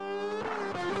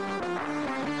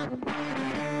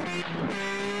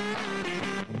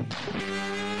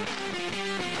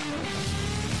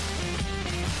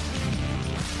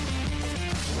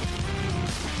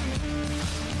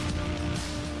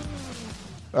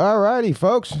All righty,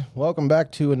 folks. Welcome back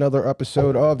to another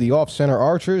episode of the Off Center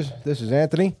Archers. This is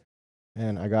Anthony,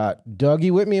 and I got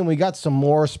Dougie with me, and we got some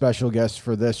more special guests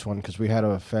for this one because we had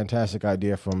a fantastic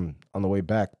idea from on the way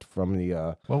back from the.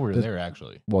 Well, we were there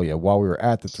actually. Well, yeah, while we were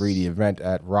at the 3D event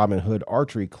at Robin Hood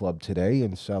Archery Club today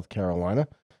in South Carolina,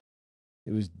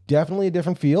 it was definitely a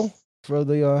different feel for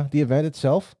the event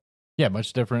itself. Yeah,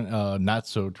 much different. Not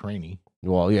so trainy.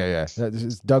 Well, yeah.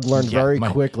 Doug learned very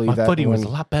quickly my that footing was a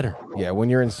lot better. Yeah, when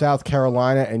you're in South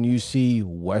Carolina and you see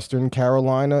Western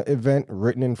Carolina event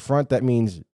written in front, that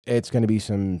means it's going to be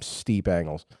some steep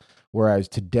angles. Whereas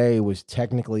today was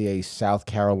technically a South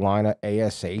Carolina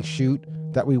ASA shoot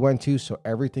that we went to, so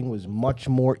everything was much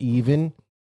more even.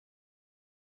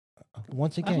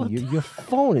 Once again, your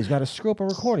phone has got a screw up a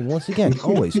recording. Once again,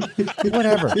 always.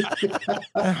 Whatever.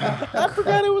 I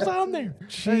forgot it was on there.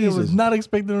 Jesus. I was not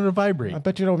expecting it to vibrate. I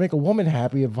bet you don't make a woman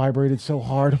happy. It vibrated so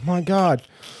hard. My God.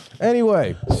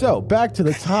 Anyway, so back to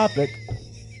the topic.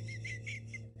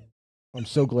 I'm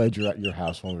so glad you're at your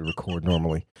house when we record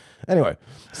normally. Anyway,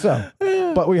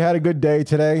 but we had a good day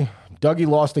today. Dougie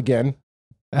lost again.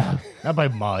 Not by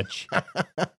much.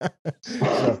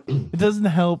 It doesn't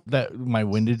help that my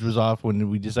windage was off when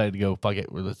we decided to go, fuck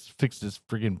it, let's fix this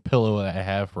freaking pillow that I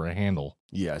have for a handle.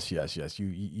 Yes. You had.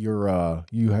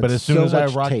 But as soon as I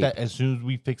rocked tape. that, as soon as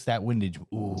we fixed that windage,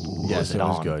 yes, it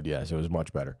was good. Yes, it was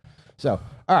much better. So,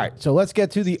 all right. So let's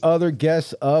get to the other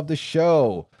guests of the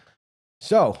show.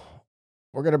 So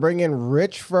we're gonna bring in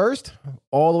Rich first,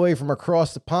 all the way from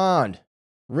across the pond.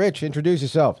 Rich, introduce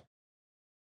yourself.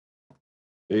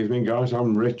 Evening, guys.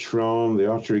 I'm Rich from the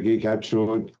Archery Geek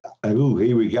Outdoors. Oh,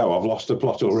 here we go. I've lost the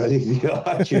plot already. The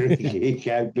Archery Geek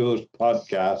Outdoors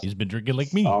podcast. He's been drinking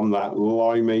like me. I'm that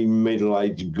limey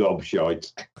middle-aged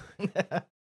gobshite.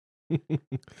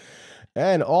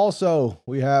 And also,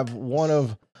 we have one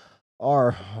of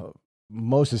our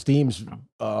most esteemed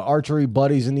archery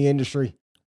buddies in the industry,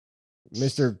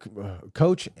 Mr.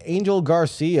 Coach Angel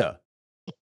Garcia.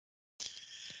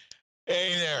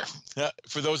 Hey there.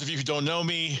 For those of you who don't know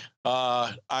me,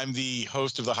 I'm the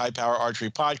host of the High Power Archery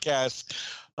Podcast,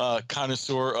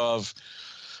 connoisseur of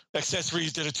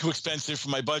accessories that are too expensive for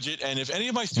my budget. And if any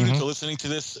of my students are listening to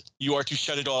this, you are to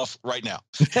shut it off right now.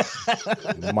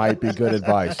 Might be good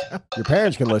advice. Your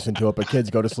parents can listen to it, but kids,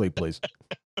 go to sleep, please.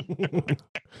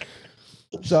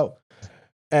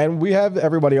 And we have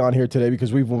everybody on here today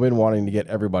because we've been wanting to get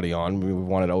everybody on. We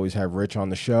wanted to always have Rich on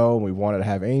the show. We wanted to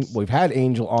have we've had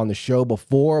Angel on the show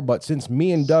before, but since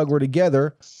me and Doug were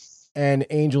together, and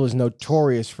Angel is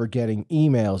notorious for getting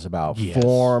emails about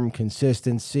form,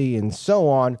 consistency, and so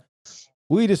on,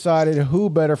 we decided who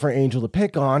better for Angel to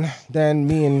pick on than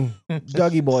me and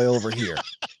Dougie boy over here.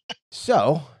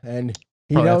 So, and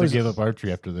he Probably knows have to give up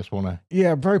archery after this, won't I?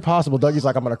 Yeah, very possible. Dougie's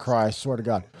like, I'm going to cry. I swear to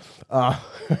God.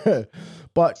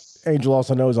 But Angel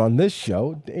also knows on this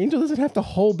show, Angel doesn't have to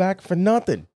hold back for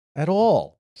nothing at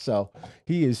all. So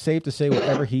he is safe to say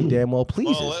whatever he damn well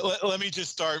pleases. Well, let me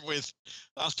just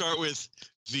I'll start with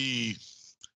the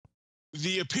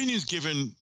opinions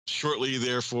given shortly,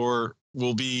 therefore,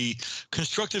 will be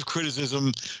constructive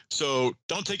criticism. So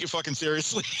don't take it fucking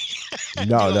seriously.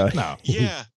 No.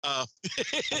 Yeah.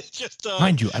 Just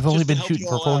mind you, I've only been shooting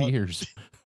for 4 years.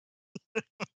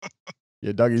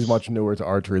 Yeah, Dougie's much newer to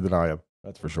archery than I am.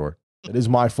 That's for sure. It is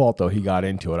my fault, though, he got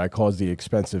into it. I caused the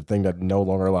expensive thing that no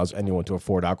longer allows anyone to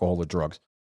afford alcohol or drugs.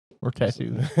 Or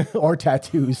tattoos. Or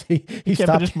tattoos. He Can't finish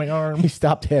stopped my arm. He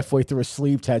stopped halfway through a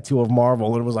sleeve tattoo of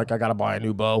Marvel and was like, I got to buy a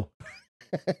new bow.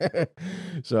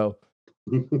 So,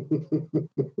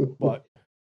 but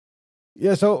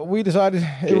yeah, so we decided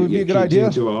it would be a good idea.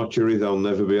 Into archery, they'll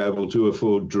never be able to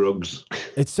afford drugs.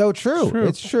 It's so true.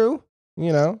 It's true.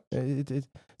 You know,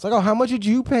 it's like, oh, how much did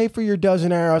you pay for your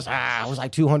dozen arrows? It was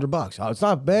like $200. Oh, it's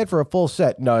not bad for a full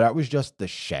set. No, that was just the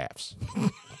shafts.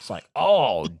 It's like,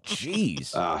 oh,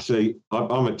 jeez. See,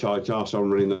 I'm a tight ass. I'm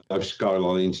running those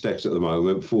Skyline sticks at the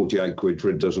moment. 48 quid for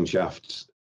a dozen shafts.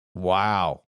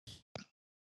 Wow.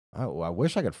 I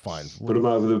wish I could find. Put them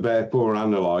over the bear paw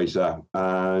analyzer,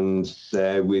 and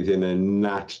they're within a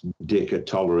nat dick of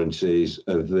tolerances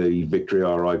of the Victory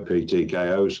RIP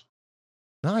TKOs.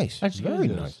 Nice. That's very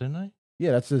good, nice. didn't I?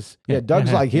 Yeah, that's this. Yeah,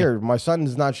 Doug's like, here, my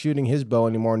son's not shooting his bow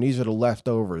anymore, and these are the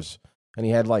leftovers. And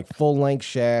he had like full length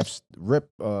shafts, rip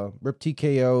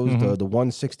TKOs, the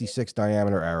 166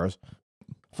 diameter arrows,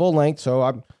 full length. So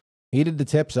I heated the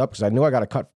tips up because I knew I got to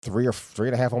cut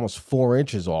 3.5, almost 4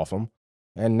 inches off them.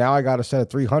 And now I got a set of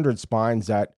 300 spines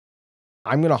that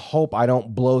I'm going to hope I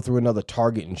don't blow through another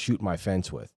target and shoot my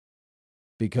fence with.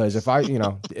 Because if I,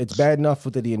 it's bad enough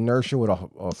with the inertia with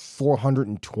a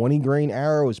 420 grain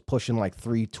arrow is pushing like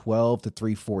 312 to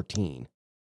 314.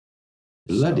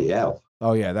 Bloody hell.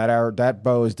 Oh yeah, that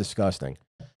bow is disgusting.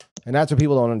 And that's what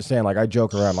people don't understand. Like I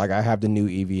joke around, like I have the new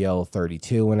EVL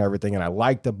 32 and everything, and I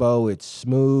like the bow. It's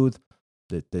smooth.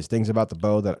 There's things about the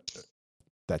bow that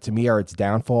to me are its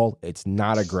downfall. It's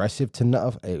not aggressive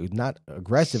not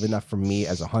aggressive enough for me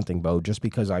as a hunting bow, just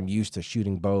because I'm used to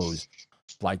shooting bows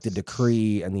like the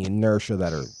Decree and the Inertia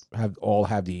that have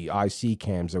the IC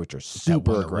cams, which are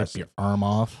super aggressive. Rip your arm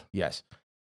off. Yes.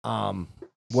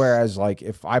 Whereas like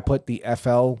if I put the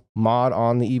FL mod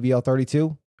on the EVL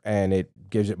 32 and it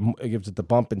gives it the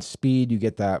bump in speed, you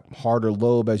get that harder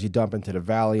lobe as you dump into the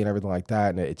valley and everything like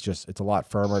that, and it's a lot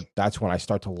firmer. That's when I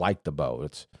start to like the bow.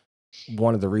 It's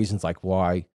one of the reasons like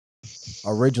why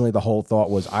originally the whole thought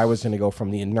was I was going to go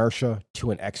from the Inertia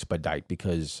to an Expedite,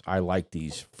 because I like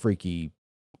these freaky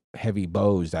heavy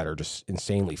bows that are just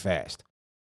insanely fast.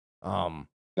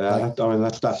 That's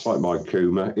like my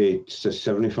Kuma. It's a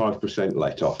 75%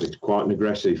 let off. It's quite an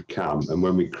aggressive cam, and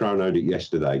when we chronoed it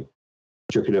yesterday,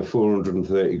 chucking a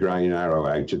 430 grain arrow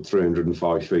out at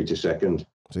 305 feet a second.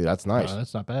 See, that's nice.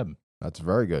 That's not bad. That's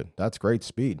very good. That's great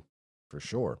speed for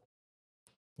sure.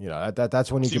 You know,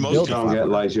 that's when you can build. You can't get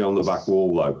lazy on the back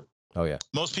wall though. Oh yeah.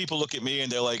 Most people look at me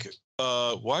and they're like,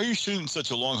 why are you shooting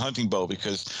such a long hunting bow?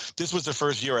 Because this was the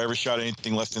first year I ever shot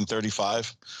anything less than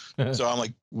 35. So I'm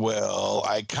like, well,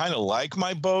 I kind of like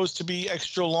my bows to be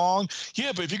extra long.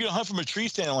 Yeah, but if you're going to hunt from a tree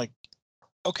stand, I'm like,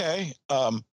 okay,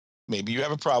 maybe you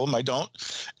have a problem. I don't.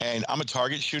 And I'm a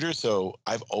target shooter, so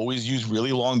I've always used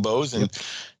really long bows. And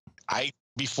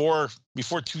before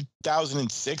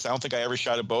 2006, I don't think I ever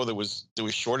shot a bow that was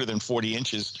shorter than 40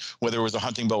 inches, whether it was a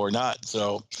hunting bow or not.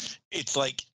 So it's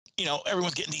like, you know,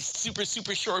 everyone's getting these super,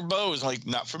 super short bows. Like,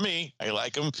 not for me. I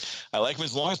like them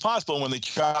as long as possible. And when they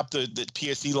chopped the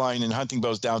PSE line and hunting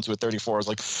bows down to a 34, I was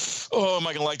like, oh, am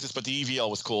I going to like this? But the EVL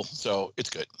was cool. So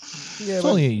it's good. Yeah, it's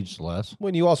only aged less.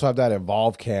 When you also have that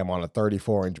Evolve cam on a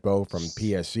 34-inch bow from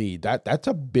PSE, that's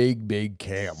a big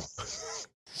cam.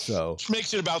 So which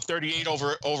makes it about 38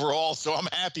 overall. So I'm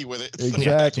happy with it.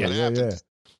 Exactly. Yeah.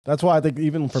 That's why I think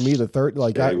even for me, the third,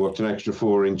 like, what's an extra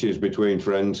 4 inches between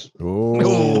friends?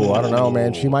 Oh, I don't know,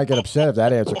 man. She might get upset if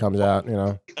that answer comes out, you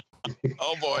know.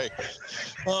 Oh boy.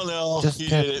 Oh no. You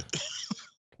did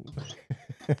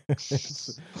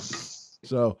it.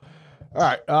 So, all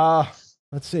right.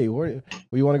 Let's see.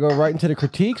 We want to go right into the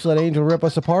critiques? Let Angel rip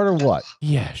us apart or what?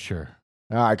 Yeah, sure.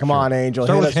 All right, come on, Angel.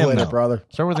 Start Hit with us him, with though. it, brother.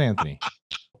 Start with Anthony.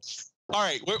 All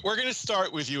right, we're going to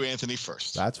start with you, Anthony,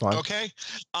 first. That's fine. Okay.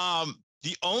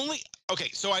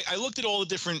 So I looked at all the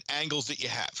different angles that you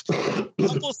have. A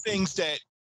couple of things that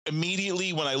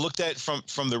immediately when I looked at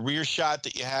from the rear shot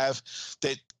that you have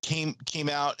that came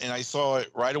out and I saw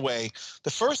it right away.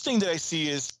 The first thing that I see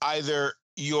is either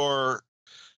your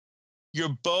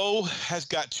bow has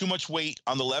got too much weight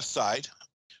on the left side,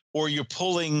 or you're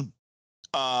pulling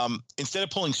instead of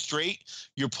pulling straight,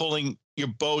 you're pulling your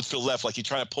bow to the left, like you're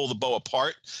trying to pull the bow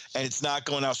apart, and it's not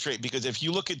going out straight. Because if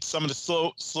you look at some of the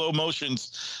slow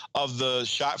motions of the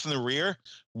shot from the rear,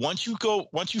 once you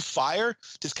fire,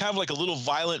 there's kind of like a little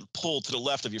violent pull to the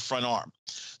left of your front arm.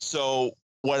 So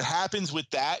what happens with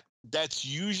that's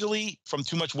usually from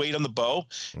too much weight on the bow.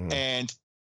 And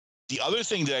the other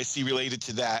thing that I see related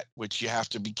to that, which you have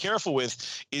to be careful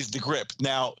with, is the grip.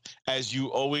 Now, as you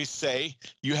always say,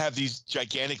 you have these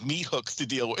gigantic meat hooks to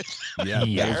deal with. Yeah, that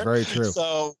is very true.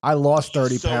 So I lost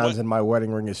 30 pounds and my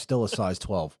wedding ring is still a size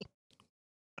 12.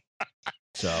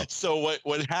 So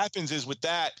what happens is with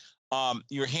that,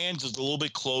 your hands is a little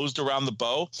bit closed around the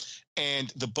bow,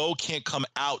 and the bow can't come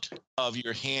out of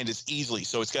your hand as easily.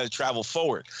 So it's got to travel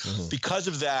forward. Because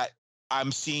of that,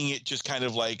 I'm seeing it just kind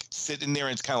of like sitting there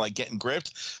and it's kind of like getting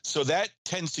gripped. So that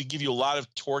tends to give you a lot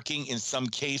of torquing in some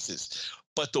cases.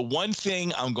 But the one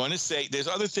thing I'm going to say, there's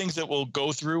other things that we'll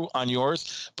go through on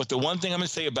yours, but the one thing I'm going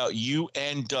to say about you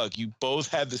and Doug, you both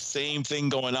have the same thing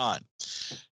going on.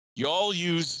 You all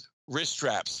use wrist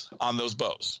straps on those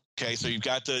bows. Okay, so you've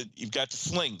got the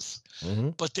slings,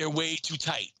 but they're way too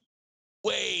tight.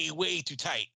 Way too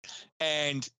tight.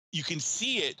 And you can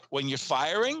see it when you're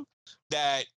firing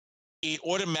that it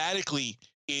automatically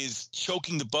is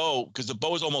choking the bow because the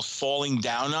bow is almost falling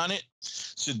down on it.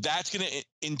 So that's going to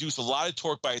induce a lot of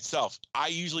torque by itself. I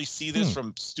usually see this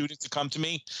from students that come to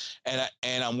me and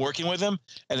I'm working with them.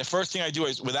 And the first thing I do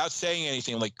is, without saying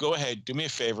anything, I'm like, go ahead, do me a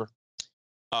favor.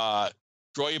 Draw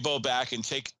your bow back and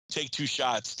take 2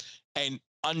 shots. And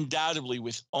undoubtedly,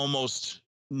 with almost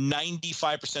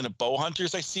 95% of bow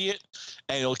hunters, I see it,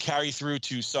 and it'll carry through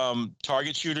to some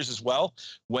target shooters as well.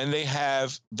 When they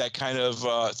have that kind of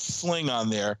sling on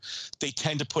there, they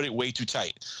tend to put it way too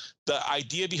tight. The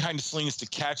idea behind the sling is to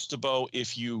catch the bow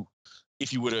if you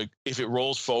if it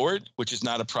rolls forward, which is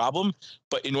not a problem.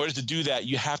 But in order to do that,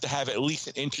 you have to have at least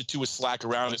an inch or two of slack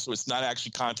around it, so it's not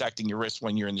actually contacting your wrist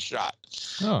when you're in the shot.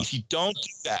 Oh. If you don't do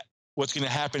that, what's going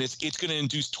to happen is it's going to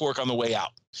induce torque on the way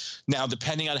out. Now,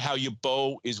 depending on how your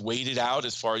bow is weighted out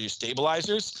as far as your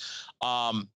stabilizers,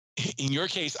 in your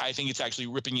case, I think it's actually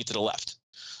ripping you to the left.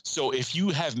 So if you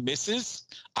have misses,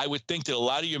 I would think that a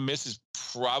lot of your misses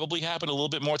probably happen a little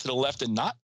bit more to the left than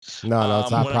not. No,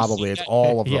 it's not probably. It's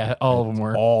all of them. Yeah, all of them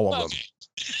were. All of them.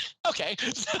 Okay.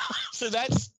 So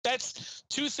that's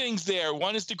two things there.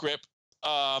 One is the grip.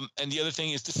 And the other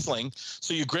thing is the sling.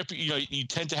 So your grip, you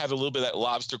tend to have a little bit of that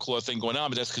lobster claw thing going on,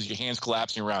 but that's because your hand's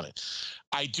collapsing around it.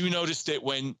 I do notice that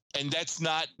and that's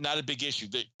not a big issue,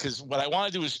 because what I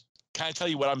want to do is kind of tell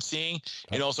you what I'm seeing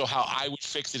and also how I would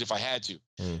fix it if I had to.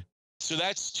 So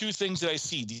that's two things that I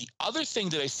see. The other thing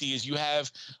that I see is you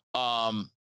have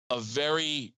a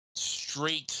very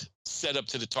straight setup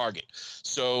to the target.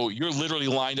 So you're literally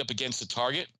lined up against the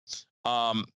target.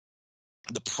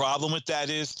 The problem with that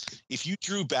is if you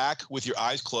drew back with your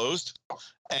eyes closed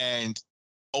and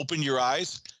opened your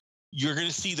eyes, you're going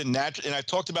to see the natural, and I've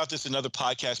talked about this in other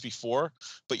podcasts before,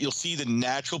 but you'll see the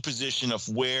natural position of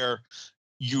where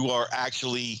you are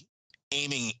actually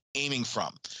aiming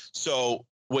from. So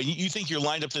when you think you're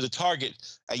lined up to the target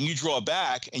and you draw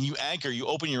back and you anchor, you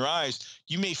open your eyes,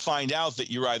 you may find out that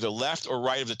you're either left or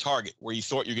right of the target where you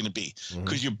thought you're going to be,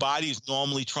 because your body is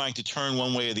normally trying to turn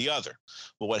one way or the other.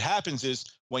 But what happens is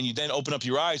when you then open up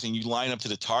your eyes and you line up to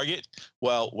the target,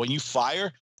 well, when you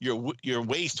fire, your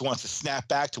waist wants to snap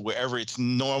back to wherever it's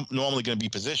normally going to be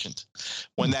positioned.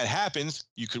 When that happens,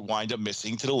 you could wind up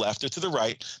missing to the left or to the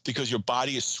right because your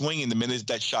body is swinging the minute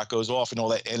that shot goes off and all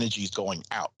that energy is going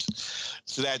out.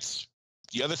 So that's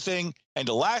the other thing. And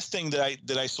the last thing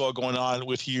that I saw going on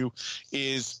with you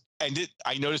is,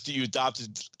 I noticed that you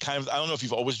adopted kind of, I don't know if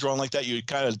you've always drawn like that. You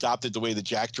kind of adopted the way the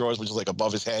Jack draws, which is like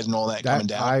above his head and all that coming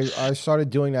down. I started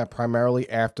doing that primarily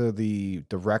after the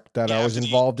wreck that I was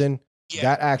involved in. Yeah.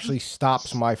 That actually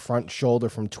stops my front shoulder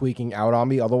from tweaking out on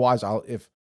me. Otherwise,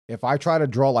 if I try to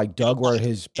draw like Doug, where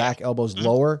his back elbow's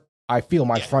lower, I feel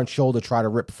my front shoulder try to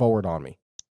rip forward on me.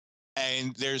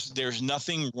 And there's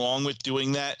nothing wrong with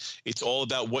doing that. It's all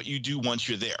about what you do once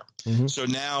you're there. So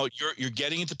now you're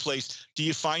getting into place. Do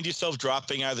you find yourself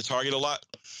dropping out of the target a lot?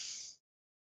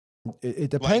 It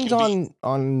depends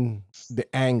on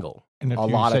the angle. And a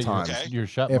lot of times, your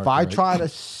shot if I try to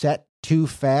set too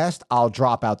fast, I'll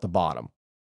drop out the bottom.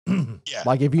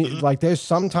 Like if you like, there's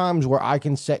sometimes where I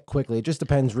can set quickly. It just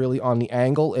depends really on the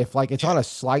angle. If like it's on a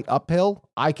slight uphill,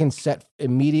 I can set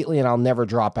immediately and I'll never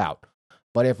drop out.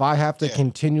 But if I have to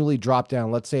continually drop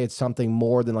down, let's say it's something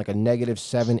more than like a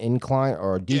 -7 incline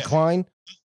or a decline,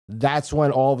 that's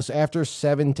when all of us after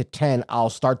 7 to 10, I'll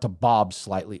start to bob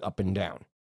slightly up and down.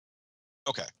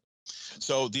 Okay.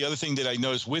 So the other thing that I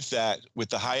noticed with that, with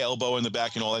the high elbow in the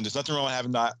back and all, and there's nothing wrong with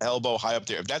having that elbow high up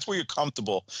there. If that's where you're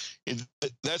comfortable, if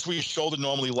that's where your shoulder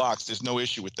normally locks, there's no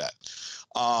issue with that.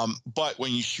 But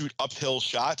when you shoot uphill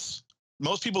shots,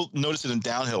 most people notice it in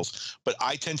downhills, but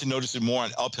I tend to notice it more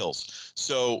on uphills.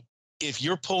 So if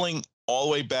you're pulling all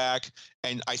the way back,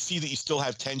 and I see that you still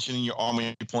have tension in your arm when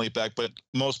you're pulling it back, but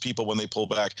most people, when they pull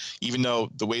back, even though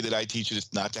the way that I teach it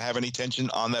is not to have any tension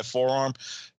on that forearm,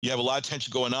 you have a lot of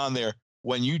tension going on there.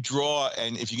 When you draw,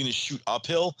 and if you're going to shoot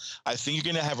uphill, I think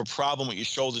you're going to have a problem with your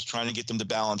shoulders trying to get them to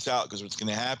balance out, because what's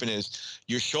going to happen is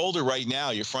your shoulder right now,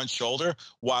 your front shoulder,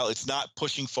 while it's not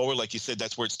pushing forward, like you said,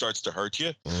 that's where it starts to hurt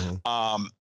you.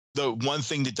 The one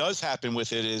thing that does happen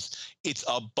with it is it's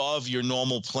above your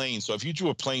normal plane. So if you drew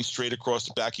a plane straight across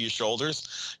the back of your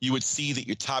shoulders, you would see that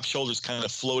your top shoulder is kind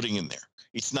of floating in there.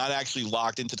 It's not actually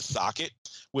locked into the socket,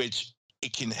 which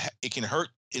it can hurt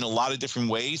in a lot of different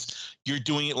ways. You're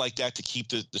doing it like that to keep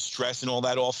the stress and all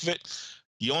that off of it.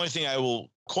 The only thing I will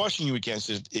caution you against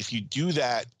is if you do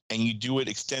that and you do it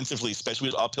extensively, especially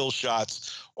with uphill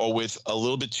shots or with a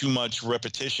little bit too much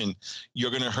repetition,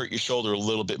 you're going to hurt your shoulder a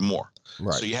little bit more.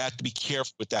 Right. So you have to be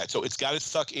careful with that. So it's got to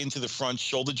suck into the front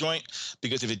shoulder joint,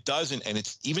 because if it doesn't, and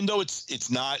it's, even though it's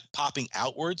not popping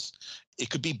outwards, it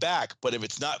could be back, but if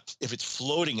it's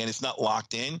floating and it's not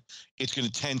locked in, it's going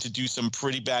to tend to do some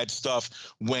pretty bad stuff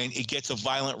when it gets a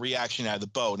violent reaction out of the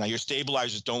bow. Now, your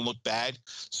stabilizers don't look bad,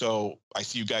 so I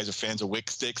see you guys are fans of wick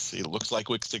sticks. It looks like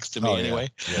wick sticks to me anyway.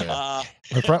 Yeah.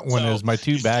 The front one is my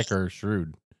two back are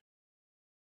shrewd.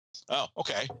 Oh,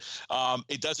 okay.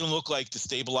 It doesn't look like the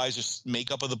stabilizer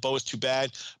makeup of the bow is too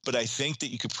bad, but I think that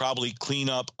you could probably clean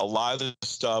up a lot of the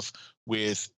stuff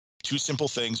with two simple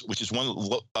things, which is one,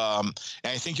 and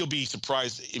I think you'll be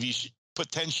surprised if you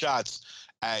put 10 shots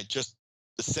at just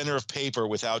the center of paper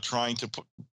without trying to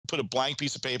put a blank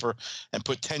piece of paper and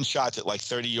put 10 shots at like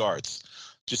 30 yards,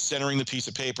 just centering the piece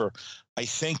of paper. I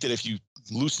think that if you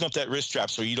loosen up that wrist strap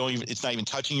so you don't even, it's not even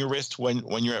touching your wrist when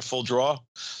you're at full draw,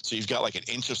 so you've got like an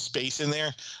inch of space in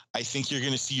there, I think you're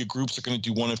going to see your groups are going to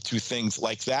do one of two things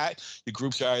like that. Your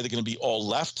groups are either going to be all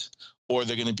left or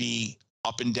they're going to be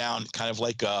up and down, kind of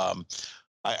like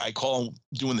I call them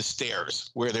doing the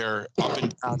stairs, where they're up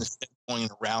and down the stairs going in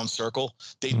a round circle.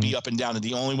 They'd be up and down, and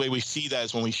the only way we see that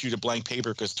is when we shoot a blank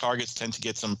paper, because targets tend to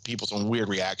get some weird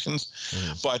reactions.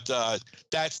 But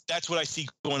that's what I see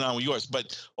going on with yours.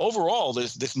 But overall,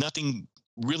 there's nothing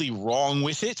really wrong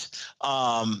with it.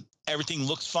 Everything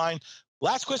looks fine.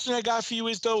 Last question I got for you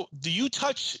is, though, do you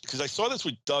touch, because I saw this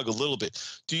with Doug a little bit,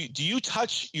 do you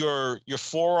touch your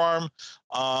forearm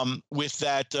with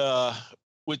that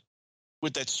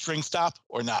with that string stop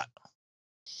or not?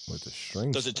 With the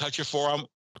string? Does it touch your forearm?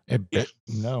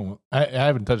 No, I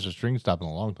haven't touched a string stop in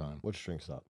a long time. What string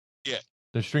stop? Yeah,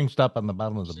 the string stop on the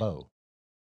bottom of the bow.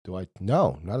 Do I?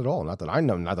 No, not at all. Not that I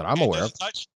know. Not that I'm aware of.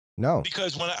 Touch? No.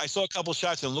 Because when I saw a couple of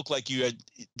shots, and it looked like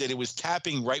that it was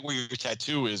tapping right where your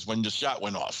tattoo is when the shot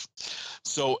went off.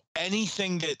 So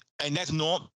anything and that's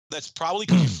normal. That's probably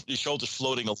because your shoulder's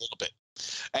floating a little bit.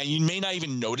 And you may not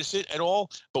even notice it at all,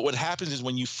 but what happens is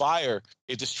when you fire,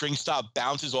 if the string stop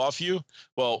bounces off you,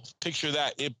 well, picture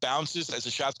that. It bounces as the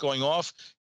shot's going off,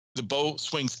 the bow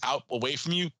swings out away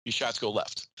from you, your shots go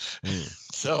left.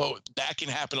 So that can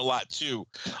happen a lot too.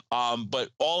 But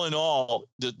all in all,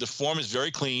 the form is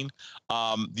very clean.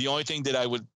 The only thing that I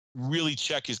would really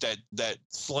check is that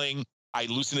sling. I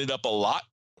loosen it up a lot.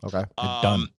 Okay.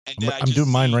 Done. I'm doing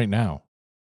mine right now.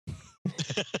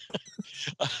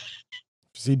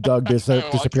 See Doug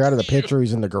disappear out of the picture.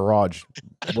 He's in the garage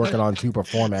working on 2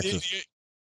 Perform X's.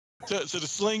 So the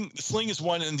sling is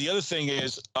one, and the other thing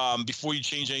is before you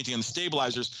change anything on the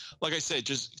stabilizers, like I said,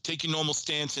 just take your normal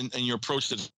stance and your approach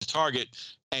to the target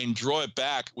and draw it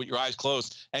back with your eyes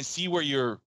closed and see where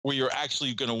you're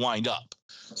actually going to wind up.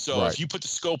 So if you put the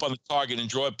scope on the target and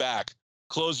draw it back,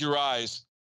 close your eyes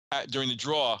during the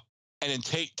draw, and then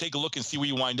take a look and see where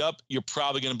you wind up, you're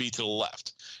probably going to be to the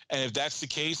left. And if that's the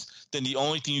case, then the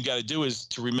only thing you got to do is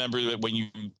to remember that when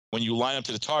you line up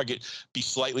to the target, be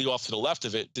slightly off to the left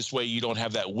of it. This way you don't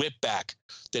have that whip back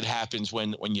that happens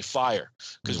when you fire.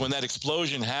 Because when that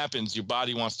explosion happens, your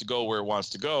body wants to go where it wants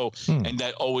to go, and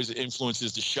that always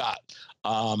influences the shot.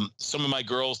 Some of my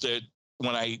girls that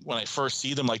when I first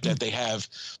see them like that, they have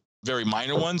very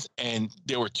minor ones, and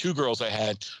there were 2 girls I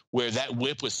had where that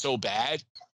whip was so bad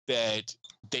that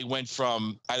they went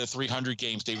from, out of 300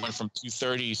 games, they went from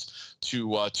 230s to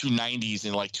 290s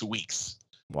in like 2 weeks.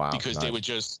 Wow. Because they were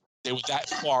that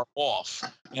far off.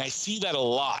 And I see that a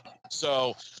lot.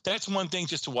 So that's one thing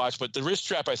just to watch. But the wrist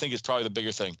strap, I think, is probably the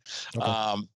bigger thing.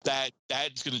 Okay.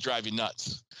 That's going to drive you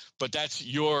nuts. But that's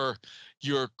your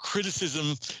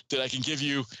criticism that I can give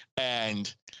you.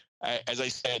 And as I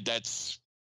said, that's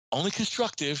only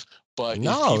constructive. But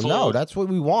no, that's what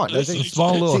we want. That's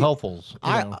small little helpfuls.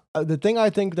 The thing I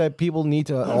think that people need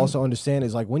to also understand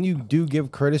is, like, when you do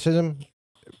give criticism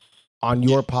on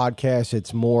your podcast,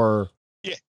 it's more,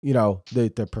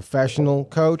 the professional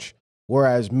coach.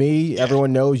 Whereas me,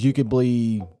 everyone knows you could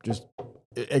be just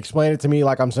explain it to me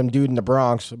like I'm some dude in the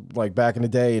Bronx, like back in the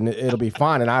day, and it'll be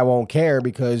fine, and I won't care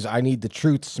because I need the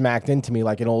truth smacked into me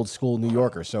like an old school New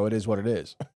Yorker. So it is what it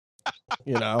is.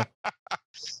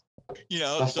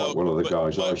 That's like one of the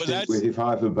guys I stick with. If I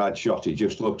have a bad shot, he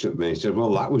just looks at me and said,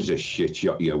 "Well, that was a shit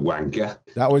shot, you wanker."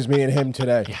 That was me and him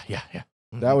today. Yeah.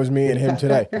 That was me and him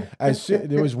today.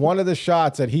 There was one of the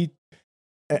shots that he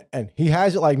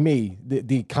has it like me.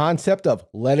 The concept of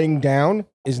letting down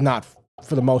is not,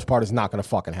 for the most part, is not going to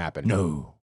fucking happen.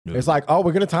 No. It's like, oh,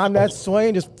 we're going to time that swing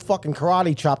and just fucking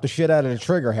karate chop the shit out of the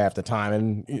trigger half the time.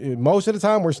 And most of the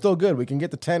time, we're still good. We can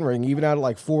get the 10 ring even out of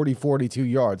like 40, 42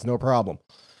 yards. No problem.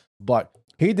 But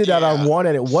he did that on one,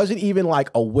 and it wasn't even like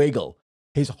a wiggle.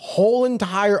 His whole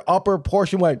entire upper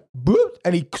portion went boop,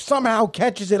 and he somehow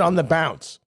catches it on the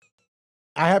bounce.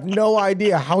 I have no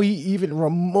idea how he even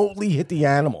remotely hit the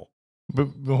animal. But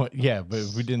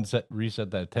if we didn't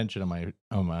reset that tension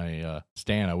on my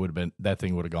stand, that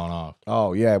thing would have gone off.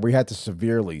 Oh yeah, we had to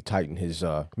severely tighten his.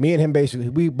 Me and him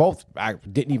basically, I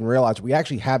didn't even realize we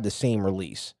actually have the same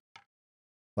release.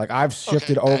 Like, I've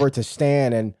shifted over to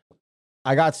Stan, and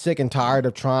I got sick and tired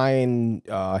of trying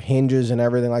hinges and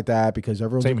everything like that, because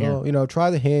everyone's like, oh, try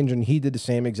the hinge. And he did the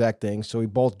same exact thing. So we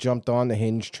both jumped on the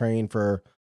hinge train for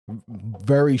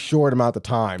very short amount of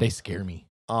time. They scare me.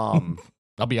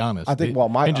 I'll be honest. I think,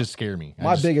 hinges scare me.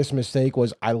 My biggest mistake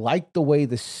was I liked the way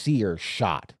the sear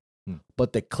shot,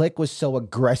 but the click was so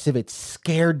aggressive, it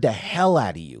scared the hell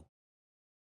out of you.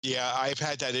 Yeah, I've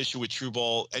had that issue with true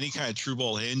ball. Any kind of true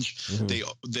ball hinge,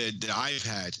 that I've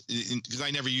had, because I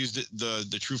never used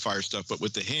the True Fire stuff, but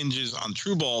with the hinges on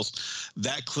true balls,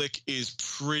 that click is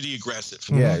pretty aggressive.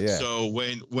 Yeah, yeah. So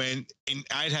when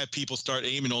I'd have people start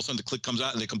aiming, all of a sudden the click comes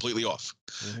out and they're completely off.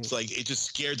 It's like it just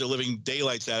scared the living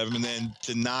daylights out of them, and then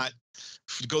to not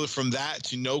go from that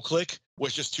to no click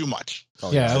was just too much.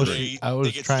 Yeah, So I was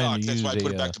they get trying stuck. to That's use why I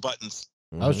put it back to buttons.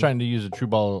 I was trying to use a True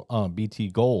Ball BT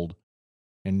Gold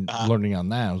and learning on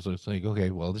that. So it's like,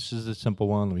 okay, well, this is a simple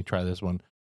one. Let me try this one.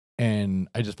 And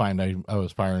I just find I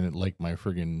was firing it like my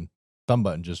friggin' thumb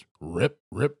button, just rip,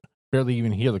 barely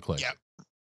even hear the click. Yep.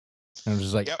 And I was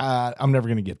just like, I'm never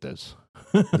going to get this.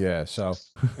 Yeah, so,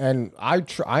 and I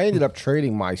ended up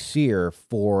trading my Sear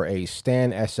for a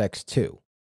Stan SX2.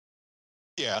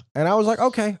 Yeah. And I was like,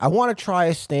 okay, I want to try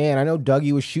a Stan. I know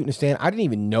Dougie was shooting a Stan. I didn't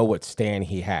even know what Stan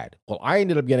he had. Well, I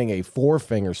ended up getting a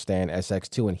 4-finger Stan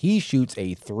SX2, and he shoots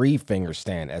a 3-finger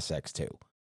Stan SX2.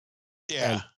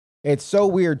 Yeah. And it's so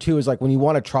weird, too, is like when you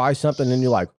want to try something and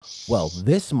you're like, well,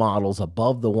 this model's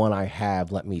above the one I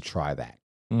have. Let me try that.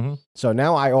 So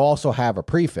now I also have a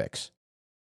prefix.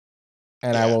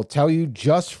 And I will tell you,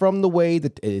 just from the way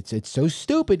that it's so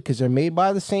stupid because they're made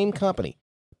by the same company.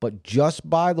 But just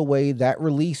by the way that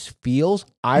release feels,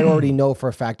 I already know for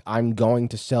a fact I'm going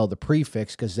to sell the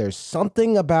prefix because there's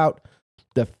something about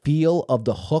the feel of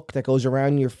the hook that goes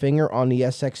around your finger on the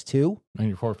SX2. On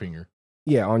your forefinger.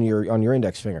 Yeah, on your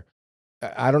index finger.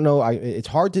 I don't know. It's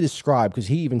hard to describe because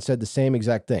he even said the same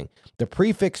exact thing. The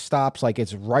prefix stops like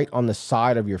it's right on the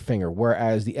side of your finger,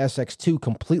 whereas the SX2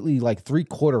 completely like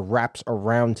 3/4 wraps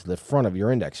around to the front of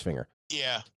your index finger.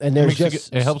 Yeah. And there's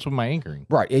just it helps with my anchoring.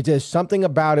 Right. It does something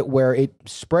about it where it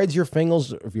spreads your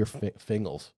fingers of your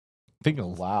fingers.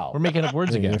 Fingles. Wow. We're making up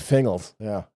words again. Your fingers.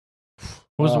 Yeah.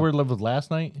 What was the word lived with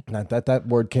last night? That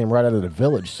word came right out of the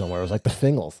village somewhere. It was like the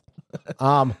fingers.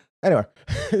 Anyway,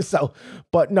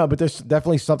 but there's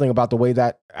definitely something about the way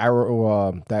that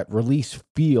that release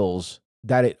feels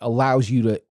that it allows you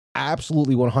to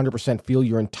absolutely 100% feel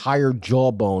your entire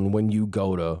jawbone when you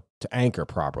go to anchor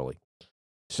properly.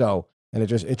 So, and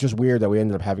it's just weird that we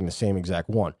ended up having the same exact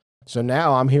one. So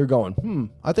now I'm here going,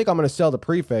 I think I'm going to sell the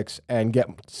prefix and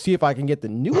see if I can get the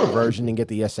newer version and get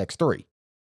the SX3.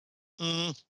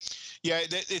 Yeah,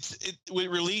 with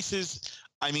releases.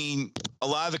 I mean, a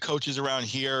lot of the coaches around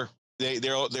here,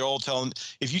 they're all telling.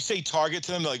 If you say target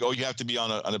to them, they're like, "Oh, you have to be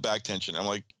on a back tension." I'm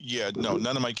like, "Yeah, no,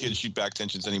 none of my kids shoot back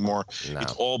tensions anymore. No.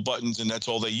 It's all buttons, and that's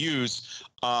all they use."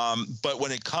 But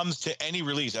when it comes to any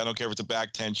release, I don't care if it's a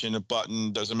back tension, a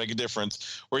button, doesn't make a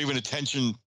difference, or even a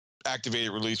tension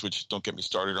activated release, which don't get me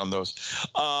started on those.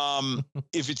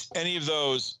 If it's any of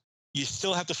those, you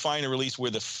still have to find a release where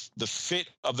the fit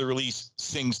of the release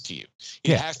sings to you.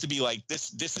 It has to be like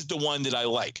this is the one that I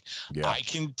like. Yeah. I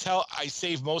can tell I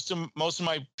save most of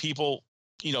my people,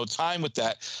 time with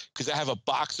that because I have a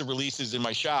box of releases in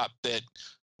my shop that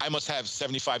I must have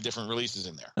 75 different releases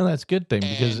in there. And that's a good thing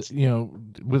because,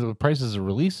 with the prices of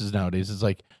releases nowadays, it's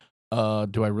like,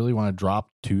 do I really want to drop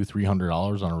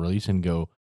 $200-$300 on a release and go,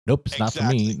 nope, it's not for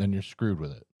me, then you're screwed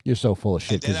with it. You're so full of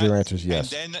shit because your answer is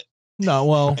yes. No,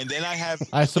 well, and then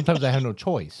sometimes I have no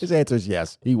choice. His answer is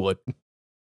yes, he would.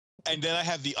 And then I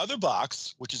have the other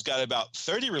box, which has got about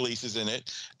 30 releases in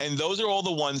it. And those are all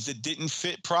the ones that didn't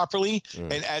fit properly.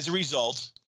 And as a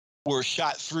result, were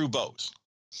shot through bows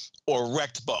or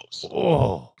wrecked bows.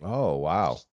 Oh,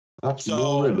 wow. That's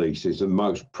more releases than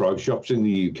most pro shops in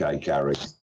the UK carry.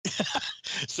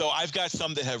 So I've got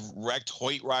some that have wrecked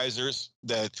Hoyt risers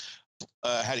that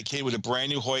had a kid with a brand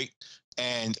new Hoyt.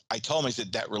 And I told him, I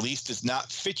said, that release does not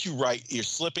fit you right. You're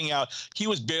slipping out. He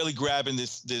was barely grabbing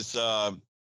this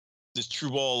True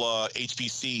Ball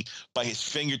HPC by his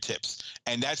fingertips.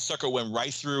 And that sucker went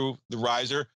right through the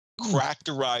riser, cracked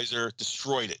the riser,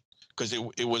 destroyed it because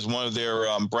it was one of their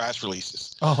brass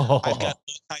releases. Oh. I've got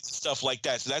all kinds of stuff like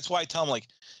that. So that's why I tell him, like,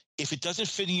 if it doesn't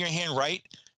fit in your hand right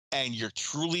and you're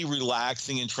truly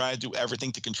relaxing and trying to do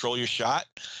everything to control your shot,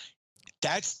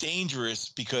 that's dangerous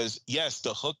because, yes,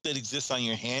 the hook that exists on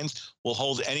your hands will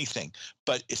hold anything.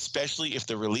 But especially if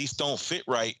the release don't fit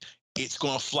right, it's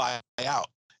going to fly out.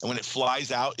 And when it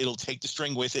flies out, it'll take the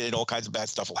string with it and all kinds of bad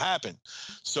stuff will happen.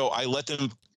 So I let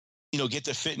them, get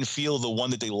the fit and feel of the one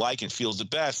that they like and feels the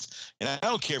best. And I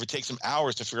don't care if it takes them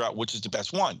hours to figure out which is the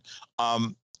best one.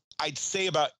 I'd say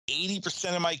about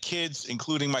 80% of my kids,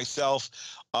 including myself,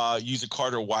 use a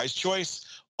Carter Wise Choice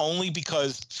only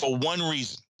because for one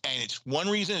reason. And it's one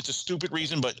reason, it's a stupid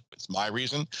reason, but it's my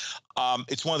reason.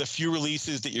 It's one of the few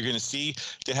releases that you're going to see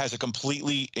that has a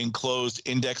completely enclosed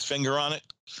index finger on it.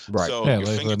 Right. So your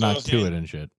finger not to it and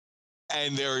shit.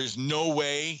 And there is no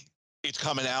way it's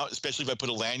coming out, especially if I put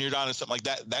a lanyard on or something like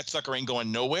that. That sucker ain't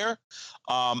going nowhere.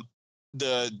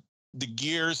 The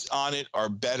gears on it are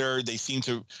better. They seem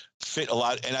to fit a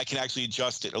lot, and I can actually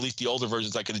adjust it. At least the older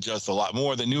versions, I could adjust a lot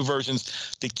more. The new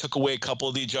versions, they took away a couple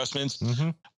of the adjustments,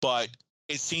 but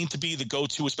it seemed to be the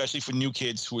go-to, especially for new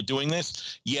kids who are doing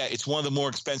this. Yeah, it's one of the more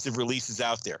expensive releases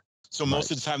out there. So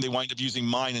most of the time they wind up using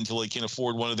mine until they can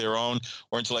afford one of their own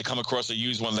or until I come across a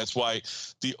used one. That's why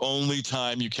the only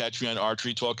time you catch me on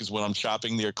Archery Talk is when I'm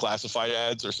shopping their classified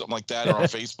ads or something like that, or on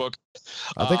Facebook.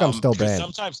 I think I'm still banned.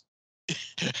 Sometimes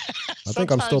I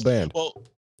think I'm still banned. Well,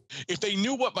 if they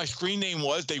knew what my screen name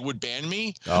was, they would ban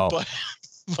me. Oh.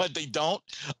 But they don't.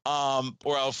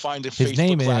 Or I'll find a His Facebook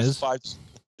name classified.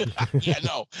 Yeah,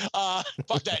 no.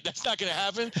 Fuck that. That's not gonna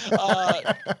happen.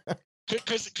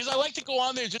 Because I like to go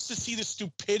on there just to see the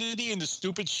stupidity and the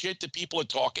stupid shit that people are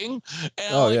talking.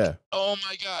 And oh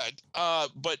my God.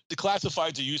 But the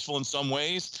classifieds are useful in some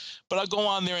ways. But I'll go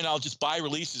on there and I'll just buy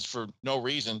releases for no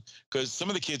reason, because some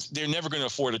of the kids, they're never going to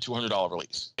afford a $200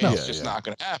 release. And it's just not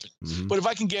going to happen. But if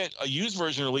I can get a used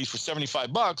version release for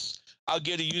 $75, I'll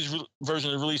get a used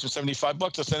version of release for $75.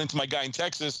 I'll send it to my guy in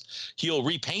Texas. He'll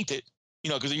repaint it.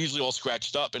 Because they're usually all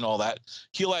scratched up and all that.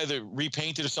 He'll either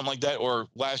repaint it or something like that. Or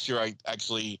last year, I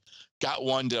actually got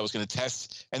one that I was going to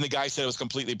test, and the guy said it was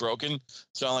completely broken.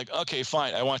 So I'm like, okay,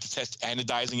 fine. I wanted to test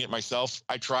anodizing it myself.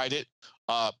 I tried it.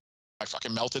 I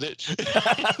fucking melted it.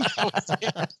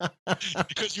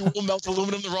 Because you will melt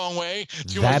aluminum the wrong way.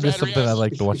 That is something I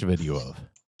like to watch a video of.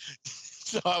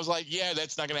 So I was like, yeah,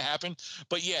 that's not going to happen.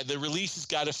 But yeah, the release has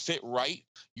got to fit right.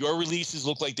 Your releases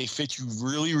look like they fit you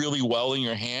really, really well in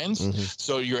your hands.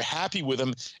 So you're happy with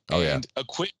them. And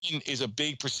equipment is a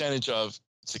big percentage of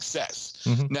success.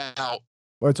 Now,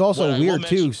 well, it's also weird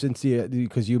too, since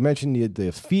because you mentioned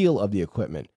the feel of the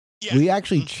equipment. Yeah. We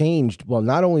actually changed. Well,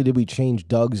 not only did we change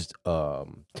Doug's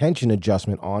tension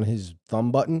adjustment on his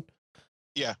thumb button.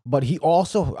 Yeah. But he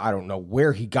also, I don't know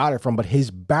where he got it from, but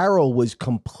his barrel was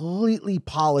completely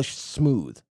polished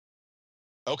smooth.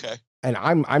 Okay. And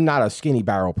I'm not a skinny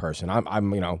barrel person.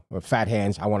 I'm with fat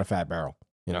hands. I want a fat barrel.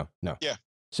 No. Yeah.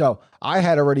 So I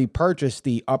had already purchased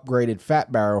the upgraded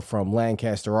fat barrel from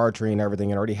Lancaster Archery and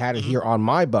everything, and already had it here on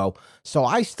my bow. So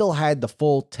I still had the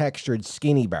full textured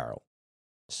skinny barrel.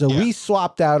 So we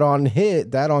swapped that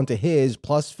onto his,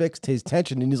 plus fixed his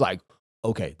tension, and he's like,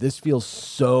 okay, this feels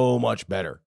so much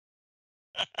better.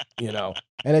 And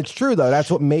it's true though. That's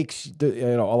what makes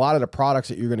a lot of the products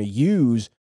that you're going to use,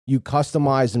 you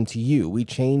customize them to you. We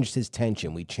changed his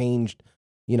tension. We changed,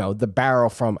 the barrel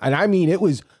from, and I mean, it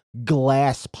was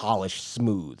glass polished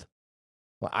smooth.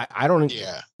 I don't,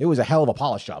 it was a hell of a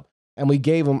polish job. And I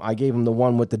gave him the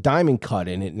one with the diamond cut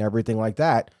in it and everything like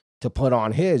that to put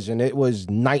on his. And it was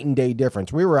night and day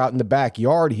difference. We were out in the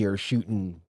backyard here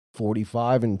shooting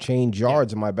 45 and change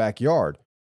yards in my backyard.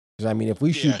 Because I mean, if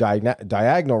we shoot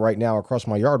diagonal right now across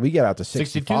my yard, we get out to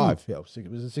 65. 62.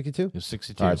 Was it 62? It was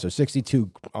 62. All right, so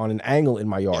 62 on an angle in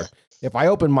my yard. Yeah. If I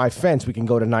open my fence, we can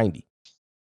go to 90.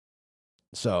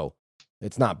 So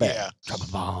it's not bad. Yeah. Couple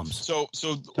bombs. So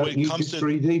when it comes to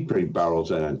 3D print barrels,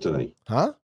 then, Anthony?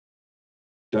 Huh?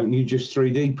 Don't you just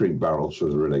 3D print barrels for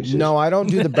the releases? No, I don't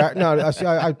do the no. I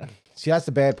see. That's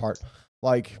the bad part.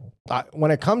 Like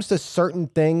when it comes to certain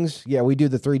things, we do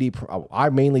the 3D. I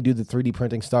mainly do the 3D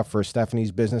printing stuff for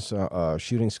Stephanie's business,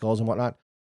 shooting skulls and whatnot.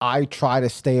 I try to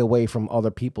stay away from other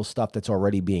people's stuff that's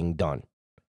already being done.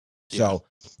 So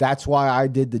that's why I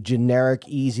did the generic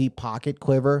easy pocket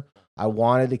quiver. I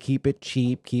wanted to keep it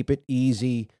cheap, keep it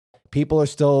easy. People are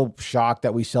still shocked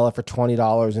that we sell it for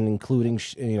 $20 and including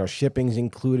shipping's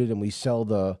included, and we sell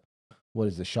the. What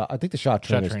is the shot? I think the shot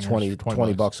trainer is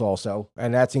 $20 also.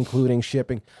 And that's including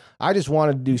shipping. I just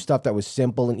wanted to do stuff that was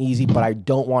simple and easy, but I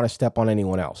don't want to step on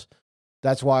anyone else.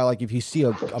 That's why, like, if you see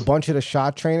a bunch of the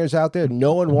shot trainers out there,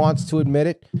 no one wants to admit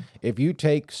it. If you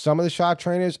take some of the shot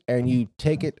trainers and you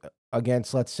take it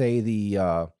against, let's say,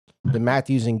 the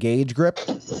Matthews Engage grip,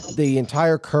 the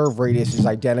entire curve radius is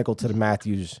identical to the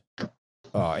Matthews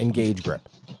Engage grip.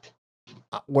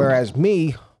 Whereas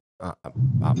me...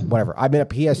 whatever. I've been a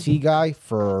PSC guy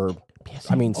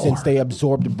since they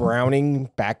absorbed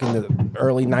Browning back in the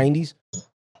early 90s.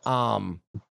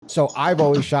 So I've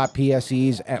always shot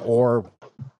PSCs or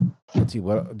let's see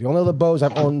what the only other bows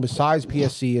I've owned besides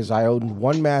PSC is I owned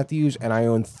one Matthews and I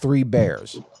owned 3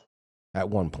 Bears at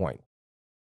one point.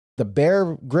 The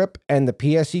Bear grip and the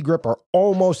PSC grip are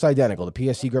almost identical. The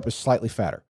PSC grip is slightly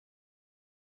fatter.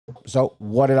 So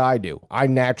what did I do? I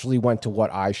naturally went to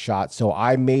what I shot. So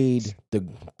I made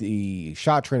the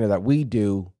shot trainer that we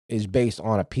do is based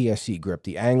on a PSC grip.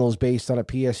 The angle is based on a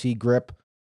PSC grip.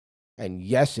 And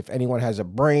yes, if anyone has a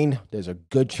brain, there's a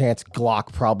good chance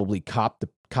Glock probably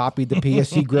copied the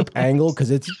PSC grip angle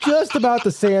because it's just about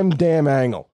the same damn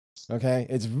angle. Okay,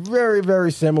 it's very,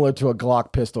 very similar to a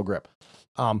Glock pistol grip.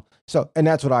 So, and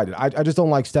that's what I did. I just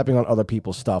don't like stepping on other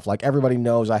people's stuff. Like everybody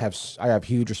knows, I have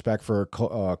huge respect for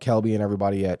Kelby and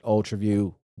everybody at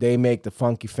Ultraview. They make the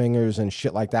funky fingers and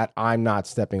shit like that. I'm not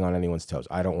stepping on anyone's toes.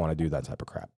 I don't want to do that type of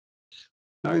crap.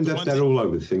 I mean, they're all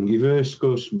over the thing. You've heard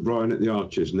goes Brian at the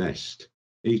Archer's Nest.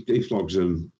 He flogs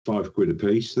them £5 a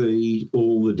piece.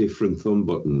 All the different thumb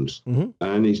buttons,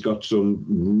 and he's got some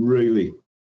really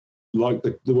like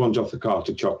the ones off the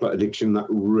Carter Chocolate Addiction. That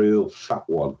real fat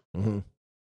one.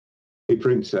 He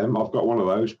prints them. I've got one of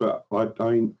those, but I've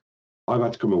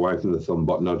had to come away from the thumb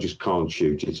button. I just can't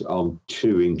shoot it. I'm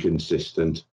too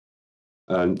inconsistent,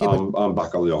 and I'm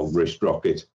back on the old wrist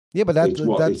rocket. Yeah, but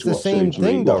that's the same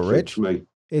thing, though, Rich.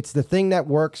 It's the thing that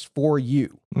works for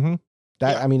you.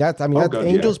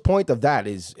 Angel's point of that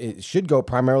is it should go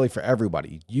primarily for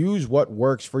everybody. Use what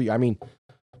works for you. I mean,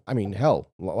 hell,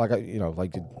 like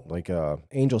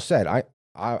Angel said,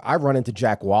 I run into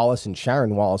Jack Wallace and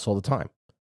Sharon Wallace all the time.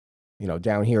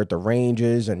 Down here at the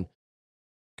ranges, and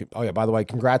oh yeah, by the way,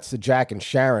 congrats to Jack and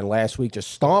Sharon last week, just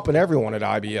stomping everyone at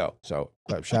IBO. So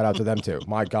shout out to them too.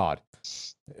 My God,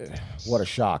 what a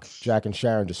shock! Jack and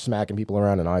Sharon just smacking people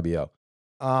around in IBO.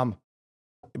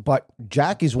 But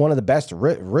Jack is one of the best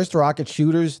wrist rocket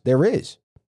shooters there is.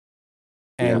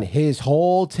 And his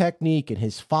whole technique and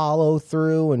his follow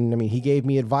through, and I mean, he gave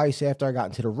me advice after I got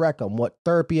into the rec on what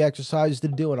therapy exercises to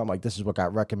do. And I'm like, this is what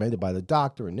got recommended by the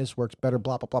doctor, and this works better,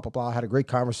 blah, blah, blah, blah, blah. I had a great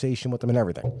conversation with him and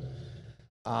everything.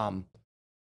 And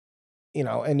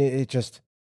it just,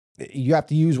 you have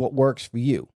to use what works for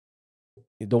you.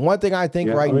 The one thing I think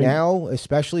now,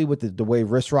 especially with the way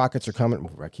wrist rockets are coming,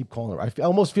 I keep calling them, I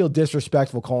almost feel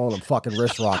disrespectful calling them fucking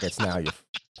wrist rockets now, you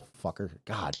fucker.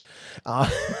 God.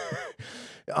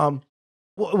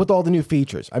 With all the new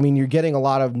features. I mean, you're getting a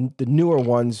lot of the newer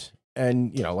ones,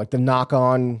 and, like the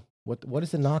knock-on, what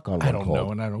is the knock-on one I don't called? know,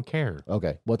 and I don't care.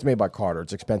 Okay. Well, it's made by Carter.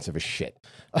 It's expensive as shit.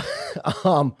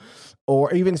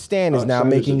 Or even Stan is now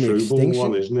making the Extinction.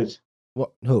 One, isn't it?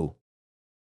 What? Who?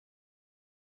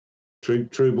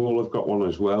 True Ball have got one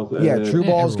as well. Yeah, True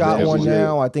Ball's got one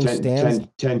now. I think Stan's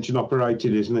tension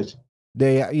operated, isn't it?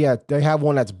 They have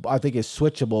one that's, I think, is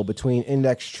switchable between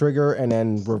index trigger and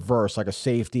then reverse, like a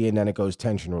safety, and then it goes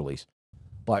tension release.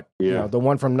 But the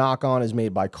one from Knock On is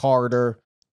made by Carter.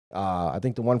 I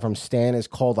think the one from Stan is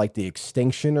called like the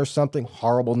Extinction or something.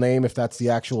 Horrible name if that's the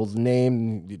actual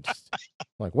name.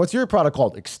 Like, what's your product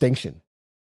called? Extinction.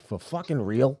 For fucking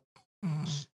real?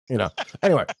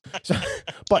 Anyway,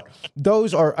 but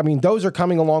those are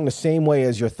coming along the same way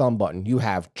as your thumb button. You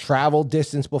have travel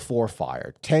distance before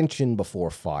fire, tension before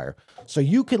fire. So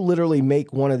you could literally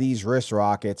make one of these wrist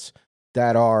rockets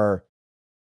that are,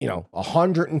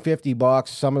 $150.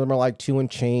 Some of them are like $2 and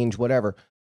change, whatever,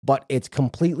 but it's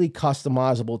completely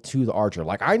customizable to the archer.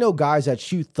 Like, I know guys that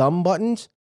shoot thumb buttons,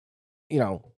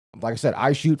 like I said,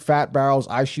 I shoot fat barrels.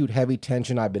 I shoot heavy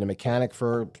tension. I've been a mechanic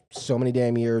for so many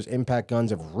damn years. Impact guns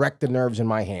have wrecked the nerves in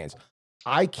my hands.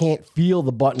 I can't feel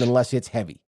the button unless it's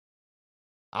heavy.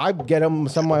 I get them.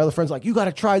 Some of my other friends like, you got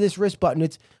to try this wrist button.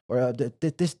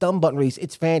 This thumb button release.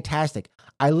 It's fantastic.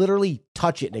 I literally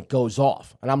touch it and it goes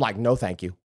off. And I'm like, no, thank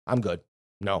you. I'm good.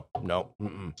 No.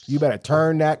 Mm-mm. You better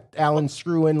turn that Allen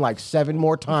screw in like 7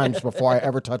 more times before I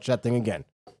ever touch that thing again.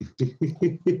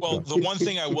 Well, the one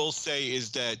thing I will say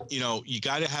is that, you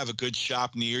got to have a good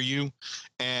shop near you,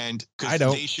 and because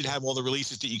they should have all the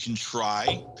releases that you can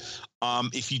try.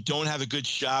 If you don't have a good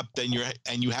shop, then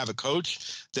you have a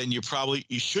coach, then you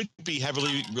should be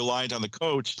heavily reliant on the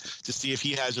coach to see if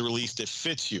he has a release that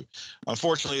fits you.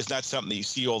 Unfortunately, it's not something that you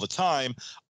see all the time.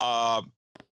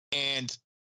 And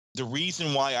the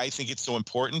reason why I think it's so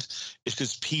important is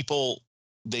because people,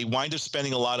 they wind up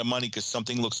spending a lot of money because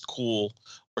something looks cool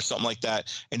or something like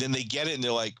that, and then they get it and they're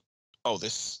like, oh,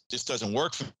 this doesn't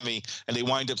work for me, and they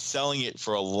wind up selling it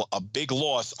for a big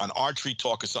loss on Archery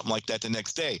Talk or something like that the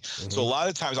next day. Mm-hmm. So a lot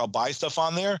of times I'll buy stuff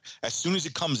on there as soon as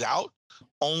it comes out,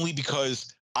 only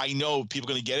because I know people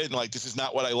are going to get it and like, this is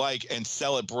not what I like, and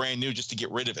sell it brand new just to get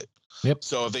rid of it. Yep.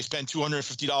 So if they spend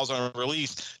 $250 on a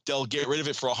release, they'll get rid of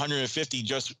it for $150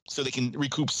 just so they can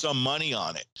recoup some money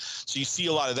on it. So you see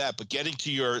a lot of that. But getting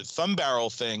to your thumb barrel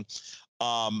thing,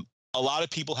 a lot of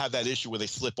people have that issue where they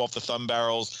slip off the thumb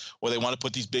barrels, or they want to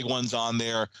put these big ones on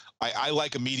there. I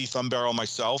like a meaty thumb barrel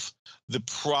myself. The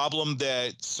problem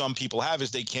that some people have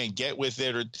is they can't get with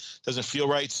it, or it doesn't feel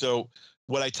right. So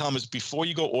what I tell them is, before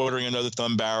you go ordering another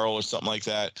thumb barrel or something like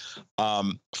that, a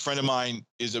friend of mine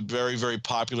is a very, very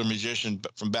popular magician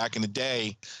from back in the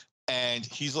day, And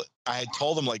I had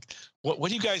told him, like, what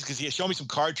do you guys, because he had shown me some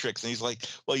card tricks, and he's like,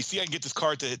 well, you see, I can get this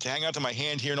card to hang out to my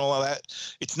hand here and all of that.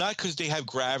 It's not because they have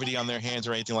gravity on their hands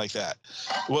or anything like that.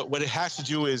 What it has to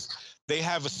do is they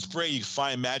have a spray you can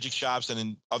find in magic shops and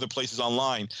in other places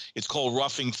online. It's called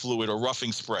roughing fluid or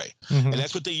roughing spray. And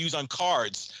that's what they use on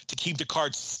cards to keep the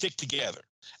cards stick together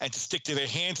and to stick to their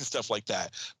hands and stuff like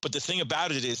that. But the thing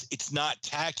about it is it's not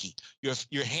tacky.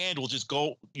 Your hand will just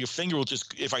go, your finger will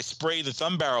just, if I spray the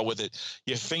thumb barrel with it,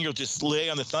 your finger will just lay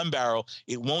on the thumb barrel.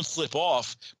 It won't slip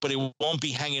off, but it won't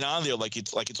be hanging on there like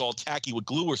it's all tacky with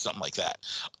glue or something like that.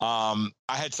 I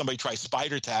had somebody try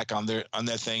spider tack on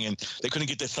that thing, and they couldn't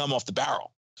get their thumb off the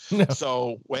barrel. No.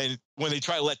 So when they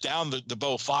try to let down, the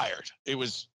bow fired. It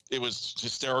was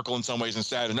hysterical in some ways and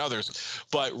sad in others.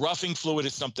 But roughing fluid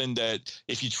is something that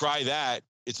if you try that,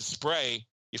 it's a spray.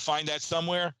 You find that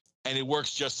somewhere, and it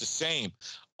works just the same.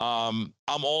 I'm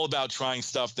all about trying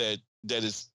stuff that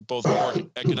is both more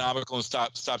economical and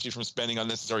stops you from spending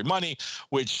unnecessary money,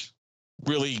 which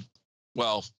really,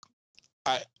 well,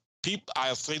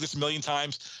 I'll say this a million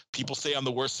times. People say I'm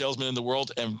the worst salesman in the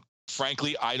world, and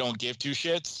frankly, I don't give two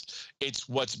shits. It's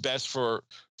what's best for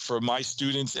my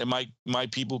students and my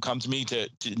people who come to me to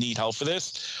need help for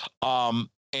this.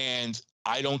 And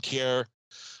I don't care.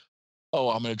 Oh,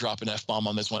 I'm going to drop an F-bomb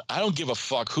on this one. I don't give a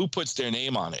fuck who puts their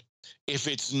name on it. If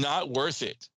it's not worth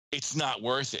it, it's not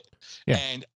worth it. Yeah.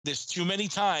 And there's too many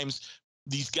times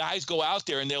these guys go out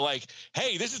there and they're like,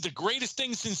 hey, this is the greatest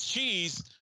thing since cheese.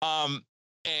 And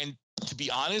to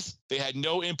be honest, they had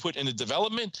no input in the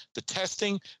development, the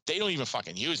testing. They don't even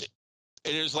fucking use it.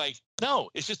 It is like, no,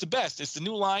 it's just the best. It's the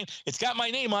new line. It's got my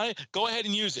name on it. Go ahead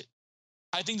and use it.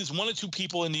 I think there's one or two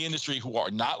people in the industry who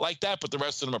are not like that, but the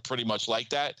rest of them are pretty much like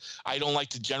that. I don't like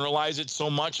to generalize it so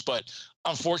much, but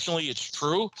unfortunately it's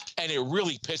true. And it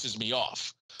really pisses me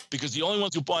off because the only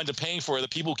ones who wind up paying for it are the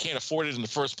people who can't afford it in the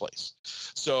first place.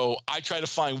 So I try to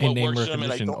find what works for them.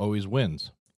 And I don't always wins.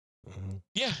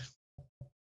 Yeah.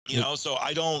 So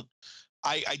I don't,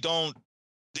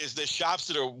 there's shops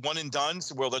that are one and done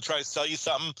where they'll try to sell you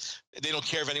something. They don't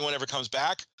care if anyone ever comes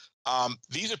back.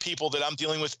 These are people that I'm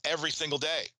dealing with every single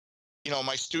day.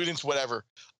 My students, whatever.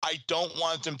 I don't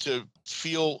want them to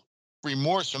feel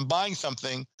remorse from buying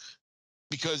something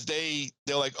because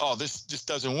they're like, oh, this just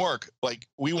doesn't work. Like,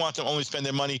 we want them to only spend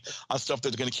their money on stuff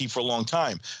that's going to keep for a long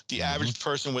time. The average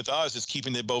person with us is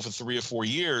keeping their bow for 3 or 4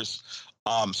 years.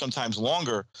 Sometimes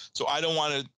longer. So I don't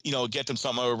want to, get them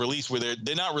something or release where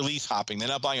they're not release hopping. They're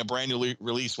not buying a brand new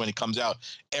release when it comes out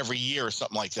every year or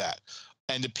something like that.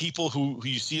 And the people who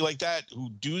you see like that, who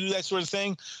do that sort of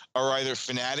thing, are either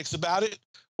fanatics about it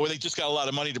or they just got a lot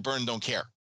of money to burn and don't care.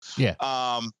 Yeah.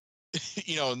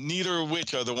 Neither of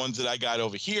which are the ones that I got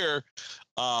over here.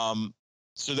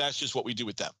 So that's just what we do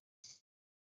with them.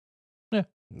 Yeah,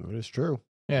 that is true.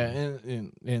 Yeah,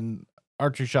 and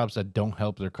archery shops that don't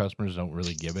help their customers don't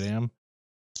really give a damn.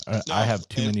 I have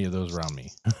too many of those around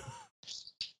me.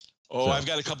 I've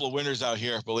got a couple of winners out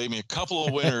here. Believe me, a couple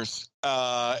of winners.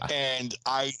 And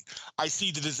I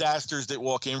see the disasters that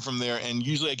walk in from there. And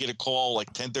usually I get a call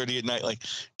like 10:30 at night, like,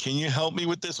 can you help me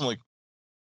with this? I'm like,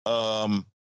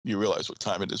 you realize what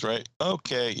time it is, right?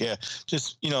 Okay. Yeah.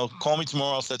 Just, call me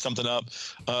tomorrow. I'll set something up.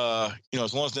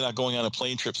 As long as they're not going on a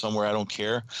plane trip somewhere, I don't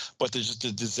care. But there's just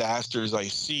the disasters I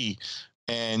see.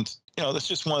 And, that's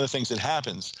just one of the things that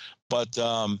happens. But,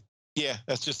 yeah,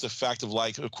 that's just a fact of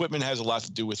life. Equipment has a lot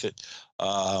to do with it.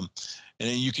 And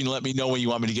then you can let me know when you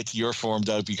want me to get to your forum,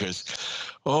 Doug, because,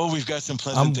 we've got some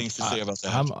pleasant things to say about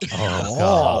that.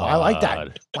 I like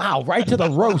that. Wow, right to the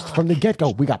roast from the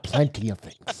get-go. We got plenty of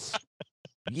things.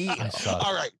 Yeah.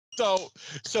 All right.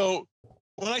 So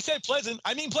when I said pleasant,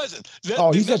 I mean pleasant.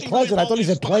 He said pleasant. I thought he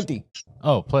said plenty.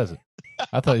 Oh, pleasant.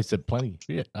 I thought he said plenty.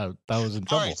 Yeah, I was in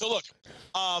trouble. All right. So look,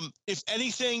 if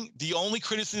anything, the only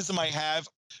criticism I have,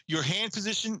 your hand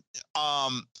position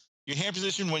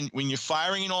when you're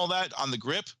firing and all that on the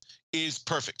grip is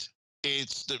perfect.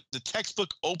 It's the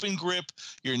textbook open grip.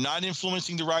 You're not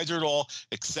influencing the riser at all,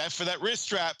 except for that wrist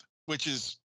strap, which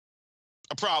is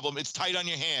a problem. It's tight on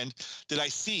your hand that I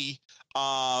see.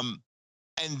 And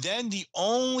then the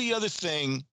only other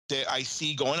thing that I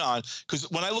see going on,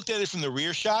 because when I looked at it from the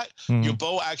rear shot, your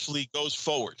bow actually goes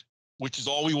forward, which is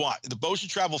all we want. The bow should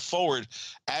travel forward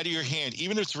out of your hand,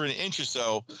 even if it's for an inch or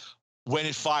so, when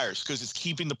it fires, because it's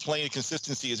keeping the plane of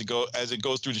consistency as it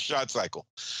goes through the shot cycle.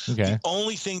 Okay. The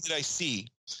only thing that I see,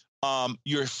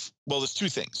 there's two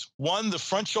things. One, the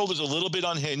front shoulder's a little bit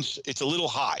unhinged. It's a little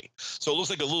high, so it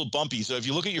looks like a little bumpy. So if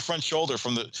you look at your front shoulder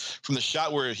from the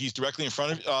shot where he's directly in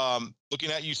front of, looking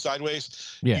at you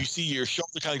sideways, you see your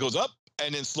shoulder kind of goes up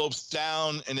and then slopes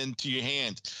down and then to your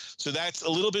hand. So that's a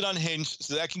little bit unhinged.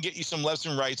 So that can get you some lefts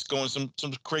and rights going, some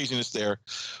craziness there.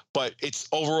 But it's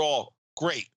overall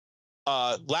great.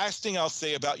 Last thing I'll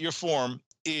say about your form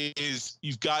is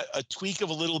you've got a tweak of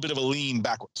a little bit of a lean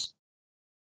backwards.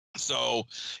 So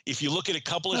if you look at a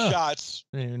couple of shots,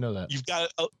 I didn't even know that. you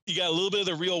got a little bit of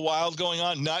the real wild going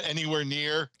on, not anywhere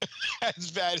near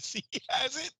as bad as he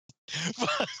has it,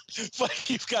 but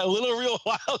you've got a little real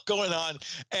wild going on,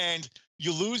 and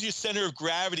you lose your center of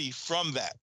gravity from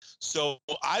that. So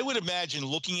I would imagine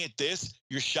looking at this,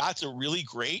 your shots are really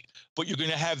great, but you're going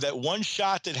to have that one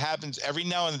shot that happens every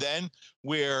now and then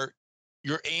where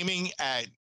you're aiming at,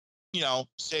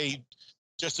 say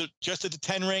just at the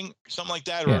 10 ring, something like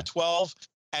that, or a 12,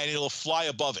 and it'll fly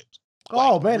above it.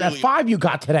 Oh, man, really, that 5 you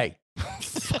got today.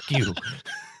 Fuck you.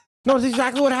 No, it's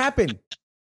exactly what happened.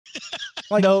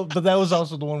 No, but that was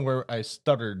also the one where I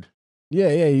stuttered. Yeah,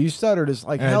 you stuttered. It's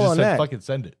like hell on that. Fucking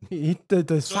send it.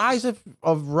 The size of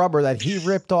rubber that he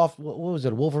ripped off. What was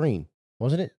it? Wolverine,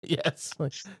 wasn't it? Yes. Tore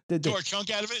a chunk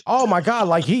out of it. Oh my God!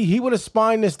 Like he would have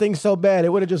spined this thing so bad, it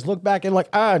would have just looked back and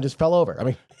just fell over. I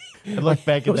mean, I look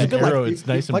back at that arrow. It's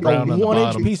nice and like brown a on the 1 inch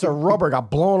bottom. piece of rubber got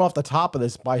blown off the top of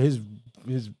this by his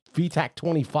VTAC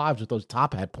 25s with those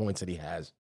top hat points that he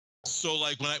has. So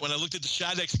like when I looked at the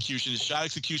shot execution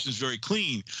is very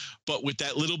clean, but with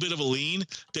that little bit of a lean,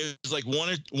 there's like one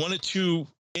or two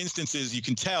instances you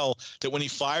can tell that when he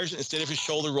fires, instead of his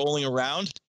shoulder rolling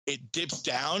around, it dips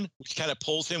down, which kind of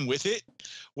pulls him with it.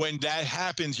 When that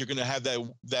happens, you're going to have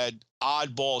that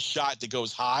oddball shot that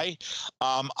goes high.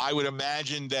 I would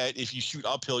imagine that if you shoot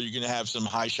uphill, you're going to have some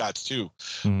high shots too.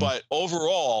 Mm-hmm. But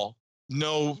overall,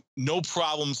 no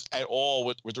problems at all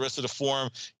with the rest of the form.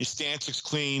 Your stance looks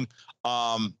clean.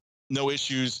 No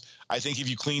issues. I think if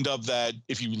you cleaned up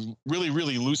if you really,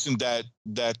 really loosened that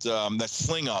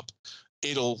sling up,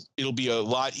 it'll be a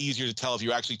lot easier to tell if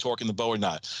you're actually torquing the bow or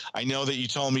not. I know that you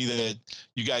told me that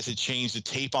you guys had changed the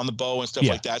tape on the bow and stuff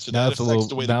like that. So that affects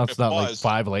the way the grip not was.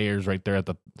 like 5 layers right there at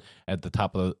the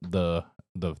top of the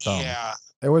thumb. Yeah.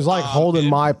 It was like holding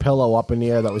my pillow up in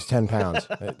the air that was 10 pounds.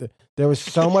 There was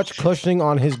so much cushioning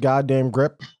on his goddamn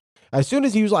grip. As soon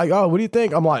as he was like, "Oh, what do you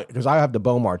think?" I'm like, because I have the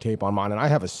Bomar tape on mine, and I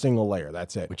have a single layer.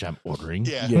 That's it. Which I'm ordering.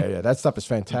 Yeah. That stuff is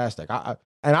fantastic.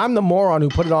 And I'm the moron who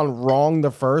put it on wrong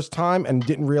the first time and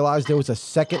didn't realize there was a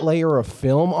second layer of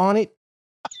film on it.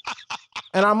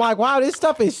 And I'm like, wow, this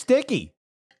stuff is sticky.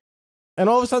 And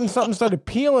all of a sudden, something started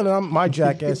peeling, and my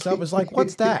jackass self was like,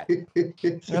 "What's that?"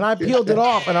 And I peeled it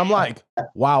off, and I'm like,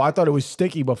 "Wow, I thought it was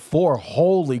sticky before.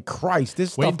 Holy Christ,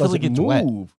 this stuff doesn't move." Wet.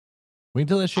 Wait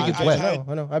until that shit gets wet.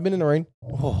 I know. I've been in the rain.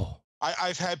 Oh.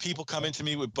 I've had people come into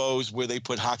me with bows where they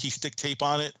put hockey stick tape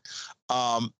on it.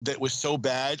 That was so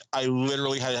bad, I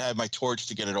literally had to have my torch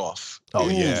to get it off. Oh,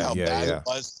 It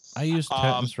was. I use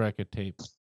tennis racket tape.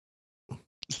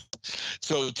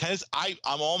 So tennis, I'm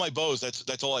all my bows.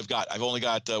 That's all I've got. I've only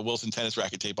got Wilson tennis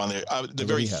racket tape on there. The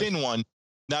very thin one,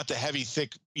 not the heavy,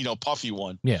 thick, puffy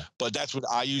one. Yeah. But that's what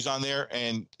I use on there,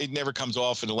 and it never comes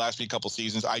off. And it lasts me a couple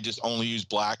seasons. I just only use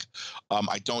black.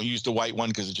 I don't use the white one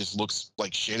because it just looks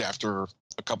like shit after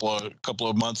a couple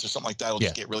of months or something like that. It'll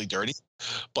just get really dirty.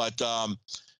 But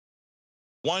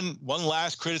one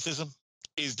last criticism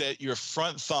is that your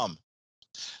front thumb,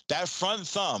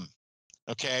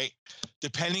 okay,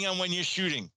 depending on when you're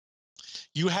shooting,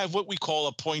 you have what we call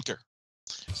a pointer.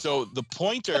 So the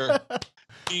pointer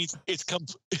means it's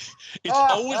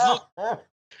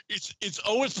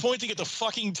always pointing at the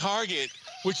fucking target,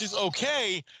 which is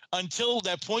okay until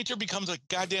that pointer becomes a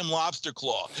goddamn lobster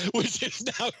claw, which is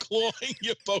now clawing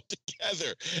your bow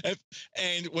together.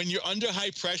 And when you're under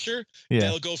high pressure,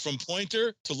 they'll go from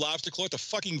pointer to lobster claw to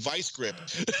fucking vice grip.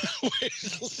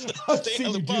 Stay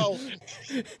on the bow.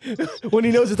 When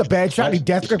he knows it's a bad shot, he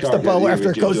death grips the bow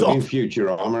after it goes off. Future,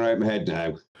 I'm right in my head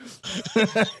now.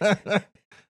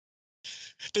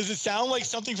 Does it sound like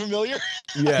something familiar?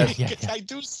 Yeah. I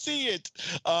do see it.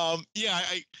 And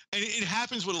it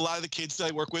happens with a lot of the kids that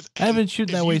I work with. I haven't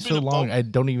shooting that way so long, I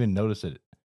don't even notice it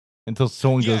until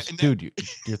someone goes, "Dude,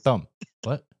 your thumb."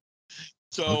 What?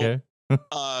 So, okay.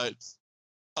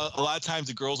 A lot of times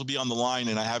the girls will be on the line,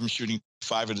 and I have them shooting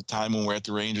 5 at a time when we're at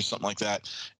the range or something like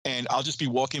that. And I'll just be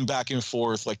walking back and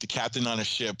forth like the captain on a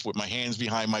ship with my hands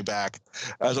behind my back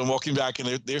as I'm walking back, and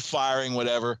they're firing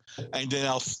whatever. And then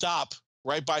I'll stop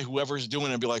right by whoever's doing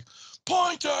it and be like,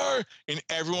 "Pointer!" And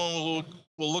everyone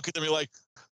will look at them and be like,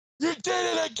 "You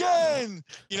did it again!"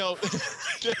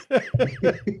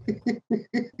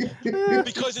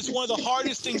 Because it's one of the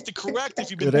hardest things to correct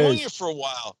if you've been doing it for a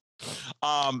while.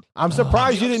 I'm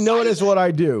surprised you didn't notice what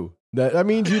I do. That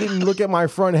means you didn't look at my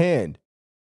front hand.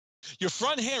 Your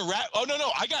front hand wrap. Oh no,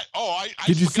 I got. Oh, I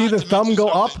Did you see the thumb go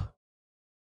up?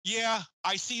 Yeah,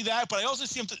 I see that, but I also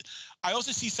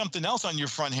see something else on your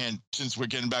front hand. Since we're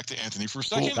getting back to Anthony for a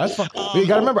second, that's fine. You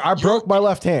got to remember, I broke my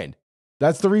left hand.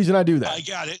 That's the reason I do that. I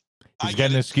got it. He's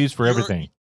got an excuse for everything.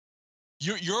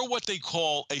 You're what they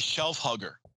call a shelf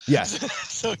hugger. Yes,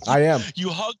 so I am. You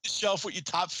hug the shelf with your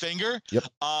top finger. Yep.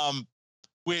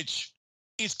 Which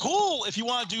is cool if you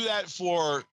want to do that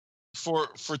for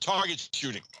target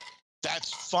shooting.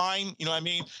 That's fine. You know what I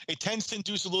mean? It tends to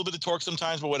induce a little bit of torque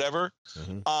sometimes, but whatever.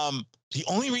 Mm-hmm. The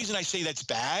only reason I say that's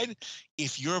bad,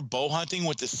 if you're bow hunting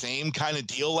with the same kind of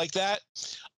deal like that,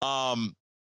 I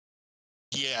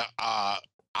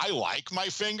like my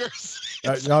fingers.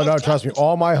 No, trust me.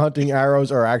 All my hunting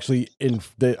arrows are actually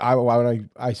when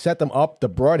I set them up, the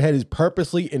broadhead is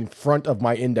purposely in front of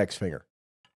my index finger.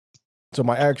 So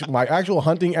my actual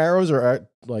hunting arrows are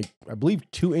at, like, I believe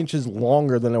 2 inches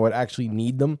longer than I would actually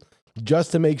need them,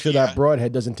 just to make sure that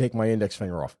broadhead doesn't take my index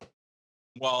finger off.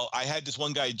 Well, I had this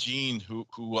one guy, Gene, who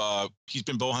he's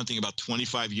been bow hunting about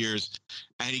 25 years,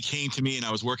 and he came to me, and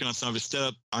I was working on some of his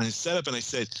setup, and I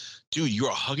said, "Dude, you're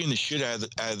hugging the shit out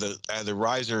of the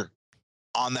riser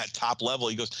on that top level."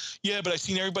 He goes, "Yeah, but I've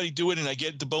seen everybody do it, and I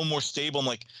get the bow more stable." I'm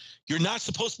like, "You're not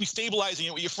supposed to be stabilizing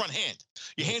it with your front hand.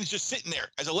 Your hand is just sitting there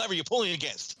as a lever you're pulling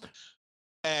against."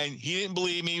 And he didn't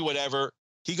believe me. Whatever.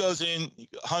 He goes in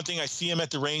hunting. I see him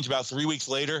at the range about 3 weeks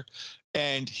later,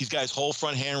 and he's got his whole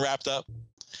front hand wrapped up.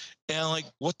 And I'm like,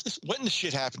 what in the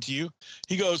shit happened to you?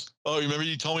 He goes, "Oh, remember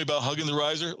you told me about hugging the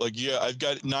riser?" Like, yeah, I've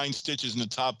got 9 stitches in the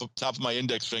top of my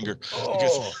index finger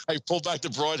because I pulled back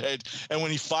the broadhead, and when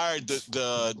he fired,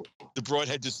 the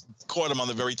broadhead just caught him on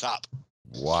the very top.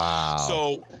 Wow.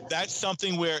 So that's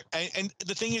something where, and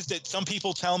the thing is that some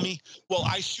people tell me, well,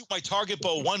 I shoot my target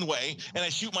bow one way and I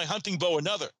shoot my hunting bow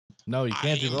another. No, you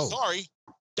can't do both. Sorry.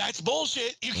 That's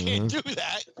bullshit. You can't do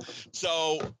that.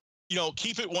 So,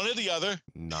 keep it one or the other.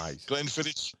 Nice. Glenn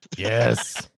Fittich.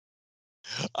 Yes.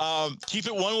 Keep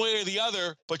it one way or the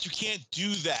other, but you can't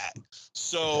do that.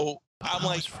 So I'm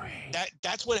like,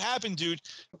 that's what happened, dude.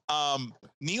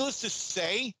 Needless to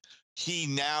say, he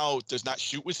now does not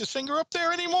shoot with his finger up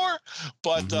there anymore.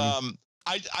 But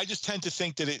I just tend to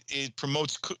think that it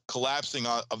promotes collapsing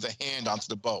of the hand onto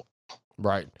the bow.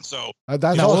 Right. So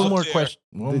that's one more question.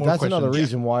 That's another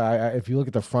reason why if you look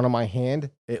at the front of my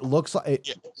hand, it looks like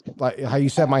like how you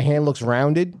said my hand looks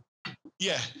rounded.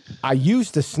 Yeah. I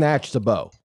used to snatch the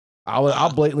bow.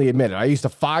 I'll blatantly admit it. I used to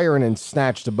fire and then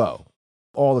snatch the bow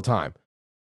all the time.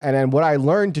 And then what I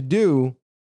learned to do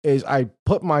is I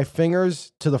put my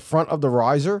fingers to the front of the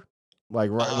riser, like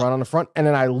right on the front, and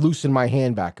then I loosen my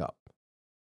hand back up.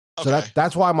 Okay. So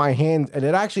that's why my hand, and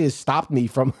it actually has stopped me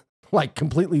from like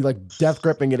completely like death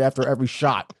gripping it after every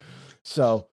shot.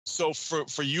 So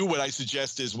for you, what I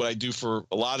suggest is what I do for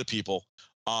a lot of people.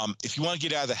 If you want to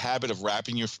get out of the habit of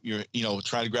wrapping your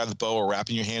trying to grab the bow or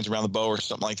wrapping your hands around the bow or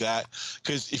something like that,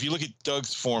 because if you look at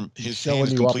Doug's form, his hand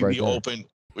is completely open,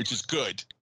 which is good.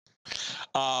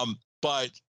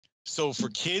 But so for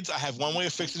kids, I have one way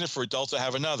of fixing it. For adults, I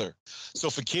have another.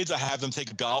 So for kids, I have them take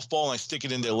a golf ball and I stick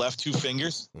it in their left 2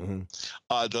 fingers,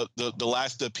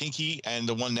 the pinky and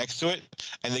the one next to it,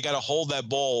 and they got to hold that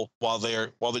ball while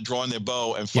they're drawing their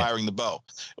bow and firing the bow.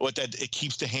 It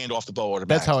keeps the hand off the bow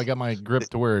automatically. That's how I got my grip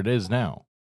to where it is now.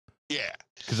 Yeah,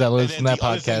 because I listened to that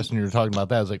podcast and you were talking about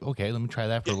that. I was like, okay, let me try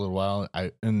that for a little while.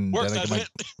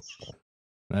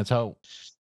 That's how.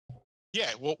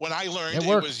 Yeah, well, when I learned,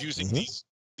 it was using these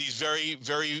very,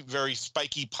 very, very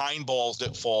spiky pine balls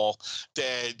that fall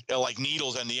that are like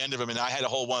needles on the end of them, and I had to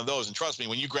hold one of those. And trust me,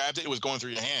 when you grabbed it, it was going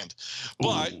through your hand.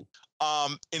 But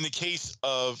in the case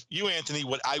of you, Anthony,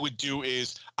 what I would do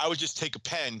is I would just take a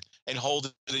pen and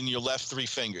hold it in your left 3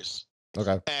 fingers.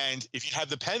 Okay. And if you have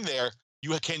the pen there,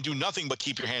 you can do nothing but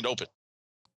keep your hand open.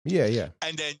 Yeah.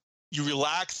 And then you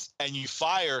relax and you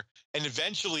fire, and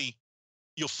eventually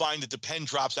you'll find that the pen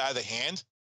drops out of the hand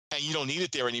and you don't need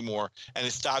it there anymore, and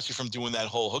it stops you from doing that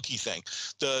whole hooky thing.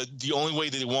 The only way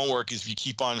that it won't work is if you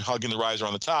keep on hugging the riser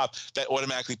on the top. That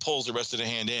automatically pulls the rest of the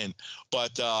hand in.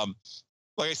 But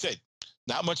like I said,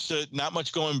 not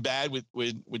much going bad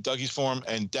with Dougie's form,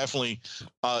 and definitely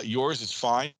yours is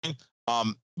fine.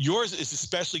 Yours is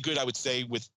especially good, I would say,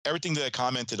 with everything that I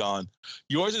commented on.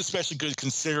 Yours is especially good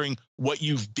considering what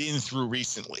you've been through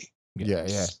recently. Yeah.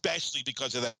 Especially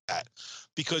because of that.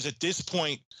 Because at this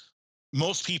point,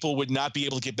 most people would not be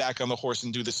able to get back on the horse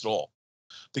and do this at all.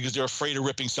 because they're afraid of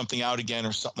ripping something out again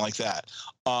or something like that.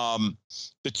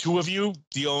 The two of you,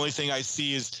 the only thing I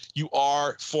see is you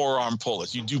are forearm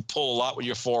pullers. You do pull a lot with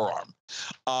your forearm.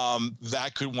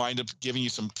 That could wind up giving you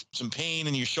some pain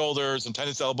in your shoulders and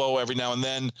tennis elbow every now and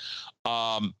then.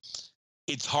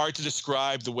 It's hard to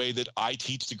describe the way that I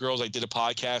teach the girls. I did a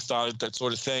podcast on it, that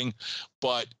sort of thing.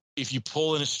 But if you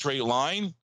pull in a straight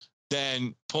line,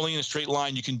 then pulling in a straight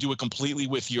line, you can do it completely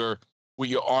with your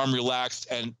arm relaxed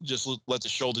and just let the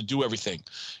shoulder do everything.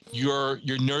 You're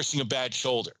nursing a bad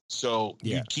shoulder. So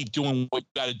you keep doing what you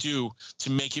got to do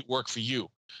to make it work for you.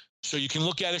 So you can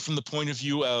look at it from the point of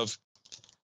view of,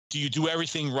 do you do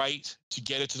everything right to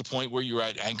get it to the point where you're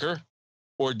at anchor?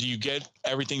 Or do you get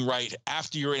everything right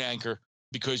after you're at anchor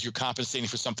because you're compensating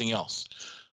for something else?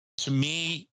 To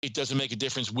me, it doesn't make a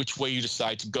difference which way you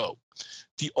decide to go.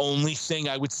 The only thing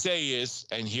I would say is,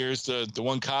 and here's the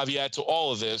one caveat to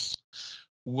all of this,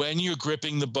 when you're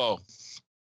gripping the bow,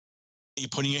 you're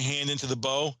putting your hand into the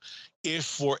bow, if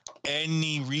for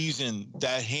any reason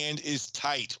that hand is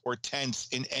tight or tense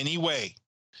in any way,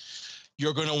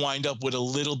 you're going to wind up with a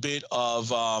little bit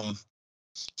of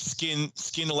skin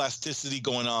elasticity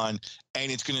going on,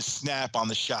 and it's going to snap on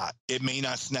the shot. It may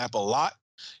not snap a lot,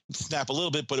 snap a little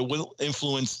bit, but it will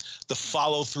influence the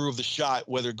follow through of the shot,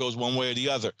 whether it goes one way or the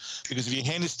other. Because if your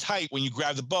hand is tight when you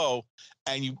grab the bow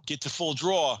and you get to full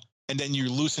draw and then you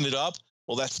loosen it up,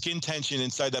 well, that skin tension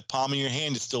inside that palm of your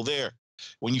hand is still there.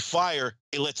 When you fire,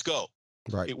 it lets go.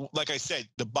 Right. Like I said,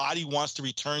 the body wants to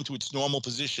return to its normal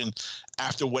position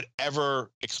after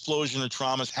whatever explosion or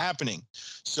trauma is happening.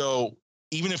 So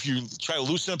even if you try to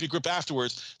loosen up your grip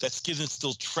afterwards, that skin is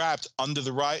still trapped under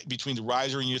between the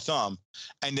riser and your thumb.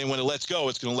 And then when it lets go,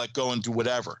 it's going to let go and do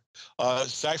whatever.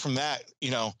 Aside from that,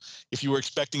 if you were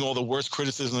expecting all the worst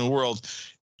criticism in the world,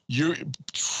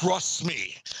 trust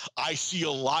me, I see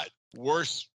a lot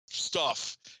worse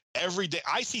stuff every day.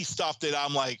 I see stuff that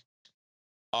I'm like,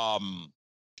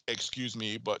 excuse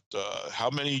me, but how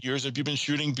many years have you been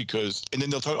shooting? And then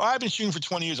they'll tell me, I've been shooting for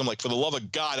 20 years. I'm like, for the love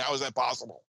of God, how is that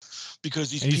possible?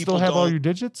 Because these people still have all your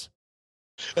digits?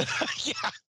 Yeah.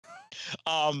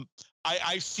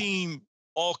 I've seen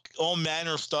all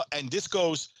manner of stuff, and this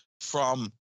goes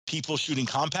from people shooting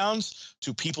compounds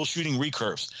to people shooting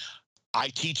recurves. I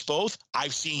teach both.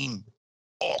 I've seen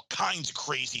all kinds of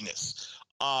craziness.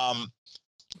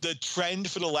 The trend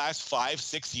for the last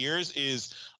 5-6 years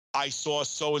is I saw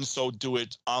so-and-so do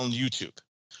it on YouTube,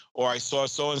 or I saw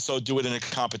so-and-so do it in a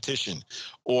competition,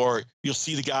 or you'll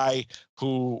see the guy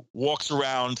who walks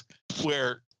around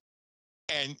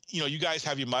and you guys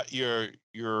have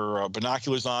your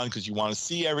binoculars on because you want to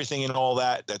see everything and all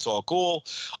that. That's all cool.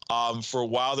 For a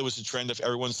while, there was a trend of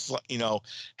everyone's,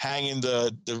 hanging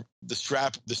the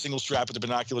single strap of the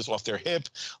binoculars off their hip,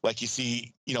 like you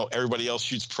see, everybody else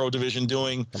shoots pro division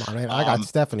doing. Come on, man. I got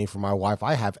Stephanie for my wife.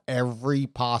 I have every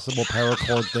possible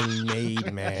paracord thing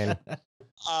made, man.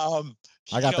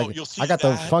 I got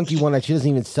the funky one that she doesn't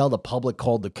even sell the public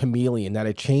called the Chameleon, that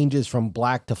it changes from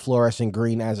black to fluorescent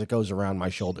green as it goes around my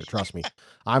shoulder. Trust me.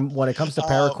 When it comes to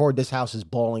paracord, this house is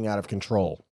balling out of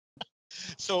control.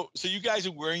 So you guys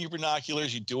are wearing your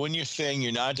binoculars, you're doing your thing,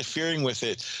 you're not interfering with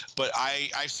it. But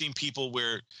I've seen people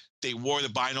where they wore the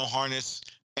bino harness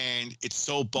and it's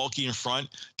so bulky in front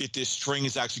that this string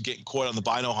is actually getting caught on the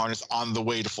bino harness on the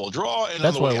way to full draw. And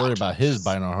that's why I worry about his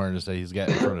bino harness that he's got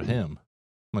in front of him.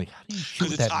 I'm like, how do you shoot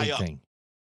that big thing?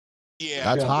 Yeah,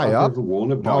 that's high up.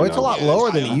 No, it's a lot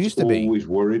lower than it used to be. Always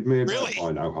worried me about Really?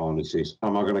 bino harnesses.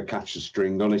 Am I going to catch the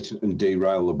string on it and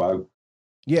derail the bow?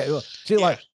 Yeah. See,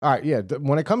 all right. Yeah.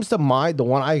 When it comes to the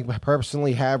one I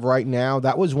personally have right now,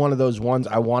 that was one of those ones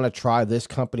I want to try this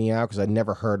company out because I'd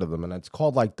never heard of them. And it's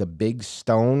called like the Big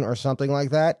Stone or something like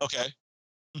that. Okay.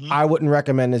 Mm-hmm. I wouldn't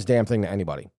recommend this damn thing to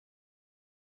anybody.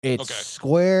 It's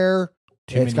square.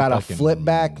 It's got a flip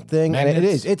back thing.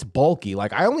 Magnets? And it's bulky.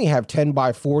 Like I only have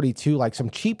 10x42, like some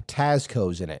cheap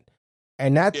Tascos in it.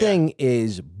 And that thing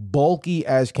is bulky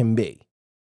as can be.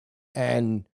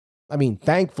 And I mean,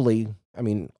 thankfully,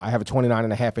 I have a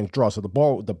 29.5-inch draw, so the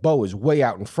bow is way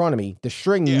out in front of me. The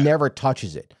string never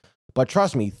touches it. But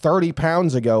trust me, 30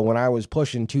 pounds ago when I was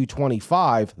pushing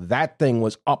 225, that thing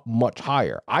was up much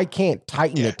higher. I can't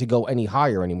tighten it to go any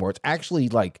higher anymore. It's actually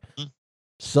like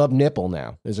sub-nipple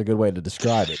now is a good way to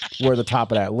describe it, where the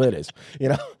top of that lid is,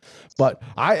 But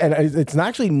it's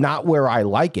actually not where I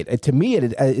like it. To me,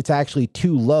 it's actually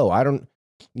too low. I don't...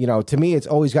 to me, it's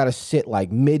always got to sit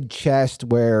like mid-chest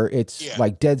where it's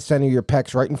like dead center of your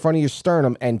pecs right in front of your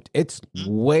sternum, and it's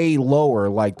way lower.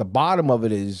 Like the bottom of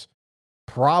it is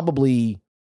probably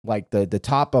like the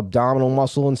top abdominal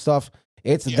muscle and stuff.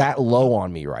 It's that low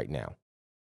on me right now.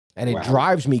 And it Wow.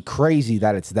 drives me crazy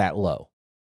that it's that low.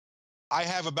 I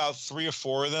have about 3 or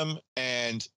 4 of them,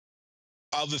 and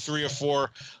of the 3 or 4,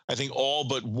 I think all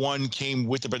but one came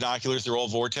with the binoculars. They're all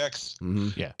Vortex.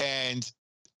 Mm-hmm. Yeah. And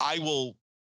I will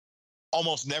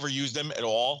almost never use them at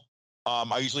all.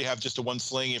 I usually have just a one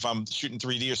sling if I'm shooting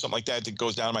 3D or something like that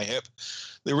goes down my hip.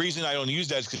 The reason I don't use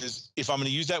that is because if I'm going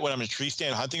to use that when I'm in a tree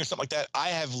stand hunting or something like that, I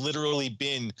have literally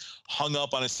been hung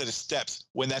up on a set of steps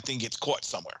when that thing gets caught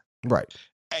somewhere. Right.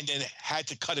 And then had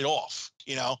to cut it off,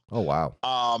 you know? Oh, wow.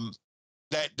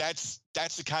 That's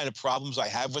the kind of problems I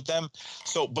have with them.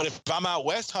 So, but if I'm out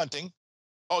west hunting,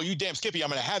 oh, you damn Skippy, I'm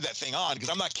going to have that thing on because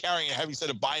I'm not carrying a heavy set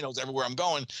of binos everywhere I'm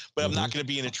going, but I'm not going to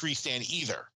be in a tree stand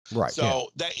either. Right. So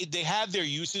that they have their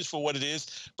uses for what it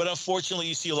is, but unfortunately,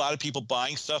 you see a lot of people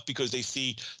buying stuff because they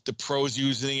see the pros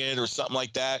using it or something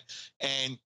like that.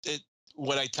 And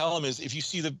what I tell them is, if you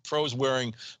see the pros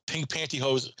wearing pink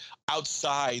pantyhose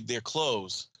outside their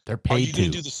clothes, They're are you paid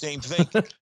going to to do the same thing?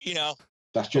 You know,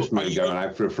 That's just me going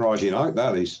out for a Friday night,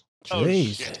 that is.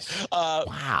 Jesus.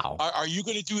 Wow. Are you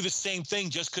going to do the same thing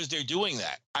just because they're doing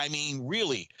that? I mean,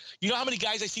 really? You know how many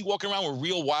guys I see walking around with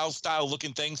real wild style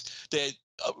looking things that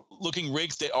looking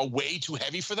rigs that are way too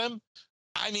heavy for them?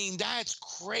 I mean, that's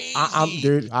crazy.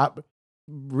 Dude,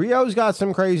 Rio's got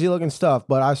some crazy looking stuff,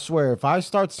 but I swear, if I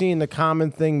start seeing the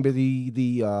common thing,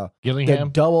 the Gillingham?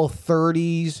 double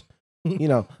 30s, you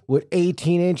know, with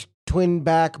 18-inch twin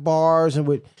back bars and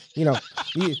with, you know,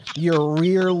 your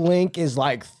rear link is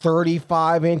like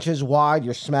 35 inches wide.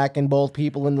 You're smacking both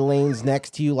people in the lanes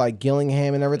next to you like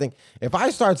Gillingham and everything. If I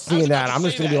start seeing that, I'm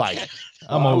just going to be like,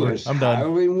 I'm over. I'm done. I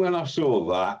mean, when I saw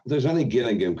that, there's only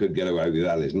Gillingham could get away with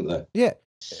that, isn't there? yeah.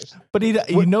 But he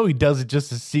does it just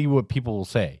to see what people will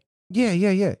say.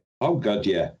 Yeah. Oh, God,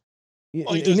 yeah.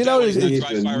 Well, he And does you that know, when he's He's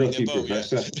dry a firing nutty their bow, yeah.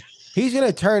 professor. he's going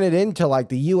to turn it into like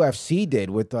the UFC did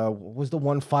with, what was the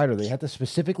one fighter? They had to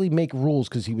specifically make rules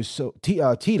because he was so,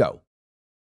 Tito.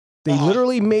 They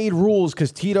literally made rules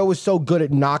because Tito was so good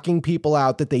at knocking people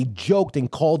out that they joked and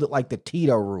called it like the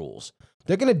Tito rules.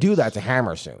 They're going to do that to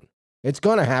Hammer soon. It's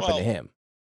going to happen to him.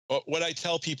 What I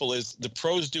tell people is the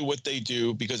pros do what they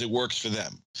do because it works for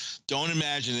them. Don't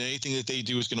imagine that anything that they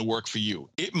do is going to work for you.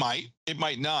 It might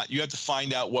not. You have to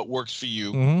find out what works for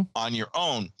you on your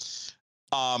own.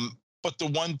 But the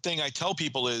one thing I tell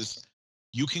people is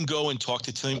you can go and talk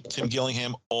to Tim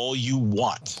Gillingham all you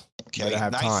want. Okay,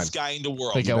 nicest guy in the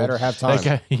world. You better have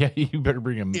time. You better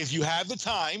bring him. If you have the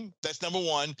time, that's number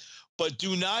one. But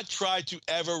do not try to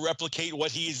ever replicate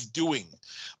what he is doing,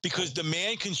 because the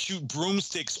man can shoot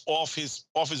broomsticks off his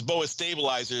bow as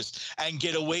stabilizers and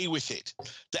get away with it.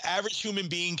 The average human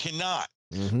being cannot.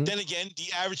 Mm-hmm. Then again,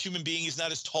 the average human being is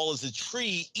not as tall as a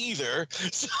tree either.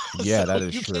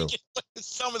 That is true.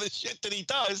 Some of the shit that he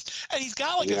does, and he's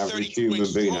got like The a average 32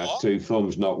 human being has 2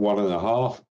 thumbs, not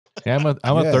 1.5. Yeah,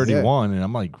 I'm a 31, and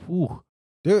I'm like, ooh.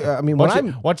 Dude, I mean,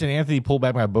 watching Anthony pull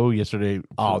back my bow yesterday.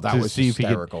 That was see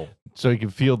hysterical. So he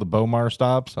could feel the Bowmar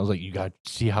stops. I was like, you got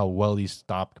to see how well these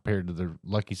stop compared to the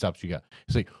lucky stops you got.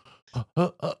 He's like,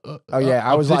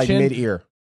 I was like mid-ear.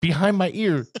 Behind my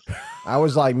ear. I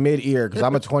was like mid-ear because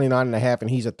I'm a 29 and a half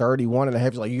and he's a 31 and a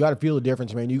half. He's like, you got to feel the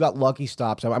difference, man. You got lucky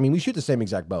stops. I mean, we shoot the same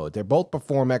exact bow. They're both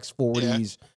Perform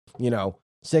X40s,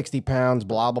 60 pounds,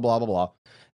 blah, blah, blah, blah, blah.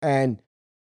 And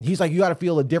he's like, you got to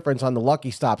feel the difference on the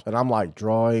lucky stops. And I'm like,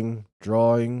 drawing.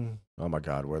 Oh my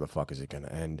God, where the fuck is it going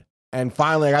to end? And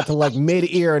finally, I got to like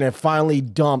mid-ear and it finally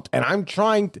dumped. And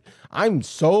I'm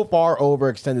so far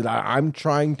overextended. I'm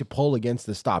trying to pull against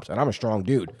the stops. And I'm a strong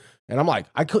dude. And I'm like,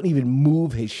 I couldn't even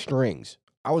move his strings.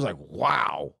 I was like,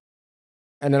 wow.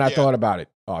 And then I thought about it.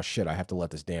 Oh, shit, I have to let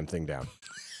this damn thing down.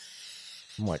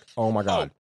 I'm like, oh my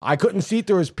God. I couldn't see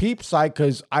through his peep sight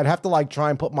because I'd have to like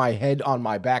try and put my head on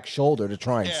my back shoulder to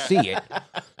try and see it.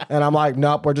 And I'm like,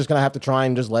 nope, we're just going to have to try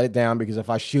and just let it down because if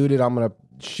I shoot it, I'm going to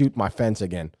shoot my fence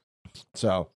again.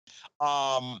 So,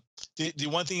 the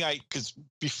one thing because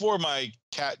before my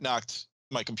cat knocked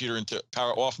my computer into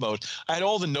power off mode, I had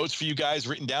all the notes for you guys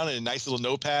written down in a nice little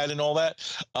notepad and all that.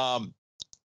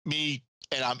 Me,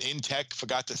 and I'm in tech,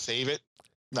 forgot to save it.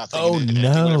 Not thinking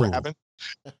anything would ever happen.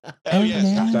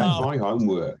 That's my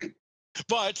homework.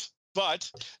 But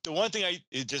the one thing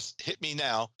it just hit me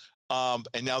now,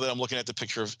 and now that I'm looking at the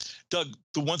picture of Doug,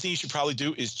 the one thing you should probably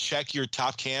do is check your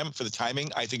top cam for the timing.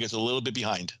 I think it's a little bit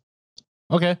behind.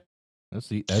 Okay, that's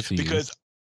easy. Because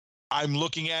I'm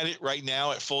looking at it right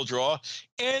now at full draw,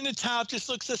 and the top just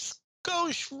looks a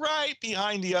skosh right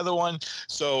behind the other one.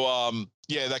 So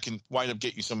that can wind up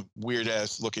getting you some weird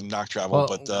ass looking knock travel.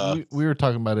 Well, but we were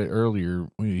talking about it earlier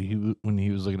when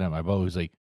he was looking at my bow. He's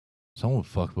like, someone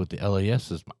fucked with the LAS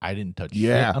system. I didn't touch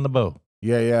shit on the bow.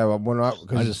 Yeah.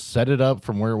 I just set it up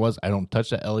from where it was. I don't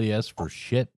touch the LES for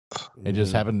shit. It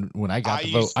just happened when I got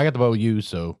the bow. I got the bow used,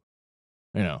 so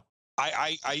you know.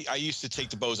 I used to take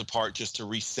the bows apart just to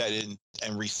reset it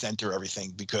and recenter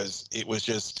everything, because it was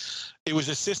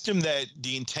a system that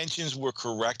the intentions were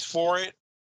correct for it,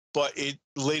 but it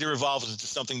later evolved into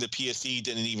something that PSE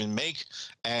didn't even make,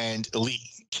 and Elite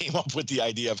came up with the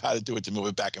idea of how to do it to move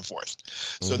it back and forth.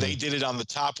 So they did it on the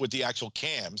top with the actual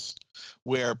cams,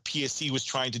 where PSE was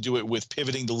trying to do it with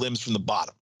pivoting the limbs from the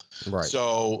bottom. Right.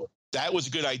 So that was a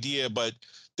good idea, but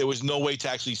there was no way to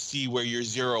actually see where your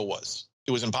zero was.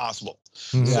 It was impossible.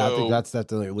 Yeah, So, I think that's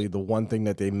definitely the one thing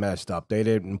that they messed up. They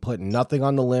didn't put nothing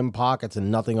on the limb pockets and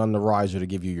nothing on the riser to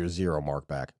give you your zero mark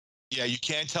back. Yeah, you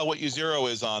can't tell what your zero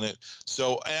is on it.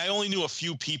 So, and I only knew a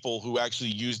few people who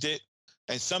actually used it,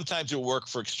 and sometimes it worked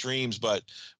for extremes, but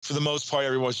for the most part,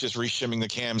 everyone's just reshimming the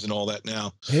cams and all that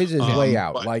now. His is way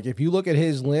out. Like, if you look at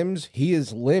his limbs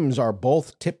are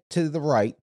both tipped to the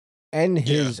right, and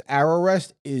his arrow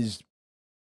rest is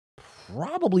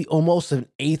probably almost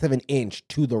 1/8 of an inch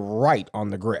to the right on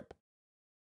the grip.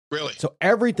 Really? So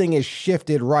everything is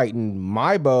shifted right. And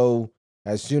my bow,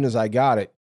 as soon as I got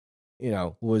it,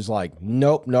 was like,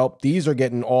 nope. These are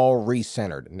getting all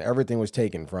recentered, and everything was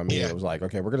taken from me. It was like,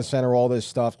 okay, we're going to center all this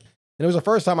stuff. And it was the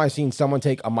first time I seen someone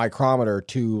take a micrometer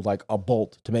to like a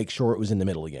bolt to make sure it was in the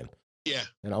middle again. Yeah.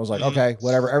 And I was like, okay,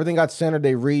 whatever. Everything got centered.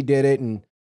 They redid it. And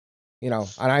and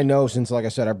I know, since, like I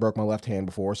said, I broke my left hand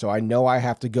before, so I know I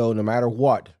have to go, no matter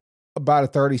what, about a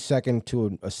 32nd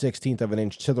to a 16th of an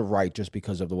inch to the right, just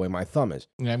because of the way my thumb is.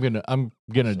 Yeah, I'm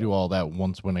gonna do all that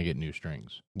once when I get new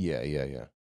strings. Yeah.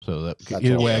 So that's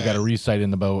either way, I got a resight in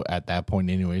the bow at that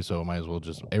point anyway, so I might as well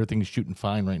just, everything's shooting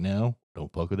fine right now.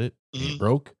 Don't fuck with it. It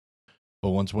broke. But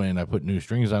once when I put new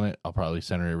strings on it, I'll probably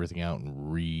center everything out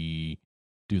and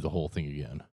redo the whole thing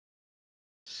again.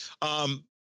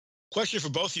 Question for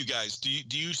both you guys: Do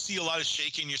you see a lot of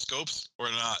shake in your scopes or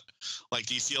not? Like,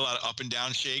 do you see a lot of up and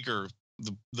down shake, or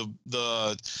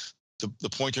the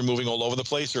pointer moving all over the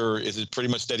place, or is it pretty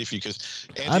much steady for you? Because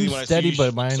I'm steady,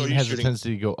 but mine has a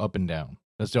tendency to go up and down.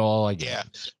 That's all I get. Yeah,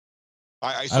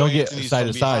 I don't get side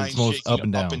to side. It's most up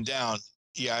and down. Up and down.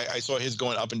 Yeah, I saw his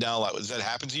going up and down a lot. Does that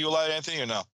happen to you a lot, Anthony, or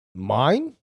no?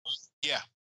 Mine? Yeah.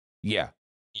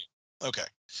 Okay.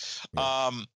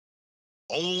 Yeah.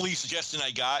 Only suggestion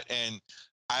I got, and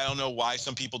I don't know why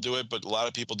some people do it, but a lot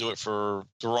of people do it for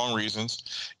the wrong reasons,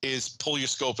 is pull your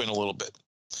scope in a little bit.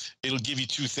 It'll give you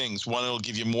two things. One, it'll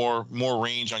give you more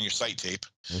range on your sight tape,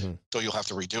 so you'll have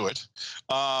to redo it.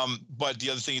 But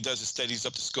the other thing it does is steadies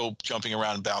up the scope, jumping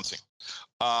around and bouncing.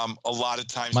 A lot of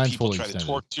times Mine's people fully try extended.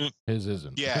 to torque tune. His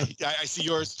isn't. Yeah, I see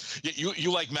yours.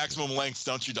 You like maximum lengths,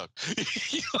 don't you, Doug?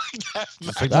 You like that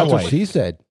That's what she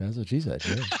said. That's what she said.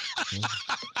 Yeah.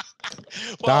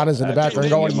 Donna's in the background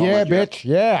going, yeah, bitch,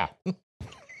 yeah.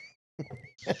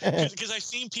 Because I've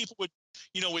seen people with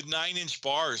 9-inch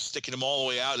bars sticking them all the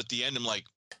way out at the end. I'm like,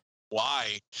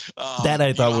 why? That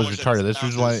I thought was retarded. This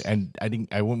was why, and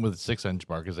I went with a 6-inch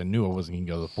bar because I knew I wasn't going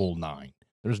to go the full 9.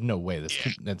 There's no way.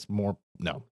 That's more,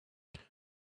 no.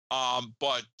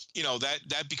 But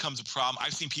that becomes a problem.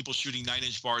 I've seen people shooting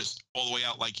 9-inch bars all the way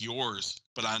out like yours,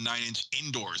 but on 9-inch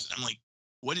indoors. I'm like,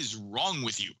 what is wrong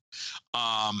with you?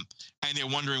 And they're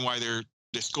wondering why their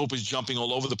scope is jumping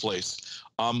all over the place.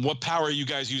 What power are you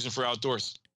guys using for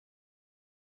outdoors?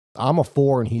 I'm a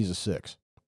 4 and he's a 6.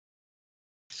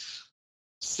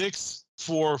 6,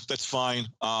 4, that's fine.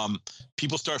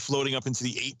 People start floating up into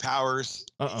the 8 powers.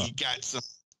 You got some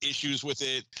issues with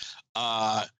it.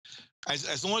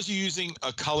 As long as you're using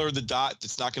a color of the dot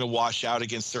that's not going to wash out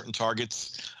against certain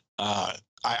targets.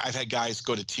 I've had guys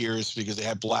go to tears because they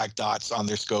have black dots on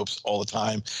their scopes all the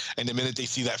time. And the minute they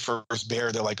see that first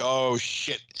bear, they're like, oh,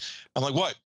 shit. I'm like,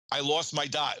 what? I lost my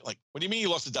dot. Like, what do you mean you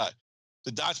lost the dot?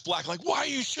 The dot's black. I'm like, why are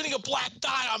you shooting a black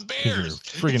dot on bears?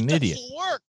 Freaking idiot.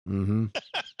 Work. Mm-hmm.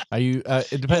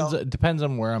 It depends. It depends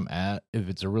on where I'm at. If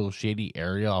it's a real shady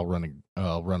area, I'll run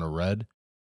a red.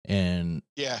 And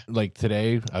like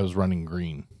today, I was running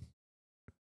green.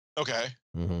 Okay.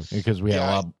 Because we had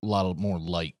a lot more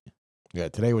light. Yeah,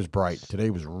 today was bright. Today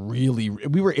was we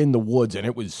were in the woods and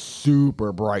it was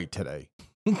super bright today.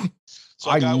 So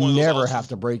I never have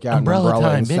to break out umbrella an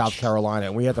umbrella time, in bitch. South Carolina,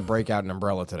 and we had to break out an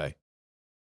umbrella today.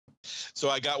 So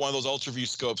I got one of those UltraView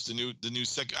scopes, the new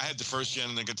second. I had the first gen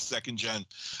and I got the second gen.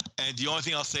 And the only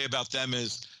thing I'll say about them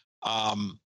is,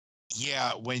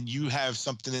 when you have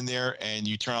something in there and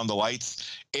you turn on the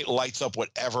lights, it lights up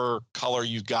whatever color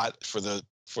you got for the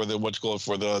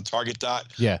target dot.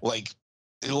 Yeah. Like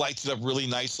it lights it up really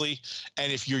nicely.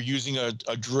 And if you're using a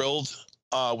drilled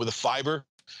with a fiber,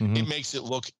 it makes it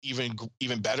look even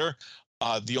better.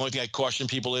 The only thing I caution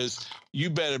people is you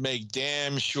better make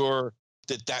damn sure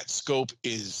that scope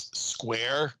is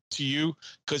square to you,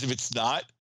 because if it's not,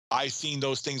 I've seen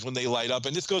those things when they light up,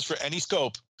 and this goes for any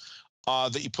scope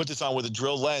that you put this on with a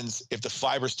drill lens. If the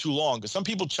fiber's too long, because some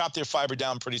people chop their fiber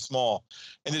down pretty small,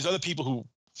 and there's other people who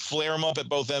flare them up at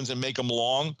both ends and make them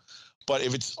long. But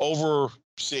if it's over,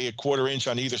 say, a 1/4 inch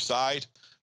on either side,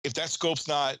 if that scope's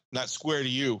not square to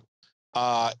you,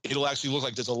 it'll actually look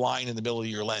like there's a line in the middle of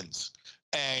your lens,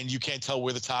 and you can't tell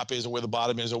where the top is or where the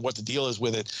bottom is or what the deal is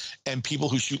with it. And people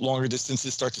who shoot longer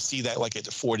distances start to see that, like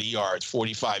at 40 yards,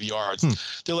 45 yards.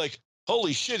 They're like,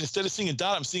 holy shit, instead of seeing a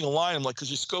dot, I'm seeing a line. I'm like, because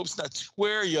your scope's not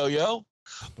square, yo.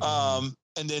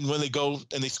 And then when they go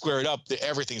and they square it up,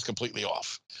 everything's completely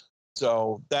off.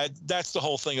 So that's the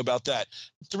whole thing about that.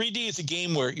 3D is a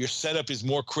game where your setup is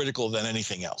more critical than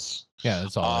anything else. Yeah,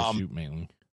 that's all I shoot mainly.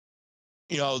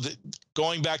 You know,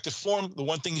 going back to form, the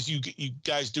one thing is you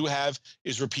guys do have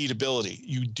is repeatability.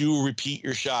 You do repeat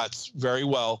your shots very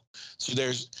well. So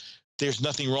there's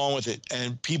nothing wrong with it.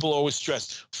 And people always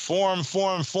stress form,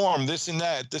 this and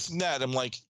that. I'm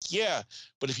like, yeah,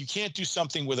 but if you can't do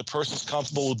something where the person's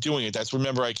comfortable with doing it,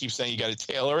 remember I keep saying you got to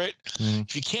tailor it.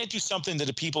 If you can't do something that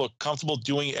the people are comfortable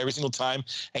doing it every single time,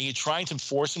 and you're trying to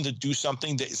force them to do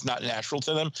something that is not natural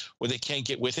to them, where they can't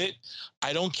get with it,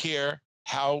 I don't care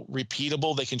how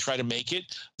repeatable they can try to make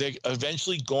it. They're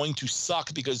eventually going to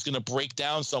suck, because it's going to break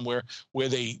down somewhere where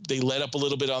they let up a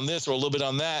little bit on this or a little bit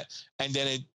on that, and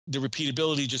then the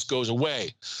repeatability just goes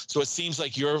away. So it seems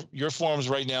like your forms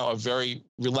right now are very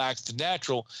relaxed and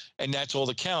natural, and that's all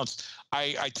that counts.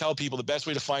 I tell people the best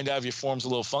way to find out if your form's a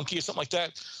little funky or something like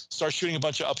that, start shooting a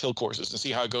bunch of uphill courses and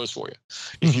see how it goes for you.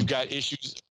 If you've got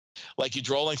issues like your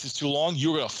draw length is too long,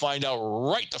 you're going to find out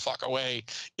right the fuck away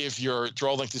if your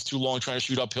draw length is too long trying to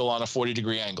shoot uphill on a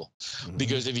 40-degree angle.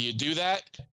 Because if you do that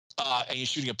and you're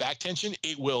shooting a back tension,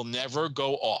 it will never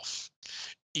go off.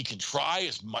 You can try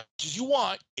as much as you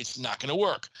want. It's not going to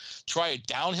work. Try a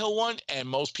downhill one, and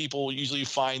most people usually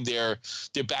find their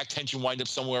back tension wind up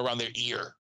somewhere around their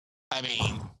ear. I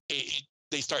mean,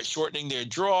 they start shortening their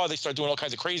draw. They start doing all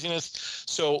kinds of craziness.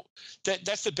 So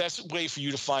that's the best way for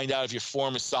you to find out if your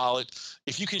form is solid.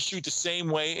 If you can shoot the same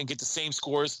way and get the same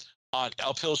scores on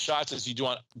uphill shots as you do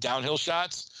on downhill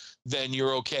shots, then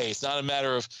you're okay. It's not a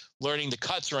matter of learning the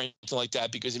cuts or anything like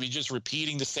that, because if you're just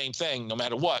repeating the same thing, no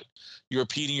matter what, you're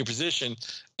repeating your position.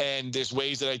 And there's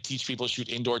ways that I teach people to shoot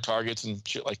indoor targets and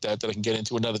shit like that I can get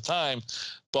into another time.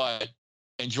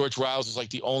 And George Riles is like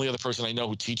the only other person I know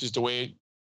who teaches the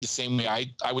same way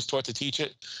I was taught to teach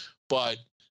it. But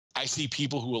I see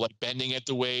people who are like bending at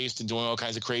the waist and doing all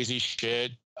kinds of crazy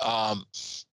shit.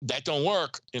 That don't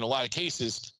work in a lot of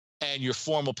cases, and your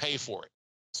form will pay for it.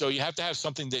 So you have to have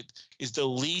something that is the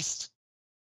least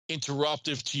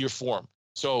interruptive to your form.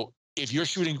 So if you're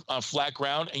shooting on flat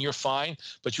ground and you're fine,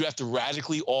 but you have to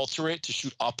radically alter it to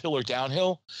shoot uphill or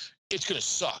downhill, it's going to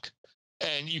suck.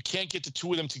 And you can't get the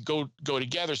two of them to go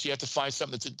together. So you have to find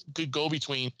something that's a good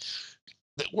go-between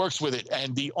that works with it.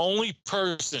 And the only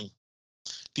person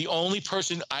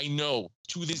I know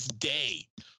to this day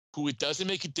who it doesn't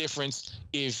make a difference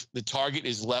if the target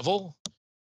is level,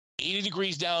 80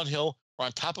 degrees downhill, or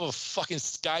on top of a fucking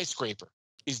skyscraper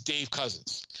is Dave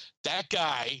Cousins. That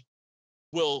guy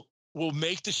will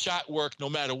make the shot work no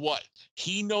matter what.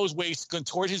 He knows ways to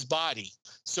contort his body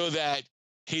so that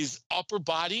his upper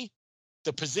body,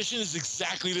 the position is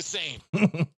exactly the same.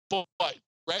 but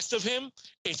rest of him,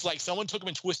 it's like someone took him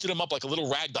and twisted him up like a little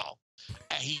rag doll,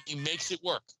 and he makes it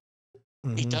work.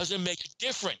 It doesn't make a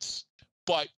difference,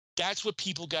 but that's what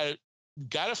people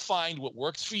gotta find what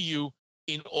works for you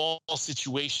in all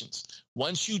situations.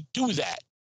 Once you do that,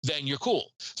 then you're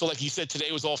cool. So like you said,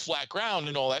 today was all flat ground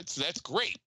and all that, so that's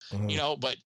great. You know,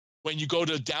 but when you go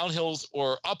to downhills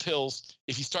or uphills,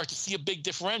 if you start to see a big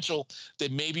differential,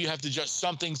 then maybe you have to adjust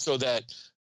something so that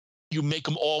you make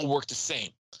them all work the same.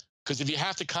 Because if you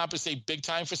have to compensate big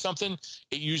time for something,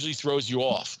 it usually throws you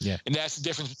off. Yeah. And that's the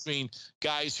difference between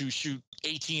guys who shoot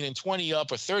 18 and 20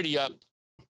 up or 30 up.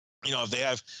 You know, if they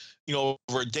have,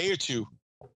 over a day or two,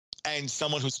 and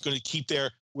someone who's going to keep you're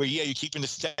keeping the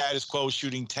status quo,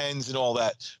 shooting 10s and all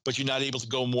that, but you're not able to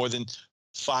go more than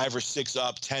 5 or 6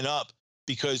 up, 10 up,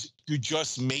 because you're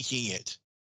just making it,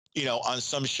 on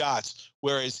some shots.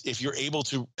 Whereas if you're able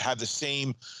to have the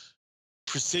same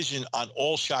precision on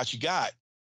all shots you got,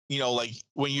 like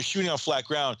when you're shooting on flat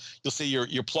ground, you'll say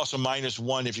you're plus or minus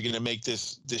 1 if you're going to make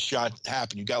this shot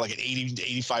happen. You got like an 80 to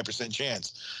 85%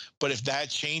 chance. But if that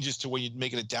changes to when you're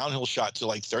making a downhill shot to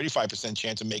like 35%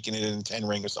 chance of making it in a 10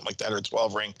 ring or something like that, or a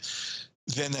 12 ring,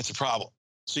 then that's a problem.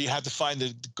 So you have to find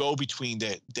the go-between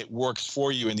that works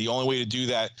for you. And the only way to do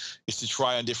that is to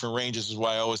try on different ranges. This is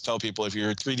why I always tell people, if you're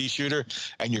a 3D shooter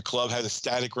and your club has a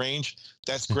static range,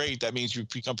 that's great. That means you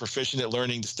become proficient at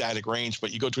learning the static range.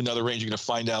 But you go to another range, you're going to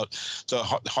find out the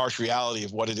harsh reality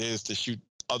of what it is to shoot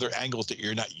other angles that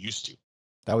you're not used to.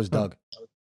 That was Doug.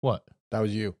 What? That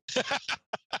was you.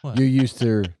 You used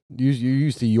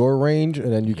to your range,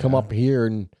 and then you come up here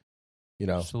and, you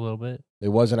know, just a little bit. It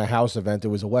wasn't a house event. It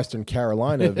was a Western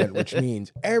Carolina event, which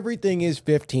means everything is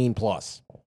 15 plus.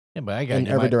 Yeah, but I got in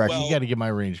every direction. You got to give my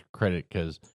range credit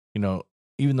because, you know,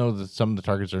 even though some of the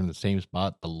targets are in the same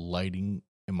spot, the lighting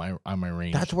on my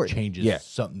range changes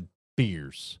something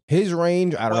fierce. His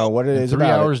range, I don't know what it is. 3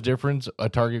 hours difference, a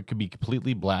target could be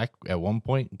completely black at one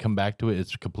point and come back to it.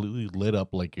 It's completely lit up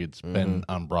like it's been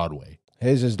on Broadway.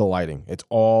 His is the lighting. It's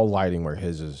all lighting where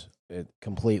his is. It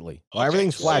completely. Okay,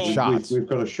 everything's flat shots. We've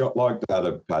got a shot like that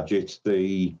at Paget,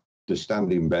 the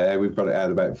standing bear. We've got it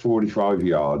out about 45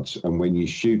 yards, and when you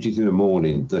shoot it in the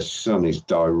morning, the sun is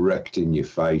direct in your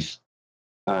face,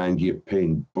 and your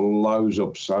pin blows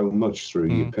up so much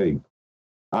through your peep.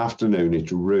 Afternoon,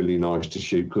 it's really nice to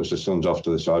shoot because the sun's off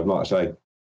to the side. Like I say,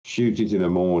 shoot it in the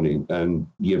morning, and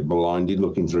you're blinded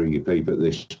looking through your peep at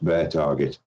this bear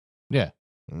target. Yeah.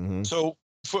 So.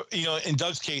 For, you know, in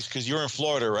Doug's case, because you're in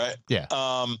Florida, right? Yeah.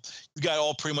 You got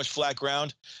all pretty much flat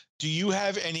ground. Do you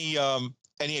have any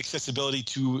accessibility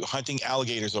to hunting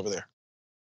alligators over there?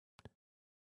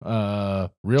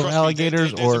 Real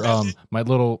alligators or my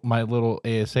little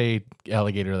ASA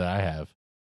alligator that I have?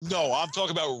 No, I'm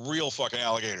talking about real fucking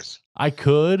alligators. I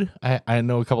could. I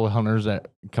know a couple of hunters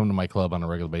that come to my club on a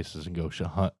regular basis and go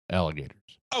hunt alligators.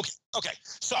 Okay.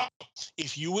 So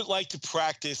if you would like to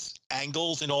practice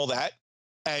angles and all that,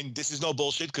 and this is no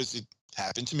bullshit because it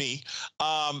happened to me,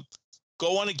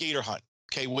 go on a gator hunt,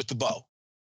 okay, with the bow.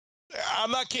 I'm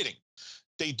not kidding.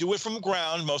 They do it from the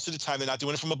ground most of the time. They're not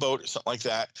doing it from a boat or something like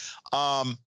that.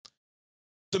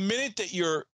 The minute that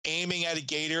you're aiming at a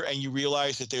gator and you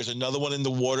realize that there's another one in the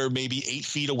water maybe 8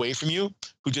 feet away from you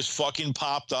who just fucking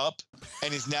popped up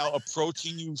and is now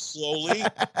approaching you slowly,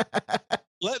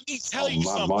 let me tell you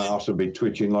something. My ass will be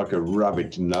twitching like a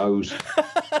rabbit's nose.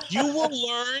 You will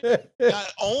learn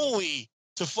not only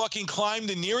to fucking climb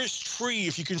the nearest tree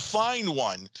if you can find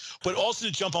one, but also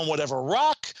to jump on whatever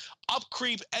rock, up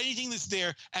creep, anything that's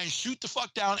there, and shoot the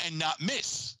fuck down and not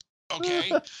miss.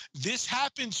 Okay? This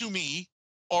happened to me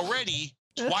already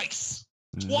twice.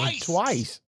 Twice.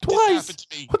 Happened to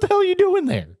me. What the hell are you doing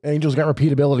there? Angels got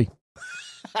repeatability.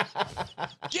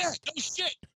 Yeah, no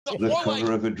shit. No, the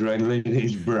color of adrenaline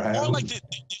is brown. Or like the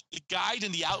guide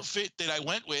in the outfit that I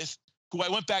went with, who I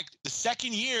went back the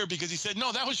second year because he said,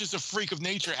 no, that was just a freak of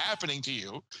nature happening to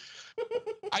you.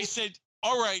 I said,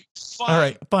 all right,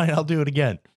 fine. I'll do it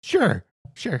again. Sure.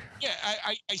 Yeah,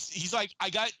 he's like,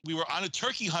 we were on a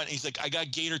turkey hunt. He's like, I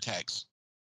got gator tags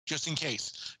just in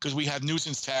case because we have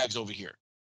nuisance tags over here.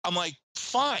 I'm like,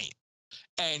 fine.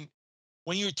 And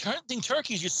when you're hunting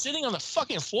turkeys, you're sitting on the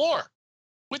fucking floor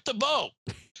with the bow.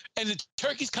 And the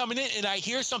turkey's coming in, and I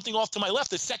hear something off to my left.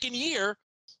 The second year,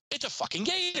 it's a fucking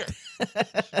gator.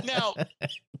 Now,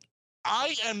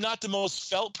 I am not the most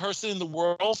felt person in the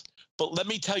world, but let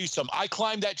me tell you something. I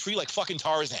climbed that tree like fucking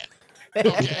Tarzan.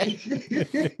 Okay?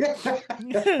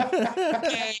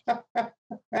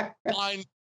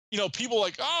 And people are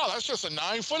like, oh, that's just a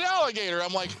 9-foot alligator.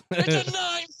 I'm like, it's a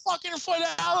 9-fucking-foot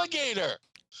alligator.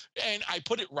 And I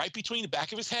put it right between the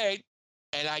back of his head,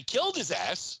 and I killed his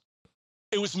ass.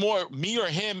 It was more me or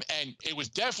him, and it was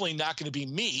definitely not going to be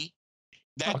me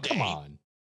that day. Come on.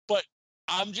 But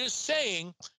I'm just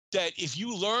saying that if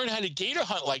you learn how to gator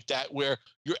hunt like that, where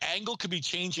your angle could be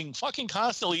changing fucking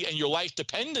constantly and your life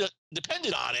depended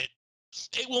on it,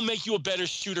 it will make you a better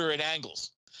shooter at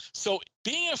angles. So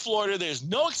being in Florida, there's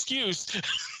no excuse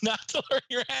not to learn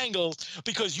your angles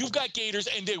because you've got gators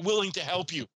and they're willing to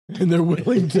help you. And they're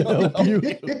willing to help you.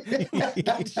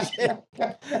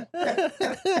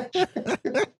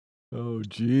 Oh,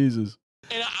 Jesus.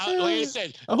 And like I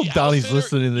said, I hope Donnie's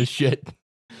listening to this shit.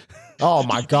 Oh,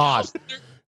 my God.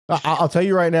 I'll tell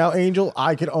you right now, Angel,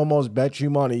 I could almost bet you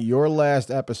money your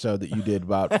last episode that you did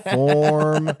about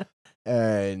form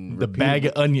and the bag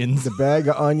of onions. The bag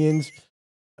of onions.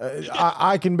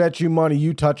 I can bet you money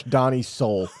you touched Donnie's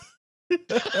soul.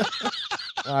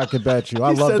 I could bet you.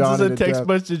 I love Donnie. He sends us a text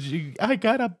message. I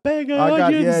got a bag of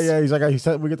onions. Yeah. He's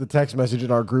like, we get the text message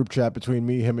in our group chat between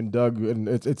me, him, and Doug, and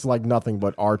it's like nothing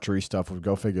but archery stuff. We'll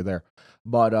go figure there.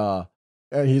 But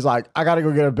and he's like, I got to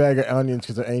go get a bag of onions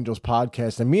because of Angel's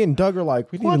podcast. And me and Doug are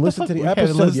like, we didn't even listen to the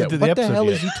episode yet. What the hell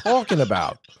is he talking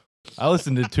about? I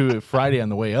listened to it Friday on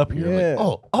the way up here. Yeah.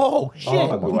 Like, oh, shit.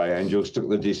 Oh, the way Angel stuck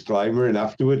the disclaimer in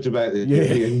afterwards about the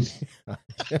aliens.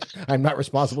 I'm not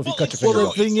responsible if you cut your Well, finger the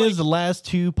off. thing is, the last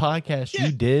two podcasts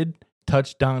you did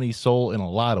touched Donnie's soul in a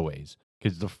lot of ways.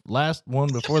 Because the last one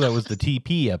before that was the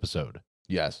TP episode.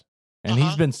 Yes. And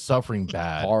he's been suffering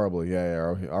bad. Horribly. Yeah.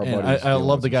 Our And buddies I dealing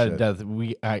love with the guy some to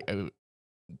shit. death.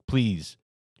 Please,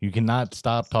 you cannot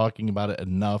stop talking about it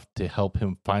enough to help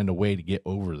him find a way to get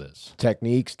over this.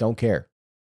 Techniques, don't care.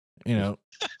 You know,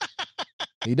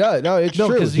 He does. No, it's true.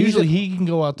 because usually he can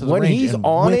go out to the when range he's and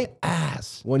on whip it,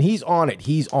 ass. When he's on it,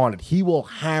 he's on it. He will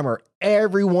hammer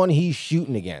everyone he's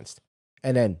shooting against,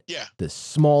 and then the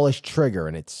smallest trigger,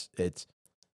 and it's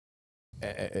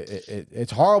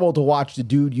horrible to watch the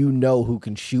dude who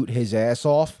can shoot his ass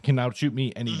off. Can outshoot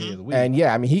me any day of the week. And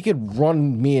I mean, he could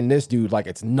run me and this dude like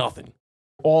it's nothing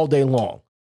all day long,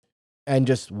 and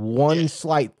just one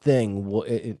slight thing will.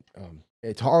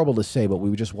 It's horrible to say, but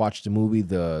we just watched the movie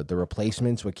The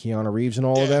Replacements with Keanu Reeves and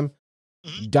all of them.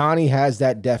 Donnie has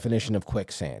that definition of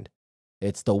quicksand.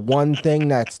 It's the one thing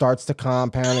that starts to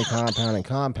compound and compound and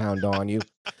compound on you.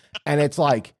 And it's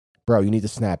like, bro, you need to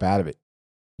snap out of it.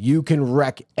 You can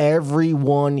wreck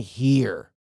everyone here.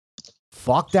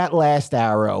 Fuck that last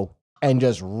arrow and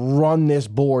just run this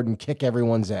board and kick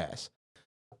everyone's ass.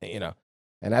 You know,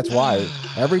 and that's why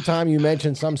every time you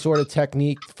mention some sort of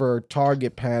technique for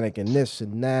target panic and this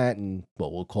and that, and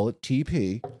we'll call it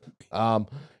TP,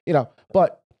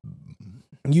 but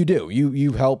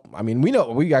you help. I mean,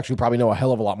 we actually probably know a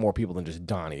hell of a lot more people than just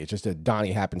Donnie. It's just that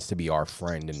Donnie happens to be our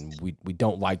friend, and we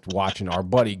don't like watching our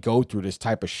buddy go through this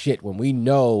type of shit when we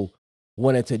know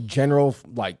when it's a general,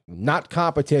 like, not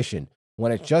competition,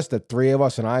 when it's just the three of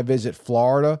us and I visit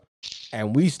Florida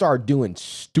and we start doing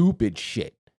stupid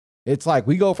shit. It's like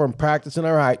we go from practicing,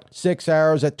 all right, 6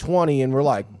 arrows at 20, and we're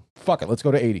like, fuck it, let's go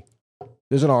to 80.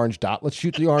 There's an orange dot. Let's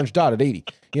shoot the orange dot at 80.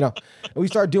 And we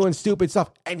start doing stupid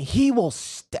stuff, and he will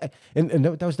and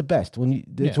that was the best. When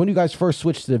you guys first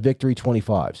switched to the Victory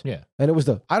 25s. Yeah. And it was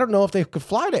I don't know if they could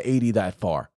fly to 80 that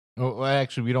far. Well,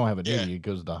 actually, we don't have an 80. It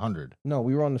goes to 100. No,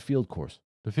 we were on the field course.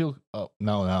 The field? Oh,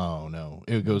 no.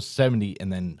 It goes 70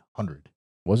 and then 100.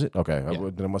 Was it? Okay. Yeah.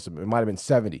 It might have been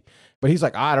 70. But he's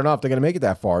like, I don't know if they're going to make it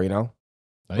that far, Like,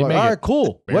 all right,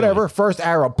 cool. Barely. Whatever. First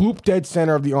arrow, boop, dead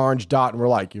center of the orange dot. And we're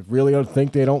like, you really don't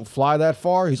think they don't fly that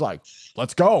far? He's like,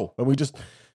 let's go. And we just,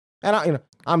 and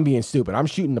I'm being stupid. I'm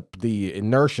shooting the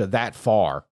inertia that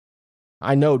far.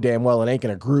 I know damn well it ain't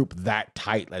going to group that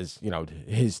tight as,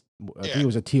 his, I think it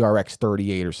was a TRX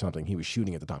 38 or something he was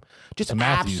shooting at the time. Just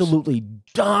absolutely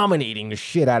dominating the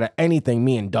shit out of anything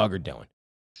me and Doug are doing.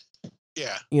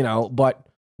 Yeah. But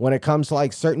when it comes to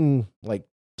like certain like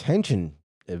tension,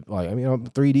 like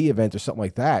 3D events or something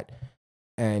like that,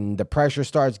 and the pressure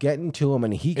starts getting to him,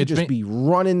 and he could just be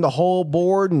running the whole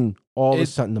board, and all of a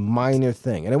sudden the minor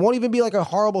thing, and it won't even be like a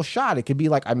horrible shot. It could be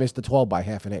like I missed the 12 by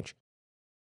half an inch.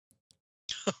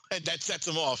 And that sets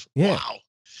him off. Yeah. Wow.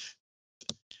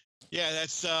 Yeah,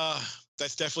 that's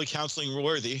definitely counseling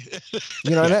worthy.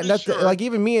 That's sure. like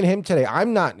even me and him today.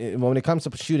 I'm not, when it comes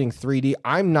to shooting 3D,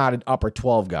 I'm not an upper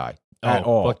 12 guy at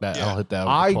all. Fuck that. I'll hit that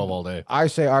with 12 all day. I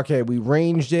say, okay, we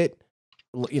ranged it,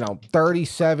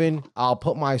 37. I'll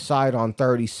put my sight on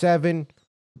 37.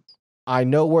 I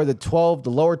know where the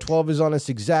lower 12 is on us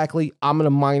exactly. I'm going to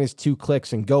minus 2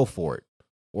 clicks and go for it.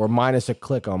 Or minus a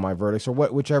click on my verdicts, or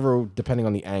whichever, depending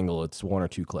on the angle, it's 1 or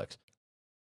 2 clicks.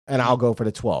 And I'll go for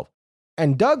the 12.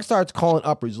 And Doug starts calling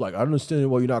uppers. He's like, I don't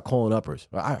understand why you're not calling uppers.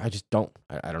 I just don't.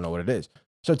 I don't know what it is.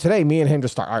 So today, me and him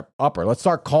just start, all right, upper. Let's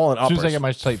start calling uppers. As soon as I get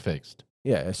my sight fixed.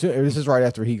 Yeah, this is right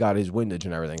after he got his windage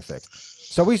and everything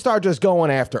fixed. So we start just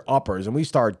going after uppers, and we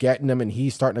start getting them, and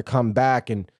he's starting to come back,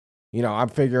 and, I'm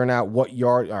figuring out what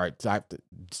yard. All right, I have to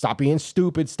stop being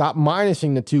stupid. Stop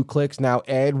minusing the 2 clicks. Now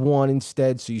add 1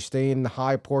 instead, so you stay in the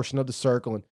high portion of the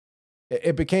circle. And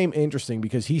it became interesting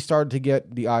because he started to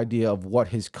get the idea of what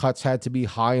his cuts had to be,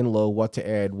 high and low, what to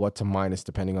add, what to minus,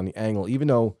 depending on the angle. Even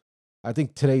though I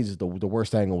think today's the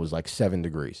worst angle was like 7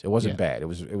 degrees. It wasn't bad. It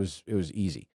was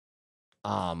easy.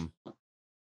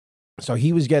 So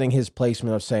he was getting his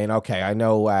placement of saying, okay, I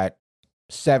know at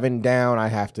 7 down, I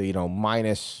have to,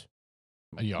 minus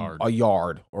a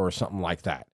yard or something like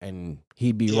that. And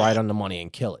he'd be right on the money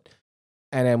and kill it.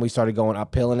 And then we started going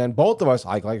uphill. And then both of us,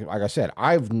 like I said,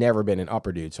 I've never been an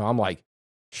upper dude. So I'm like,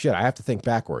 shit, I have to think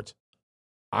backwards.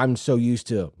 I'm so used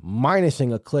to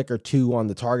minusing a click or 2 on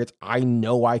the targets I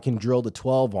know I can drill the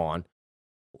 12 on.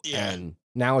 Yeah. And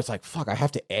now it's like, fuck, I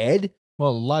have to add?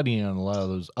 Well, lighting on a lot of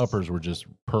those uppers were just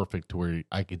perfect to where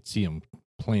I could see them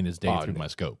plain as day through my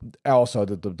scope. Also,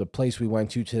 the place we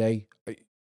went to today,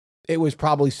 it was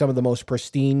probably some of the most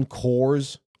pristine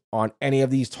cores on any of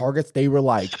these targets. They were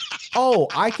like, oh,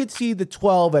 I could see the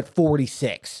 12 at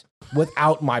 46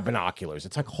 without my binoculars.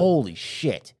 It's like, holy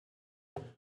shit.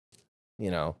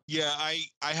 You know? Yeah, I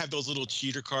have those little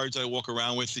cheater cards I walk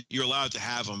around with. You're allowed to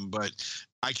have them, but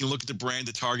I can look at the brand,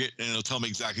 the target, and it'll tell me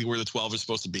exactly where the 12 is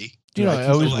supposed to be. You know, I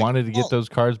always wanted to get those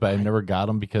cards, but I never got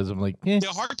them because I'm like, they're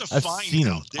hard to I've find. Seen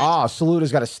them.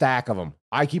 Saluta's got a stack of them.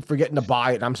 I keep forgetting to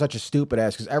buy it, and I'm such a stupid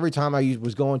ass because every time I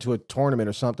was going to a tournament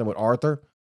or something with Arthur,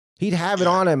 he'd have it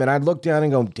on him, and I'd look down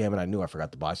and go, damn it, I knew I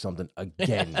forgot to buy something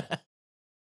again.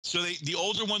 So the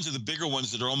older ones are the bigger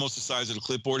ones that are almost the size of the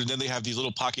clipboard, and then they have these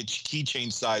little pocket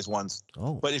keychain size ones.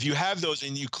 Oh. But if you have those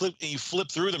and you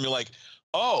flip through them, you're like,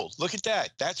 oh, look at that.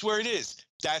 That's where it is.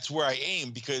 That's where I aim,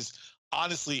 because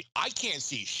honestly, I can't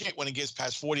see shit when it gets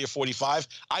past 40 or 45.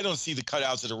 I don't see the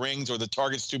cutouts of the rings or the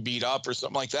targets too beat up or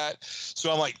something like that.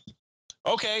 So I'm like,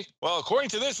 okay, well, according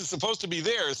to this, it's supposed to be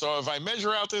there. So if I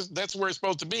measure out this, that's where it's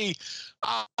supposed to be.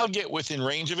 I'll get within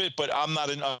range of it, but I'm not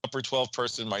an upper 12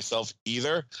 person myself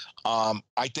either.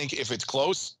 I think if it's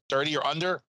close, 30 or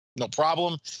under, no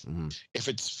problem. Mm-hmm. If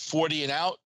it's 40 and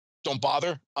out, don't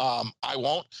bother. I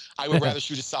won't. I would rather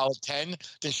shoot a solid 10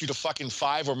 than shoot a fucking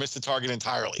 5 or miss the target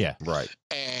entirely. Yeah, right.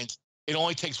 And it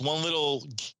only takes one little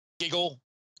giggle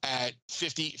at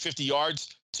 50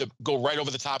 yards to go right over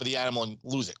the top of the animal and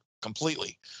lose it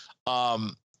completely.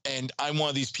 And I'm one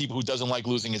of these people who doesn't like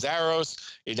losing his arrows.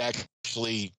 It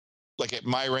actually, like at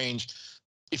my range,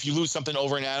 if you lose something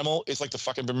over an animal, it's like the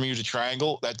fucking Bermuda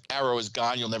Triangle. That arrow is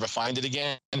gone. You'll never find it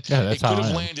again. Yeah, that's it could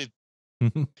have landed.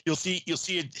 You'll see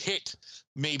it hit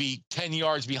maybe 10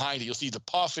 yards behind it. You'll see the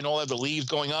puff and all of the leaves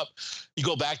going up. You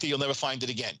go back there, you'll never find it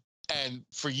again. And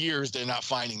for years, they're not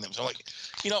finding them. So I'm like,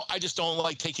 I just don't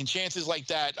like taking chances like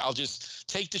that. I'll just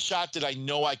take the shot that I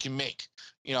know I can make.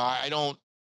 I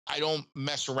don't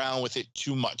mess around with it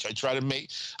too much. I try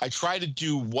to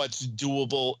do what's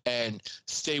doable and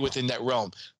stay within that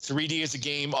realm. 3D is a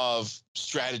game of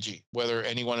strategy, whether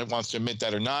anyone wants to admit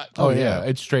that or not. Oh yeah,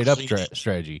 it's straight up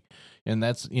strategy. And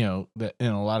that's, that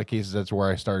in a lot of cases, that's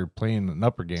where I started playing an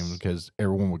upper game, because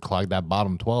everyone would clog that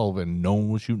bottom 12 and no one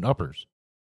was shooting uppers.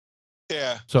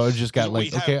 Yeah. So I just got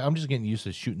I'm just getting used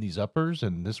to shooting these uppers,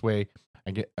 and this way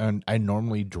I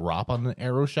normally drop on the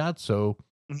arrow shot, so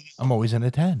I'm always in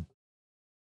a 10.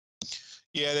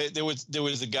 Yeah, there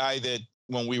was a guy that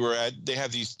when we were they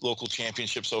have these local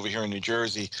championships over here in New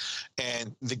Jersey,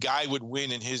 and the guy would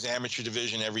win in his amateur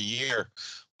division every year,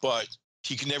 but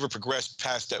he could never progress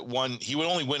past that one. He would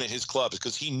only win at his clubs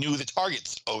because he knew the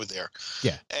targets over there.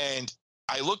 Yeah. And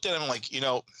I looked at him like,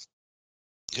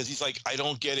 because he's like, I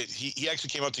don't get it. He actually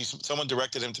came up to me. Someone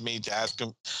directed him to me to ask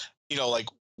him, like,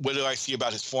 what do I see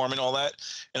about his form and all that?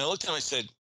 And I looked at him, I said,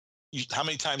 how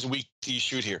many times a week do you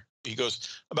shoot here? He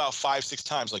goes, about 5-6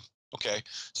 times. Like, okay,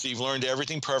 so you've learned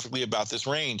everything perfectly about this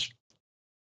range.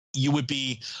 You would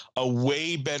be a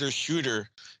way better shooter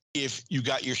if you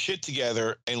got your shit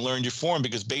together and learned your form,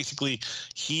 because basically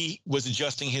he was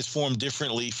adjusting his form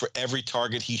differently for every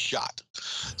target he shot.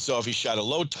 So if he shot a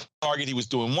low target, he was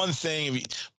doing one thing,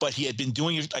 but he had been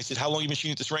doing it. I said, how long have you been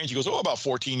shooting at this range? He goes, about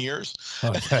 14 years.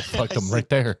 Oh, fuck him right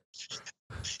there.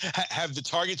 Have the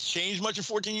targets changed much in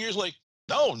 14 years? Like,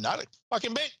 no, not a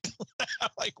fucking bit. I'm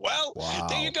like, well, wow.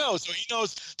 There you go. So he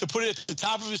knows to put it at the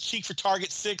top of his cheek for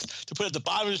target 6, to put it at the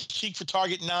bottom of his cheek for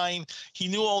target 9. He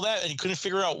knew all that, and he couldn't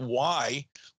figure out why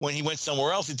when he went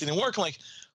somewhere else it didn't work. I'm like,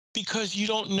 because you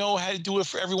don't know how to do it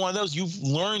for every one of those. You've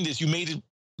learned this. You made it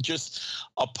just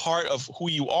a part of who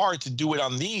you are to do it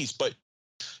on these, but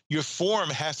your form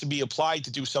has to be applied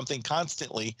to do something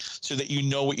constantly so that you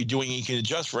know what you're doing and you can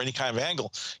adjust for any kind of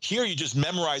angle. Here, you're just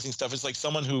memorizing stuff. It's like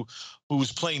someone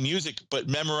who's playing music but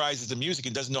memorizes the music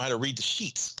and doesn't know how to read the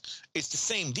sheets. It's the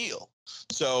same deal.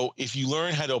 So if you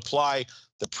learn how to apply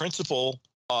the principle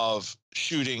of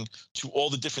shooting to all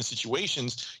the different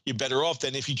situations, you're better off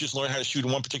than if you just learn how to shoot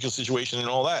in one particular situation and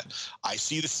all that. I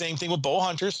see the same thing with bow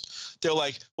hunters. They're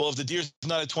like, well, if the deer's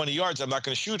not at 20 yards, I'm not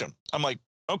going to shoot him. I'm like,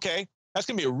 okay. That's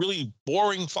going to be a really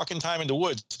boring fucking time in the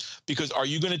woods, because are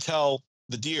you going to tell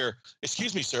the deer,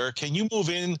 excuse me, sir, can you move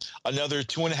in another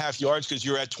 2.5 yards because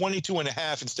you're at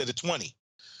 22.5 instead of 20?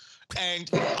 And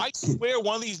I swear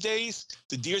one of these days,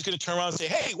 the deer's going to turn around and say,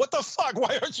 hey, what the fuck?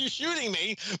 Why aren't you shooting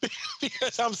me?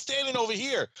 Because I'm standing over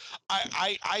here.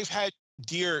 I've had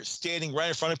deer standing right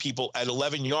in front of people at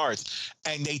 11 yards,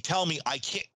 and they tell me I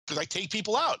can't, because I take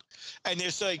people out. And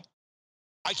they're saying,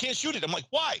 I can't shoot it. I'm like,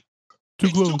 why?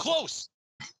 It's too close.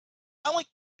 I'm like,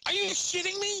 are you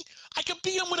shitting me? I could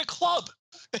beat him with a club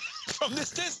from this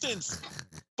distance,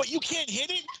 but you can't hit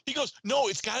it? He goes, no,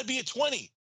 it's got to be at 20.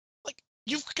 Like,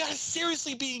 You've got to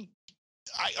seriously be.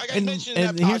 Like I And mentioned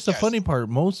in that here's the podcast, funny part: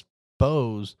 most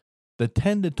bows, the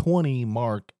 10 to 20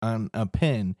 mark on a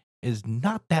pin is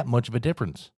not that much of a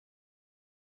difference.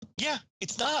 Yeah,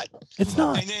 it's not. It's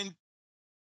not. And then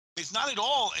it's not at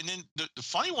all. And then the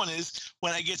funny one is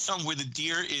when I get something where the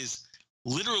deer is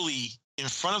literally in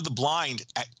front of the blind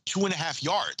at 2.5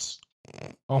 yards.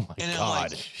 Oh my And I'm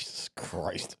God! like, Jesus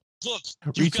Christ. Look,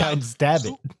 Reach out and stab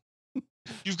it.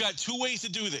 You've got two ways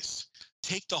to do this.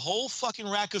 Take the whole fucking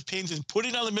rack of pins and put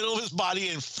it on the middle of his body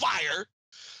and fire.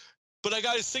 But I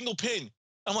got a single pin.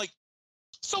 I'm like,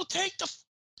 so take the.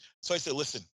 So I said,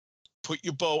 listen, put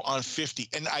your bow on 50.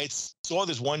 And I saw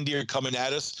this one deer coming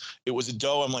at us. It was a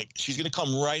doe. I'm like, she's going to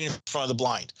come right in front of the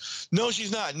blind. No,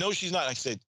 she's not. No, she's not. I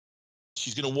said,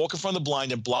 she's going to walk in front of the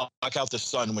blind and block out the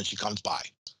sun when she comes by.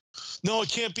 No, it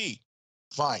can't be.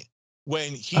 Fine.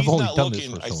 When he's not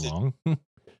looking,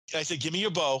 I said, give me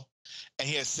your bow. And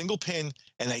he had a single pin,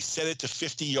 and I set it to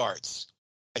 50 yards.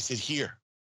 I said, here,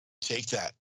 take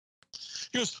that.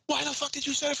 He goes, why the fuck did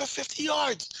you set it for 50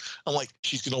 yards? I'm like,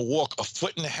 she's gonna walk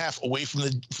 1.5 feet away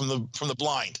from the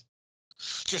blind.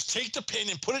 Just take the pin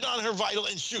and put it on her vital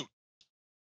and shoot.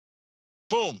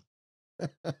 Boom.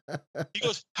 He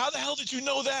goes, how the hell did you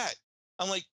know that? I'm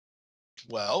like,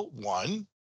 well, one,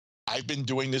 I've been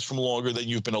doing this for longer than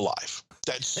you've been alive.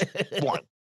 That's one.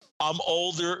 I'm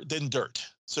older than dirt.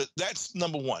 So that's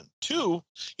number one. Two,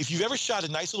 if you've ever shot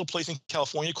a nice little place in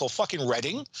California called fucking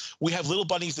Redding, we have little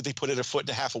bunnies that they put at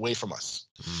 1.5 feet away from us.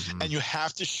 Mm-hmm. And you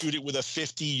have to shoot it with a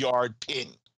 50-yard pin.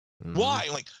 Mm-hmm. Why?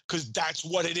 Like, because that's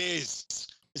what it is.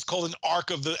 It's called an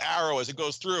arc of the arrow as it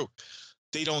goes through.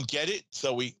 They don't get it,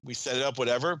 so we set it up,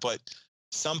 whatever. But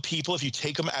some people, if you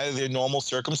take them out of their normal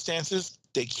circumstances,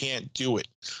 they can't do it.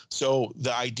 So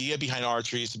the idea behind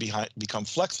archery is to become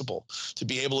flexible, to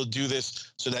be able to do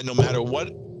this so that no matter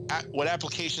what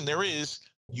application there is,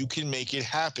 you can make it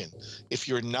happen. If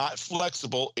you're not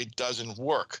flexible, it doesn't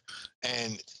work.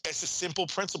 And it's a simple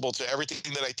principle to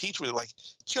everything that I teach with it. Like,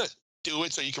 just do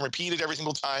it so you can repeat it every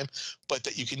single time, but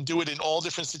that you can do it in all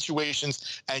different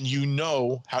situations and you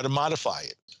know how to modify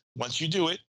it. Once you do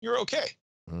it, you're okay.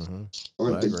 Mm-hmm.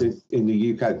 In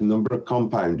the UK, the number of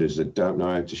compounders that don't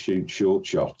know how to shoot short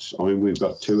shots. I mean, we've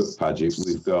got two at Paget.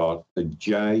 We've got a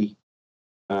J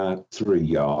 3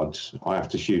 yards. I have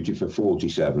to shoot it for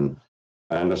 47.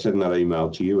 And I said in that email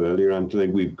to you earlier, Anthony,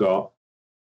 we've got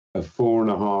a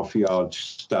 4.5 yard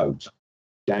stoat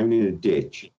down in a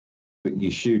ditch, but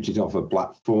you shoot it off a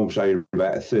platform, say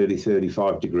about a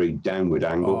 35 degree downward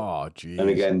angle. Oh, geez. And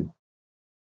again,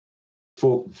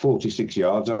 46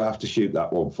 yards I have to shoot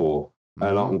that one for.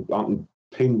 And I can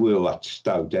pinwheel that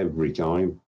stoat every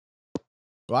time.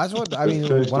 Well, that's what I mean.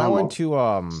 When I went to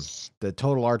the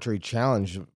Total Archery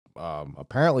Challenge,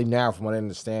 apparently now, from what I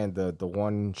understand, the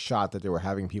one shot that they were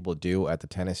having people do at the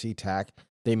Tennessee TAC,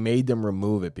 they made them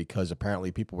remove it because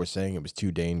apparently people were saying it was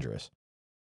too dangerous.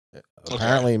 Okay.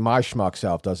 Apparently, my schmuck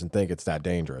self doesn't think it's that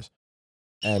dangerous.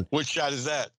 And which shot is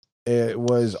that? It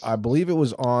was, I believe it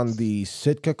was on the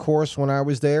Sitka course when I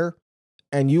was there.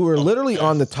 And you were literally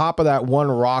on the top of that one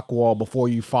rock wall before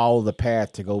you follow the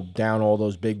path to go down all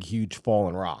those big, huge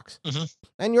fallen rocks. Mm-hmm.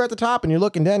 And you're at the top and you're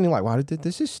looking down and you're like, wow,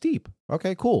 this is steep.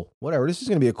 Okay, cool. Whatever. This is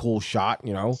going to be a cool shot,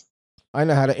 you know. I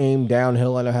know how to aim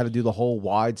downhill. I know how to do the whole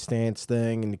wide stance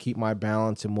thing and to keep my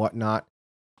balance and whatnot.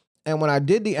 And when I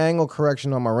did the angle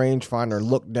correction on my rangefinder,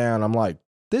 looked down, I'm like,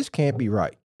 this can't be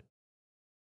right.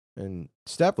 And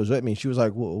Steph was with me. She was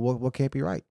like, what can't be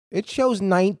right? It shows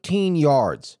 19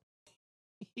 yards.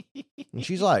 And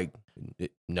she's like,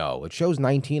 no, it shows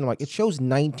 19. I'm like, it shows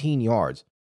 19 yards.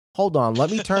 Hold on,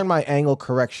 let me turn my angle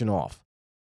correction off.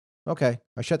 Okay,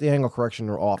 I shut the angle correction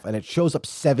off, and it shows up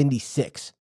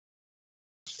 76.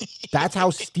 That's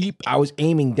how steep I was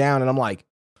aiming down, and I'm like,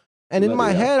 and in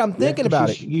my head, I'm thinking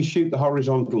about it. You shoot the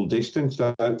horizontal distance,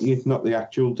 don't you? Not the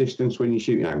actual distance when you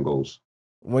shoot angles.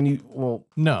 When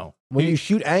you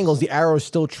shoot angles, the arrow is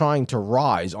still trying to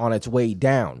rise on its way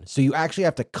down. So you actually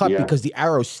have to cut because the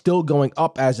arrow is still going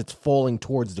up as it's falling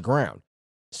towards the ground.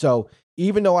 So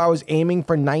even though I was aiming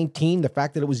for 19, the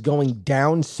fact that it was going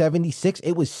down 76,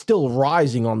 it was still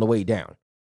rising on the way down.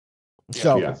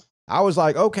 So I was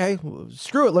like, okay,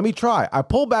 screw it. Let me try. I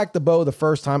pulled back the bow the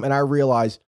first time and I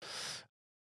realized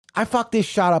I fucked this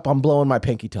shot up. I'm blowing my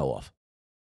pinky toe off.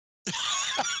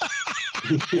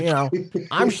 You know,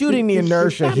 I'm shooting the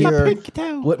inertia here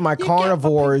with my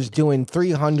carnivores doing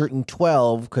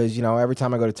 312 because, you know, every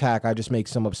time I go to TAC, I just make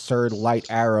some absurd light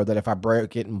arrow that if I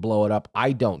break it and blow it up,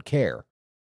 I don't care,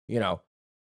 you know,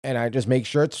 and I just make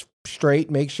sure it's straight,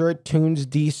 make sure it tunes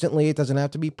decently. It doesn't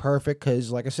have to be perfect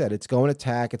because, like I said, it's going to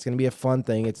tack. It's going to be a fun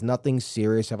thing. It's nothing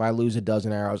serious. If I lose a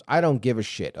dozen arrows, I don't give a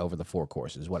shit over the 4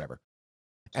 courses, whatever.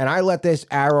 And I let this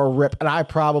arrow rip, and I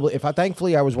probably,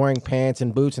 thankfully I was wearing pants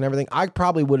and boots and everything, I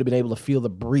probably would have been able to feel the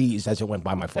breeze as it went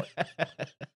by my foot.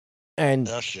 And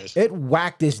it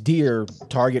whacked this deer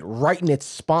target right in its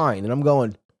spine, and I'm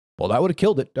going, well, that would have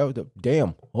killed it.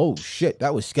 Damn. Oh, shit.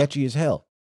 That was sketchy as hell.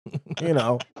 You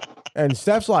know? And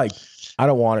Steph's like, I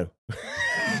don't want to.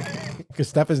 Because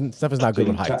Steph is not good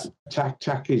with heights.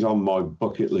 Tack is on my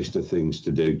bucket list of things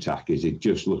to do, it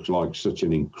just looks like such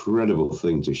an incredible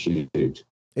thing to shoot.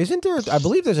 Isn't there, I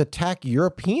believe there's a TAC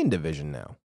European division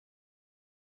now.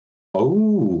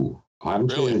 Oh, I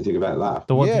haven't seen anything about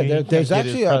that. There's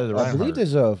actually, I believe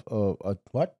there's a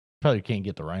what? Probably can't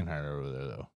get the Reinhardt over there,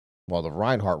 though. Well, the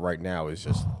Reinhardt right now is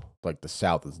just like the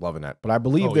South is loving that. But I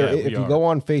believe if you go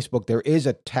on Facebook, there is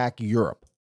a TAC Europe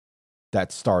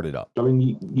that started up. I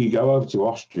mean, you go over to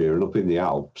Austria and up in the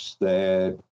Alps,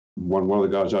 there, one of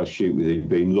the guys I shoot with has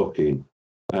been looking,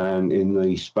 and in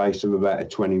the space of about a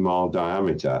 20-mile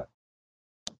diameter,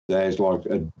 there's like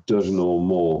a dozen or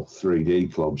more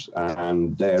 3D clubs,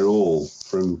 and they're all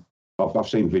from, I've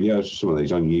seen videos of some of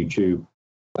these on YouTube,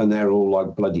 and they're all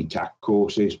like bloody TAC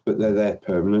courses, but they're there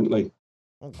permanently.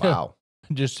 Oh, wow.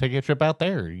 Just take a trip out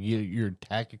there. Your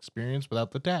TAC experience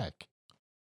without the TAC.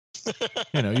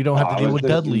 You know, you don't have to deal with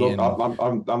Dudley. Look,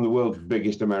 I'm the world's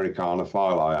biggest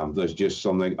Americanophile. I am. There's just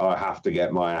something I have to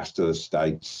get my ass to the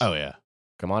States. Oh yeah,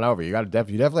 come on over. You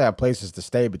definitely have places to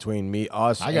stay between me,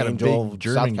 us, I got Angel, a big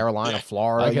German, South Carolina,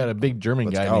 Florida. I got a big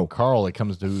German guy named Carl that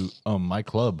comes to my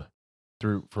club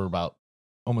for about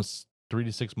almost 3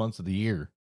 to 6 months of the year,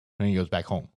 and he goes back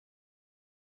home.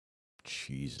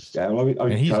 Jesus. Yeah, well, I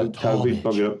mean COVID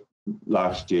bugged up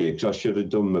last year because I should have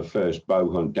done my first bow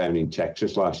hunt down in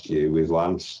Texas last year with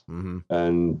Lance,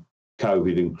 and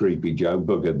COVID and Creepy Joe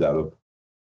buggered that up.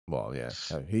 Well, yeah,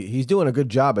 he's doing a good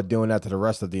job at doing that to the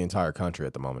rest of the entire country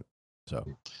at the moment. So,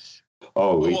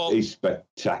 he's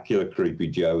spectacular. Creepy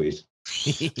Joe is.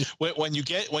 when you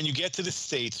get to the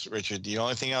States, Richard, the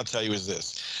only thing I'll tell you is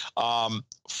this: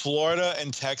 Florida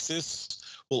and Texas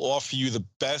will offer you the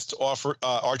best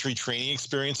archery training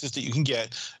experiences that you can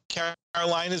get.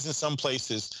 Carolinas in some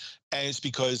places, and it's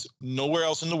because nowhere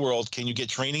else in the world can you get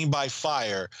training by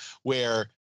fire where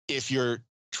if you're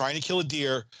trying to kill a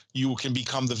deer, you can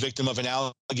become the victim of an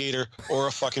alligator or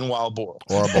a fucking wild boar.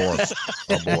 Or a boar.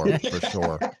 A boar, for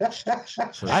sure.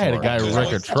 I had a guy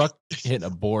wreck a truck hitting a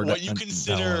boar. What you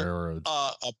consider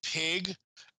a pig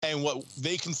and what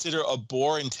they consider a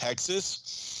boar in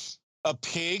Texas, a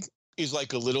pig is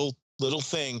like a little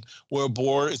thing where a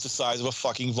boar is the size of a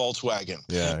fucking Volkswagen.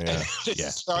 Yeah.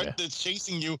 That's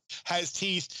chasing you, has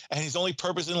teeth, and his only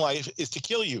purpose in life is to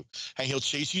kill you. And he'll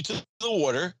chase you to the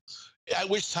water, at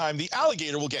which time the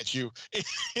alligator will get you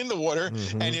in the water.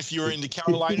 And if you're in the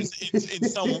Carolinas, in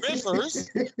some rivers,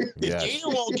 the gator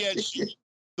won't get you.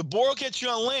 The boar will get you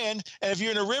on land, and if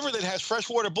you're in a river that has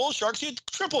freshwater bull sharks, you're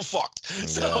triple fucked.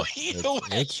 So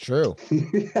it's true.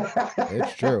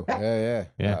 It's true.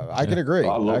 Yeah. I can agree.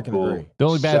 I can agree. The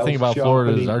only bad thing about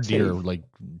Florida is our deer are like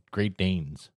Great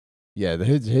Danes. Yeah,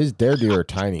 their deer are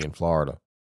tiny in Florida.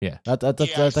 Yeah,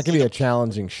 that can be a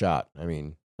challenging shot. I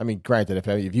mean, granted,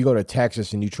 if you go to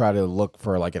Texas and you try to look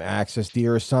for like an axis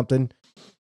deer or something,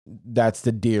 that's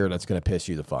the deer that's going to piss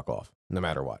you the fuck off, no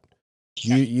matter what.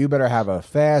 You better have a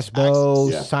fast bow,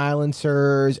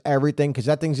 silencers, everything, because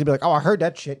that thing's gonna be like, oh, I heard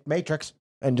that shit, Matrix,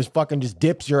 and just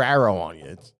dips your arrow on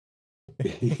you.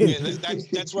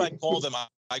 That's what I call them.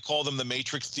 I call them the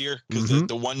Matrix deer because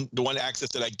the one axis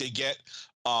that I did get,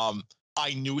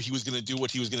 I knew he was gonna do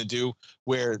what he was gonna do.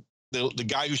 Where the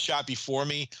guy who shot before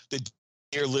me, the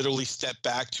deer literally stepped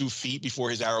back 2 feet before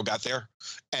his arrow got there,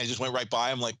 and just went right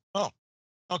by. I'm like, oh.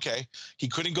 Okay, he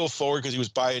couldn't go forward because he was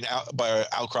by an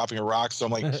outcropping of rocks. So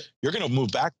I'm like, "You're gonna move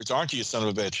backwards, aren't you, you son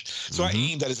of a bitch?" So I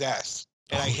aimed at his ass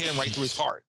and I hit him right through his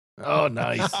heart. Oh,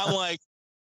 nice! I'm like,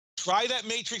 "Try that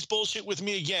Matrix bullshit with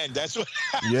me again." That's what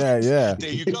happened. Yeah.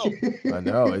 There you go. I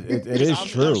know it is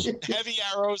true. I'm heavy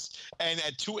arrows, and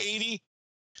at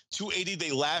 280,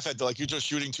 they laugh at like you're just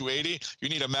shooting 280. You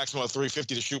need a maximum of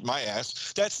 350 to shoot my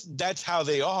ass. That's how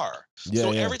they are.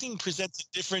 Everything presents a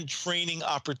different training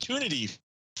opportunity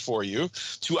for you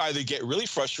to either get really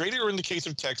frustrated or in the case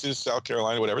of Texas, South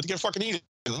Carolina, whatever, to get fucking eaten.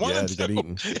 To get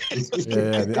eaten.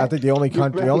 I think the only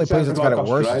place that's got it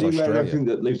worse is Australia. Everything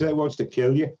that lives there wants to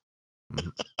kill you.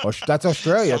 That's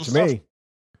Australia to me.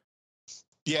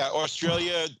 Yeah,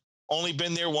 Australia, only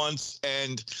been there once,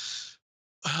 and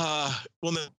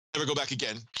we'll never go back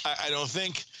again. I don't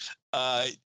think.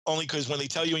 only because when they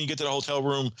tell you when you get to the hotel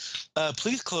room,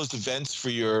 please close the vents for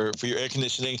your air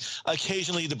conditioning.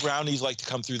 Occasionally, the brownies like to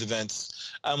come through the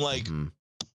vents. I'm like,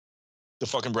 the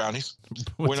fucking brownies.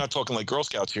 We're not talking like Girl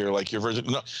Scouts here, like your version.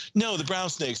 No, the brown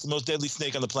snake's the most deadly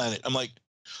snake on the planet. I'm like,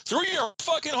 through your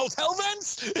fucking hotel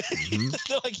vents?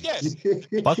 They're like, yes.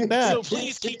 Fuck that. So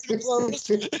please keep them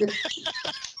closed.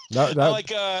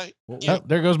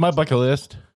 There goes my bucket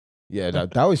list. Yeah,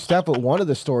 that was definitely one of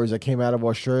the stories that came out of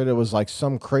Australia. There was like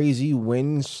some crazy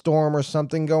windstorm or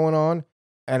something going on.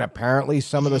 And apparently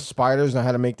some of the spiders know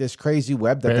how to make this crazy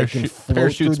web that they can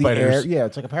float through the air. Yeah,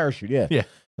 it's like a parachute. Yeah.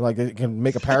 Like they can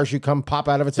make a parachute come pop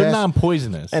out of its ass. They're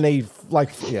non-poisonous. And they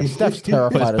Steph's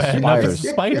terrified of spiders.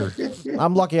 Spider.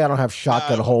 I'm lucky I don't have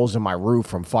shotgun holes in my roof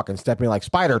from fucking stepping like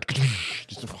spider.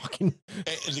 Just fucking.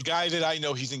 And the guy that I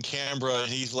know, he's in Canberra, and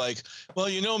he's like, well,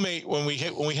 you know, mate, when we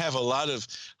have a lot of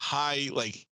high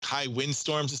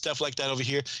windstorms and stuff like that over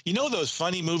here, you know those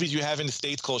funny movies you have in the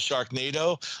States called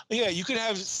Sharknado? Yeah, you could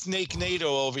have Snake-nado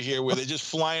over here where they're just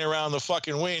flying around the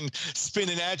fucking wind,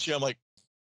 spinning at you. I'm like,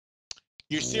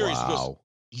 you're serious? Wow.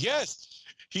 He goes, yes.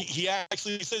 He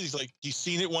actually says, he's like, he's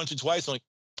seen it once or twice. I'm like,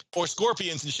 or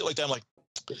scorpions and shit like that. I'm like,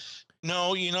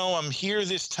 no, you know, I'm here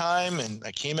this time, and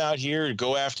I came out here to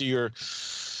go after your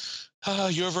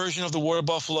version of the water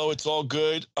buffalo. It's all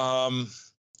good. I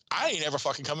ain't ever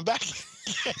fucking coming back.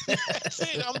 That's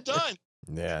it. I'm done.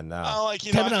 Yeah, no. Like,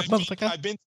 you know, I've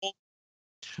been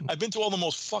to all the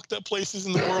most fucked up places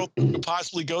in the world you could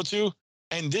possibly go to.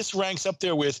 And this ranks up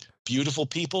there with beautiful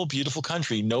people, beautiful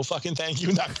country. No fucking thank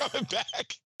you, not coming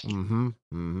back.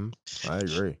 I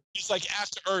agree. It's like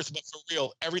After Earth, but for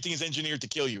real. Everything is engineered to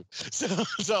kill you. So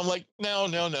I'm like, no.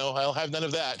 I'll have none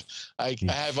of that. I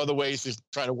have other ways to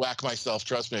try to whack myself.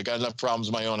 Trust me, I got enough problems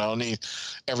of my own. I don't need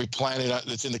every planet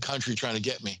that's in the country trying to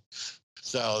get me.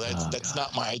 So that's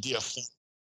not my idea of fun.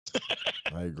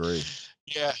 I agree.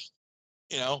 Yeah,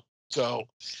 you know. So,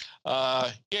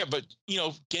 but, you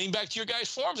know, getting back to your guys'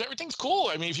 forums, everything's cool.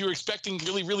 I mean, if you were expecting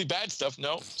really, really bad stuff,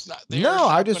 no, it's not there. No,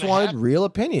 I just wanted real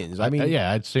opinions. I mean,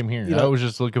 same here. I was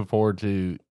just looking forward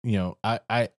to, you know,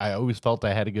 I always felt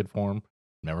I had a good forum.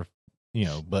 Never, you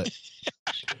know, but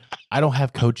I don't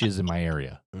have coaches in my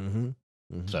area.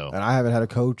 So, and I haven't had a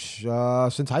coach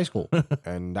since high school,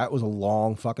 and that was a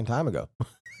long fucking time ago.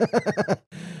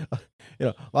 You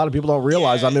know, a lot of people don't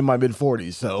realize I'm in my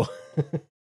mid-40s, so.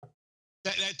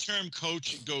 That term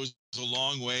coach goes a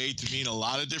long way to mean a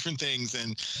lot of different things.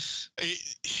 And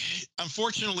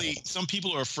unfortunately, some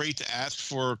people are afraid to ask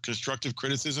for constructive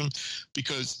criticism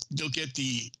because they'll get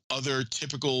the other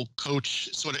typical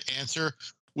coach sort of answer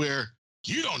where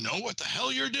you don't know what the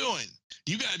hell you're doing.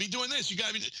 You got to be doing this. You got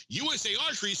to be. USA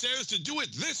Archery says to do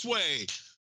it this way.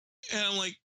 And I'm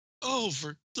like, oh,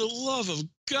 for the love of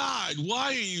God, why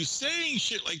are you saying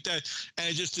shit like that? And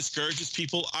it just discourages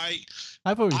people.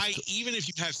 Even if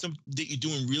you have something that you're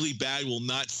doing really bad, will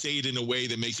not say it in a way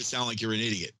that makes it sound like you're an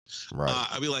idiot. Right.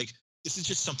 I'll be like, this is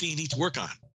just something you need to work on.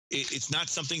 It's not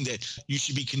something that you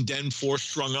should be condemned for,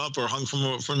 strung up, or hung from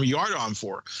a yardarm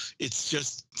for. It's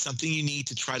just something you need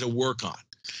to try to work on.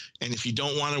 And if you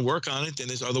don't want to work on it, then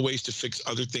there's other ways to fix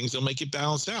other things that'll make it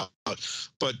balance out.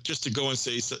 But just to go and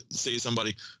say to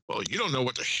somebody, well, you don't know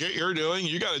what the shit you're doing.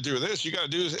 You got to do this. You got to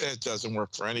do this. It doesn't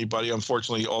work for anybody.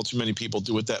 Unfortunately, all too many people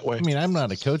do it that way. I mean, I'm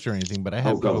not a coach or anything, but I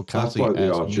have people constantly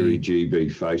the Archery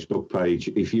GB Facebook page.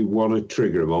 If you want to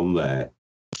trigger them on there,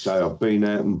 say I've been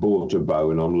out and bought a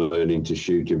bow and I'm learning to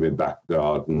shoot in my back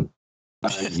garden,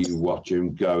 and you watch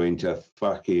them go into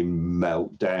fucking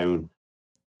meltdown.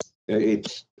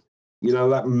 It's, you know,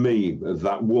 that meme of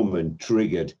that woman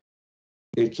triggered.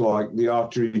 It's like the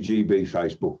Archery GB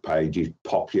Facebook page is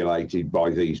populated by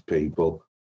these people.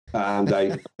 And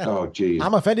they, oh, geez.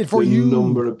 I'm offended for you. The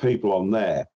number of people on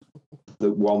there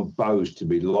that want bows to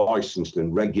be licensed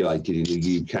and regulated in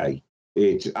the UK,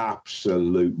 it's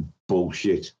absolute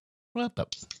bullshit. What the?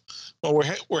 Well,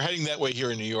 we're heading that way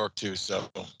here in New York too. So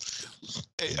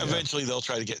eventually they'll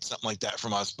try to get something like that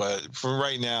from us. But for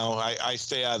right now, I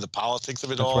stay out of the politics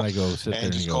of it all. That's when I go sit there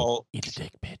and go, eat a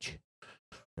dick, bitch.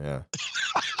 Yeah,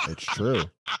 it's true.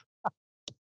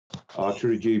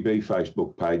 Archery GB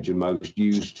Facebook page, the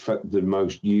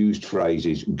most used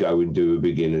phrases: "Go and do a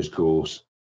beginner's course."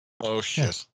 Oh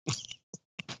shit!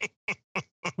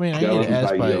 I mean, I go need to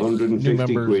ask and pay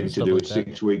 150 quid to do a like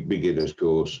 6-week beginner's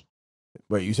course.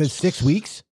 Wait, you said 6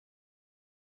 weeks?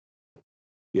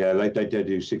 Yeah, they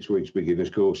do 6 weeks beginners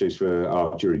courses for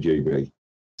Archery GB.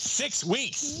 6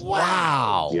 weeks.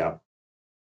 Wow. Yeah.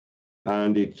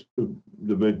 and it's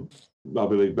I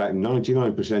believe about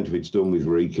 99% of it's done with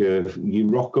recurve. You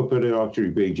rock up at an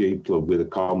archery BG club with a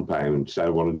compound, say I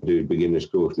want to do a beginner's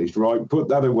course, and it's right, put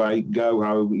that away, go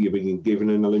home, you've been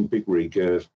given an Olympic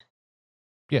recurve.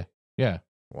 Yeah.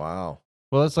 Wow.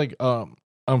 Well, that's like,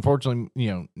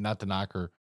 unfortunately, not to knock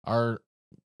her. Our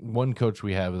one coach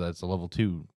we have that's a level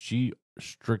 2, she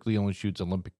strictly only shoots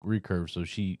Olympic recurve, so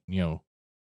she,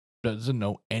 doesn't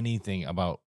know anything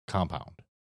about compound.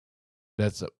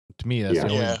 That's to me, that's the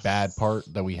only bad part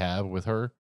that we have with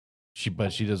her.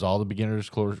 But she does all the beginners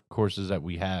courses that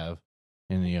we have,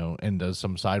 and and does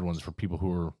some side ones for people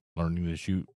who are learning to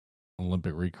shoot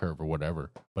Olympic recurve or whatever.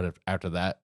 But if after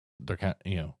that, they're kind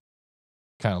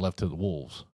of left to the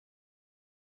wolves.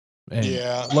 And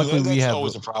luckily we have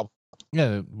always a problem.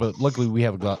 Yeah, but luckily we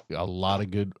have a lot of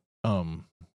good compound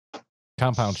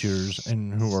shooters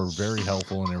and who are very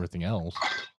helpful and everything else.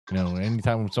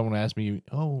 Anytime someone asks me,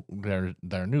 oh, they're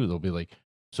new, they'll be like,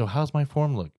 so how's my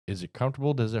form look? Is it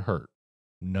comfortable? Does it hurt?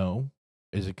 No.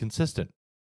 Is it consistent?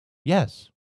 Yes.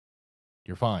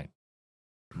 You're fine.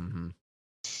 Mm-hmm.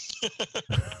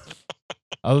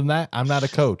 Other than that, I'm not a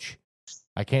coach.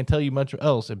 I can't tell you much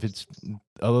else if it's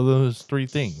other than those 3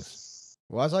 things.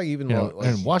 Well, that's like even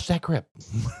and watch that grip.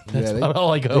 That's not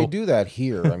all I go. They do that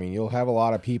here. I mean, you'll have a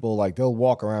lot of people they'll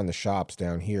walk around the shops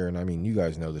down here, and I mean, you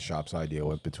guys know the shops I deal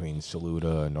with between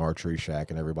Saluda and Archery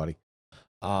Shack and everybody.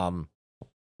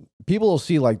 People will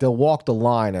see they'll walk the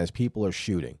line as people are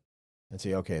shooting, and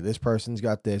say, okay, this person's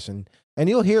got this, and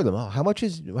you'll hear them. Oh, how much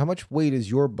weight is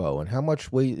your bow, and how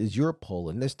much weight is your pull,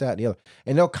 and this, that, and the other,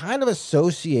 and they'll kind of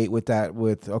associate with that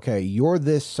with, okay, you're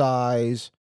this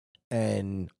size,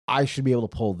 and I should be able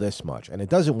to pull this much, and it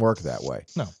doesn't work that way.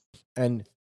 No, and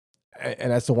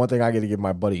that's the one thing I got to give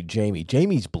my buddy Jamie.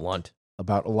 Jamie's blunt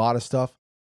about a lot of stuff.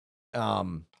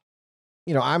 I'm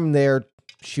there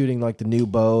shooting the new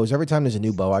bows. Every time there's a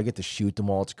new bow, I get to shoot them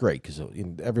all. It's great because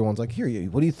everyone's like, here,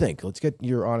 what do you think? Let's get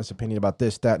your honest opinion about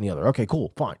this, that, and the other. Okay,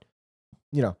 cool, fine.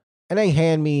 And they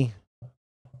hand me, it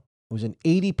was an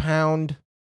 80-pound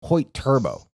Hoyt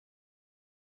Turbo.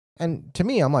 And to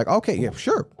me, I'm like, okay, yeah,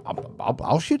 sure.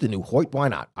 I'll shoot the new Hoyt. Why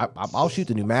not? I'll shoot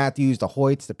the new Matthews, the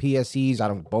Hoyts, the PSEs.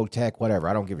 Bowtech, whatever.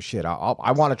 I don't give a shit.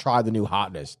 I want to try the new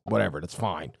hotness, whatever. That's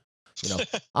fine.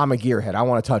 I'm a gearhead. I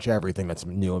want to touch everything that's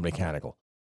new and mechanical.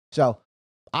 So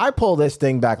I pull this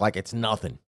thing back like it's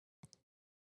nothing.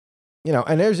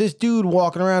 And there's this dude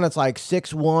walking around that's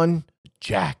 6'1",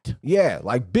 jacked. Yeah,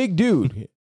 big dude.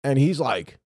 And he's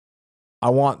like, I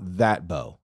want that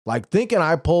bow. Thinking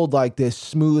I pulled this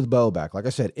smooth bow back. Like I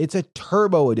said, it's a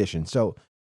turbo edition. So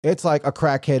it's like a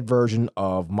crackhead version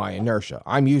of my inertia.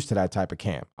 I'm used to that type of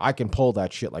cam. I can pull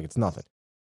that shit like it's nothing.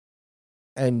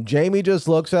 And Jamie just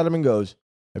looks at him and goes,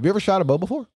 have you ever shot a bow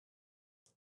before?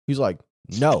 He's like,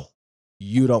 no,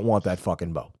 you don't want that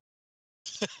fucking bow.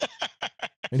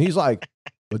 And he's like,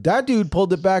 but that dude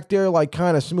pulled it back there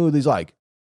kind of smooth. He's like,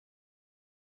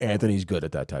 Anthony's good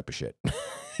at that type of shit.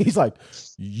 He's like,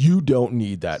 you don't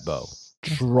need that bow.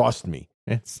 Trust me.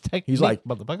 He's like,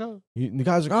 motherfucker. The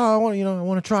guy's like, oh, I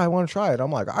want to try it.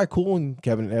 I'm like, all right, cool. And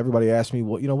Kevin and everybody asked me,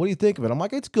 what do you think of it? I'm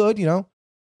like, it's good.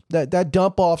 That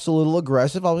dump off's a little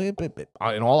aggressive.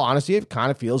 In all honesty, it kind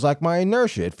of feels like my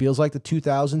inertia. It feels like the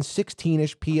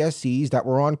 2016-ish PSCs that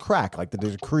were on crack, like the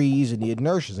decrees and the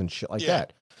inertias and shit like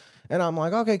that. And I'm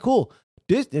like, okay, cool.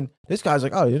 This guy's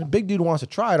like, oh, the big dude wants to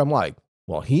try it. I'm like,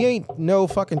 well, he ain't no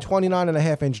fucking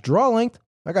 29.5-inch draw length.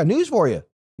 I got news for you.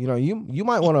 You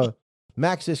might want to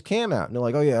max this cam out. And they're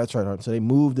like, oh, yeah, that's right. So they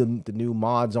moved the new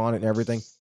mods on it and everything.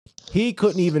 He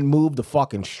couldn't even move the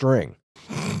fucking string.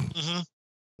 Mm-hmm.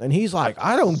 And he's like,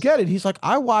 I don't get it. He's like,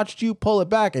 I watched you pull it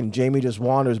back. And Jamie just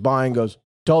wanders by and goes,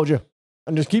 told you.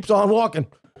 And just keeps on walking.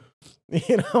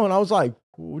 And I was like,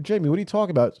 well, Jamie, what are you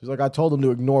talking about? He's like, I told him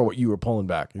to ignore what you were pulling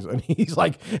back. He's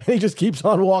like, and he just keeps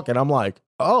on walking. I'm like,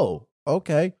 oh,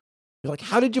 okay. He's like,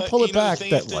 how did you pull it back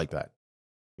like that?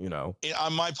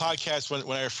 On my podcast,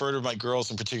 when I refer to my girls,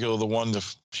 in particular, the one,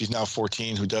 she's now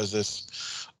 14 who does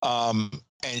this, and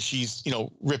she's,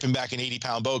 ripping back an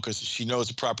 80-pound bow because she knows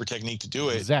the proper technique to do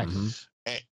it. Exactly.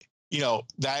 And,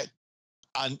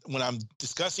 when I'm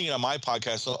discussing it on my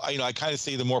podcast, so I kind of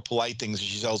say the more polite things.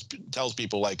 She tells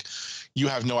people like, you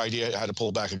have no idea how to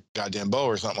pull back a goddamn bow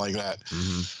or something like that.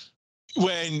 Mm-hmm.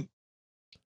 When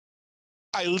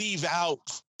I leave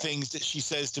out things that she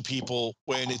says to people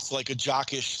when it's like a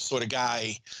jockish sort of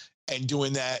guy and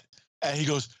doing that, and he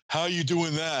goes, how are you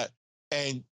doing that?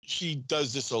 And she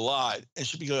does this a lot, and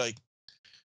she'll be like,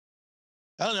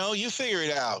 I don't know, you figure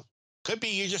it out. Could be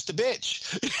you're just a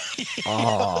bitch.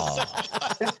 Oh.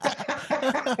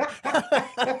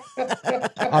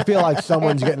 I feel like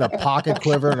someone's getting a pocket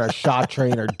quiver and a shot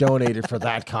trainer donated for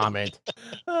that comment.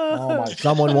 Oh my!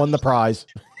 Someone won the prize.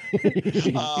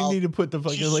 You need to put the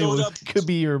fucking label. Could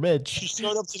be your bitch. She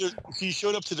showed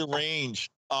up to the range.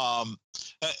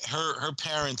 Her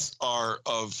parents are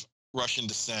of Russian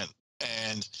descent,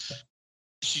 and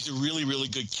she's a really, really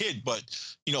good kid. But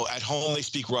you know, at home they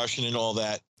speak Russian and all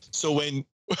that. So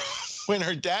when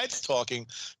her dad's talking,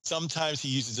 sometimes he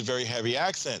uses a very heavy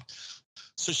accent.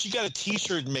 So she got a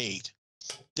T-shirt made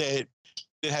that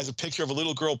has a picture of a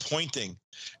little girl pointing,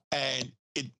 and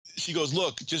she goes,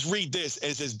 "Look, just read this,"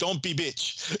 and it says, "Don't be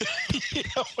bitch." You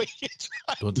know,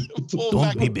 don't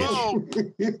be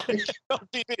bitch.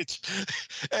 Don't be bitch.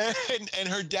 And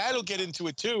her dad will get into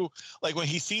it too. Like when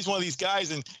he sees one of these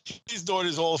guys, and his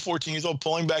daughter's all 14 years old,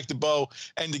 pulling back the bow,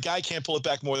 and the guy can't pull it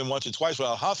back more than once or twice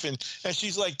without huffing. And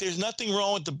she's like, "There's nothing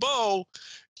wrong with the bow."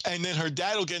 And then her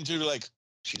dad will get into it like,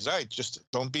 "She's right. Just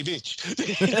don't be bitch."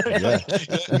 Yeah.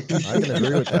 I can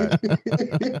agree with that.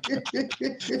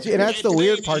 See, and that's the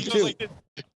weird part too. Like,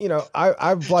 you know,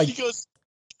 I've like. She goes,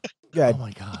 yeah. Oh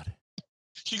my God.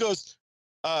 She goes,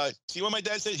 see what my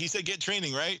dad said? He said, "Get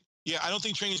training, right?" Yeah, I don't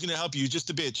think training's going to help you. You're just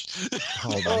a bitch.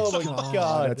 Oh my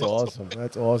God. That's awesome.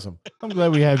 That's awesome. I'm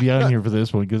glad we have you on here for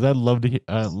this one because I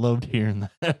loved hearing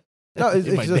that. No, it's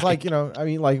just like, you know, I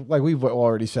mean, like we've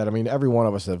already said, I mean, every one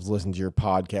of us has listened to your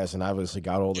podcast and obviously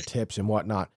got all the tips and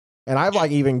whatnot. And I've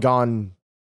like even gone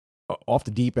off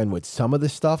the deep end with some of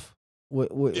this stuff. I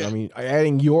mean,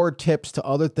 adding your tips to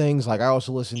other things. Like I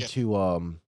also listened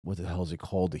to, what the hell is it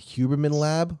called? The Huberman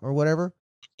Lab or whatever.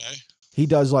 Okay. He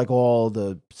does like all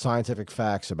the scientific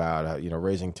facts about, you know,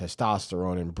 raising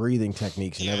testosterone and breathing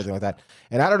techniques and everything like that.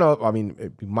 And I don't know, I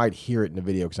mean, you might hear it in the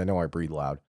video because I know I breathe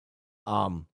loud.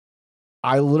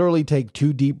 I literally take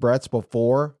 2 deep breaths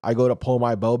before I go to pull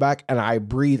my bow back, and I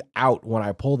breathe out when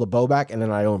I pull the bow back, and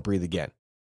then I don't breathe again.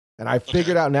 And I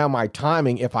figured out now my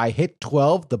timing. If I hit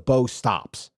 12, the bow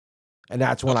stops. And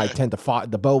that's when I tend to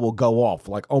the bow will go off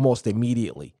like almost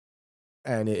immediately.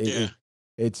 And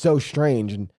it's so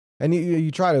strange. And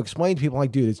you try to explain to people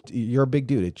like, dude, you're a big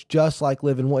dude. It's just like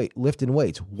lifting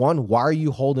weights. One, why are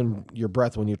you holding your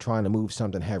breath when you're trying to move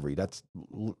something heavy? That's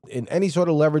in any sort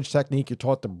of leverage technique. You're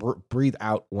taught to breathe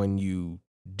out when you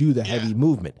do the heavy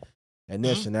movement, and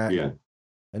this and that. Yeah.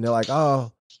 And they're like,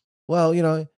 oh, well, you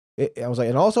know. I was like,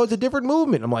 and also it's a different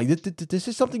movement. I'm like, this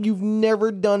is something you've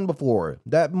never done before.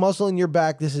 That muscle in your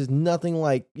back, this is nothing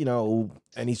like, you know,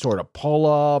 any sort of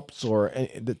pull-ups or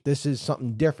this is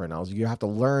something different. I was like, you have to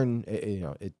learn, you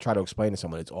know, try to explain to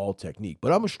someone it's all technique.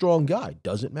 But I'm a strong guy.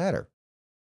 Doesn't matter.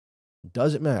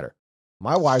 Doesn't matter.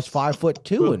 My wife's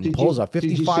 5'2" and pulls a 55-pound bow back. Did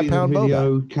you see the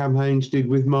video Cam Haynes did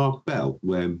with Mark Bell,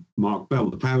 where Mark Bell,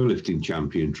 the powerlifting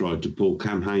champion, tried to pull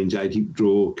Cam Haynes'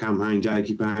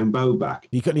 80-pound bow back?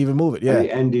 He couldn't even move it. Yeah, and it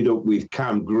ended up with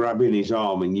Cam grabbing his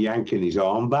arm and yanking his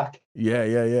arm back. Yeah.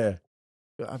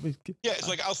 I mean, it's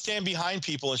like I'll stand behind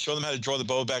people and show them how to draw the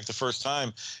bow back the first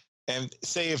time. And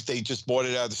say if they just bought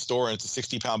it out of the store and it's a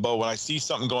 60-pound bow, when I see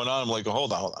something going on, I'm like,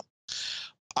 hold on.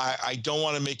 I don't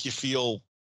want to make you feel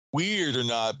weird or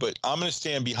not, but I'm going to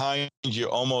stand behind you,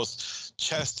 almost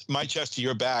my chest to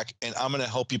your back, and I'm going to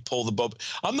help you pull the bow.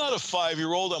 I'm not a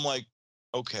 5-year-old. I'm like,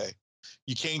 okay,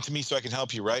 you came to me so I can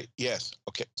help you, right? Yes.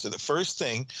 Okay. So the first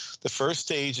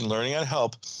stage in learning how to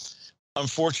help,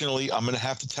 unfortunately, I'm going to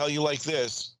have to tell you like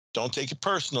this. Don't take it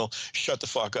personal. Shut the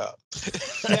fuck up.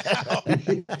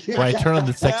 Right. Turn on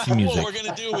the sexy music. What we're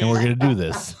going to do and we're going to do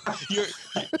this.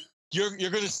 You're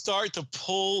going to start to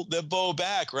pull the bow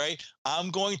back, right? I'm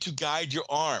going to guide your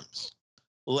arms.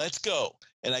 Let's go.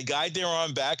 And I guide their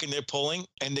arm back, and they're pulling,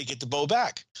 and they get the bow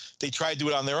back. They try to do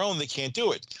it on their own. They can't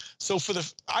do it. So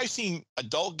I've seen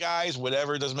adult guys,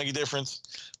 whatever, it doesn't make a difference,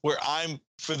 where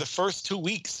for the first 2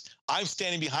 weeks, I'm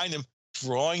standing behind them,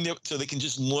 drawing them so they can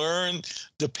just learn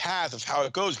the path of how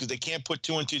it goes, because they can't put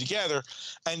 2 and 2 together.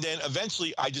 And then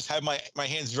eventually I just have my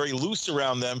hands very loose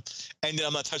around them, and then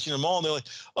I'm not touching them all. And they're like,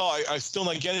 oh, I still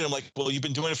not getting it. I'm like, well, you've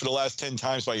been doing it for the last 10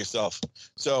 times by yourself.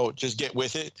 So just get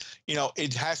with it. You know,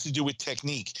 it has to do with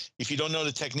technique. If you don't know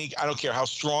the technique, I don't care how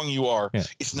strong you are,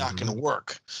 it's not going to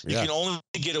work. You can only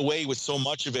get away with so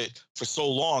much of it for so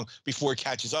long before it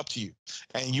catches up to you.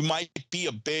 And you might be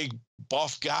a big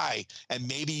buff guy, and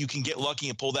maybe you can get lucky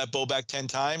and pull that bow back 10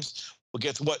 times. Well,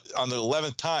 guess what? On the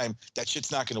 11th time, that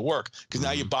shit's not going to work, because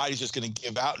now your body's just going to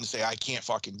give out and say, I can't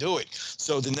fucking do it.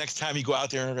 So the next time you go out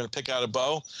there and are going to pick out a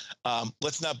bow,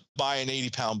 let's not buy an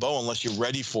 80-pound bow unless you're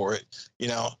ready for it, you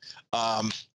know?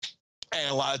 And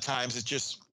a lot of times it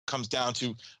just comes down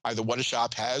to either what a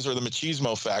shop has or the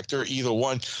machismo factor. Either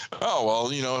one. Oh,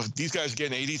 well, you know, if these guys are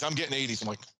getting 80s, I'm getting 80s. I'm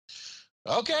like,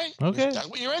 okay. That's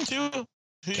what you're into.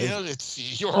 You know,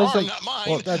 it's your arm, not mine.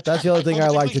 Well, that's the other thing I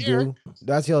like to do.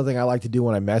 That's the other thing I like to do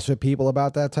when I mess with people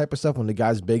about that type of stuff. When the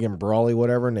guy's big and brawly,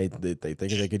 whatever, and they think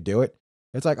they could do it.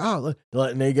 It's like, oh,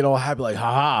 and they get all happy, like,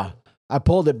 haha, I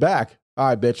pulled it back. All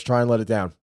right, bitch, try and let it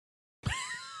down.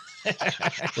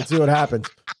 Let's see what happens.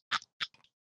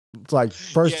 It's like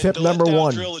first tip number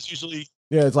one. Drill is usually...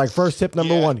 Yeah, it's like first tip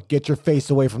number one: get your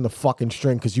face away from the fucking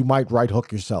string because you might right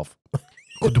hook yourself.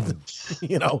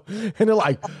 You know, and they're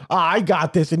like, I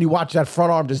got this, and you watch that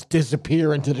front arm just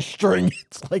disappear into the string.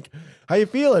 It's like, how you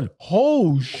feeling?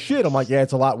 Oh shit! I'm like, yeah,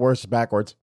 it's a lot worse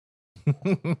backwards.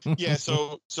 Yeah,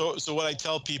 so what I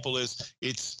tell people is,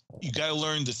 you got to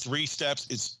learn the 3 steps.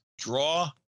 It's draw,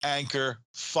 anchor,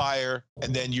 fire,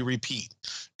 and then you repeat.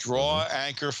 Draw,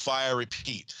 anchor, fire,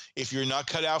 repeat. If you're not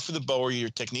cut out for the bow or your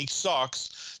technique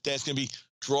sucks, then it's going to be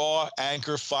draw,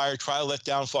 anchor, fire, try to let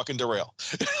down, fucking derail.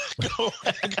 Go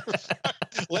anchor, fire,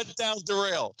 let down,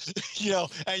 derail. You know,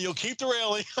 and you'll keep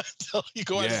derailing until you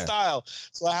go out of style.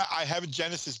 So I have a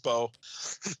Genesis bow,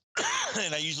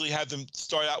 and I usually have them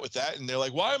start out with that, and they're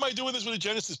like, why am I doing this with a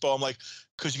Genesis bow? I'm like,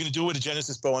 because you're going to do it with a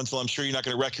Genesis bow until I'm sure you're not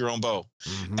going to wreck your own bow.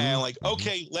 And like,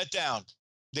 okay, let down.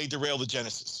 They derail the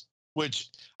Genesis, which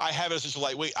I have it as such a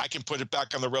lightweight. I can put it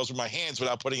back on the rails with my hands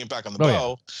without putting it back on the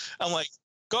bow. Yeah. I'm like,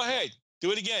 go ahead.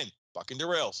 Do it again. Fucking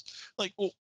derails. Like, well,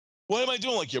 what am I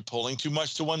doing? Like, you're pulling too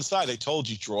much to one side. I told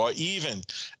you, draw even.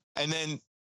 And then,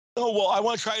 oh, well, I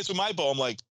want to try this with my bow. I'm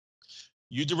like,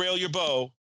 you derail your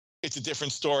bow. It's a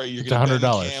different story. You're going to bend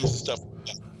the cams and stuff.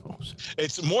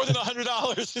 It's more than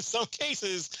 $100 in some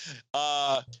cases.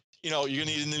 You know, you're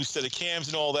going to need a new set of cams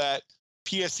and all that.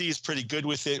 PSC is pretty good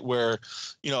with it where,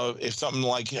 you know, if something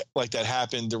like that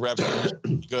happened, the reps are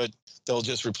good. They'll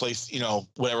just replace, you know,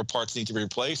 whatever parts need to be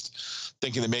replaced,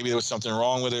 thinking that maybe there was something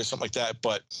wrong with it or something like that.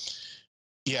 But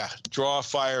yeah, draw,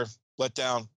 fire, let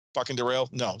down, fucking derail.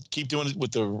 No, keep doing it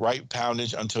with the right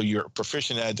poundage until you're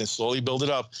proficient at it, then slowly build it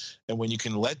up. And when you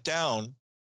can let down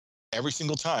every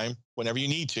single time, whenever you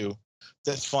need to,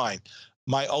 that's fine.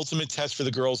 My ultimate test for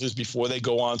the girls is before they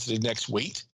go on to the next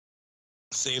weight.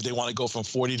 Say if they want to go from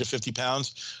 40 to 50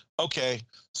 pounds. Okay,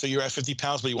 so you're at 50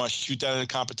 pounds, but you want to shoot that in a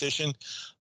competition.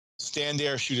 Stand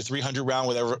there, shoot a 300 round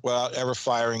without ever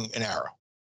firing an arrow.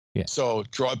 Yeah. So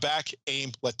draw it back,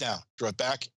 aim, let down. Draw it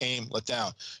back, aim, let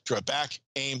down. Draw it back,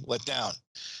 aim, let down.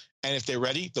 And if they're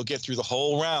ready, they'll get through the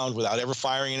whole round without ever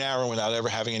firing an arrow, without ever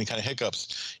having any kind of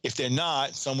hiccups. If they're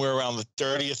not, somewhere around the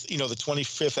 30th, you know, the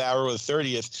 25th hour or the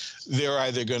 30th, they're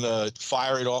either going to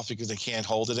fire it off because they can't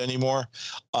hold it anymore.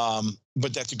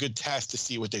 But that's a good test to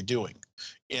see what they're doing.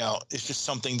 You know, it's just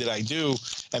something that I do.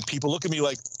 And people look at me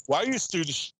like, why are your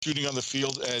students shooting on the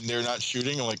field and they're not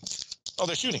shooting? I'm like, oh,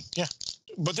 they're shooting. Yeah.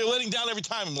 But they're letting down every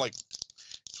time. I'm like,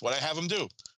 it's what I have them do.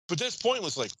 But that's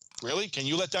pointless. Like, really? Can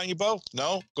you let down your bow?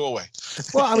 No? Go away.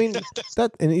 Well, I mean,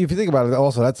 and if you think about it,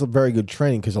 also, that's a very good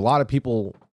training because a lot of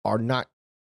people are not,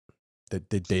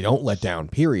 they don't let down,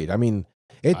 period. I mean,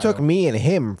 it took me and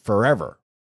him forever.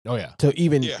 Oh, yeah. To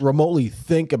even remotely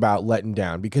think about letting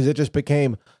down because it just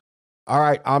became, all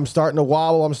right, I'm starting to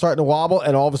wobble.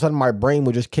 And all of a sudden my brain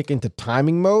would just kick into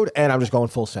timing mode and I'm just going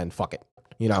full send. Fuck it.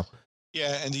 You know?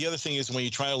 Yeah, and the other thing is when you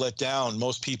try to let down,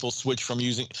 most people switch from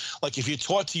using, like if you're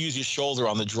taught to use your shoulder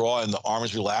on the draw and the arm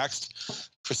is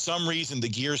relaxed, for some reason the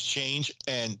gears change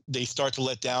and they start to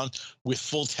let down with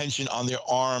full tension on their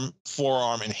arm,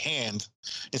 forearm, and hand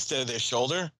instead of their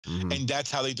shoulder. Mm-hmm. And that's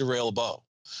how they derail a bow.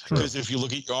 Because if you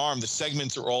look at your arm, the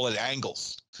segments are all at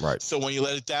angles. Right. So when you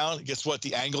let it down, guess what?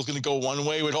 The angle's going to go one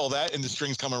way with all that, and the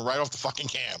string's coming right off the fucking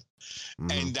cam.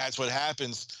 Mm-hmm. And that's what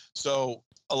happens. So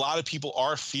a lot of people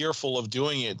are fearful of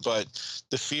doing it, but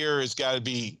the fear has got to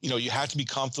be, you know, you have to be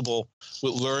comfortable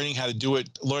with learning how to do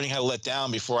it, learning how to let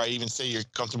down before I even say you're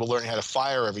comfortable learning how to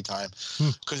fire every time.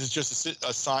 Because it's just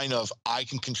a sign of I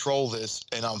can control this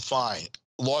and I'm fine.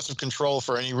 Loss of control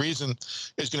for any reason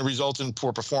is going to result in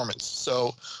poor performance.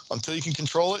 So until you can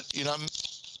control it, you know,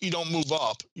 you don't move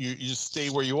up. You just stay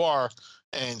where you are.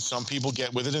 And some people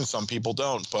get with it and some people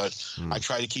don't. But I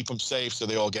try to keep them safe so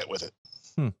they all get with it.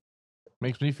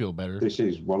 Makes me feel better. This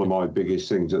is one of my biggest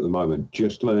things at the moment,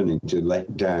 just learning to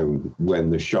let down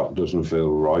when the shot doesn't feel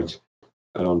right.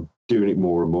 And I'm doing it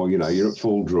more and more. You know, you're at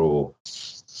full draw,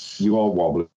 you are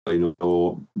wobbling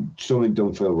or something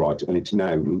doesn't feel right. And it's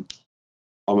now,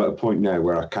 I'm at a point now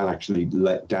where I can actually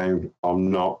let down.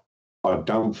 I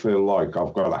don't feel like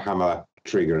I've got to hammer that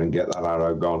trigger and get that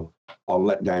arrow gone. I'll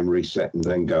let down, reset, and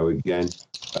then go again.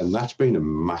 And that's been a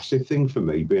massive thing for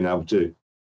me, being able to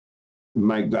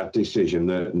make that decision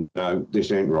that no,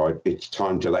 this ain't right. It's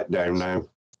time to let down now.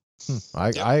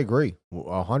 I agree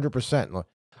 100%.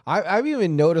 I've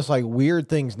even noticed like weird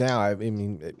things now. I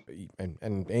mean,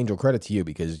 and Angel, credit to you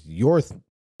because your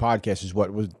podcast is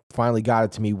what was finally got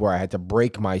it to me where I had to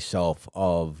break myself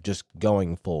of just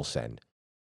going full send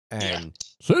and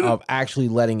of actually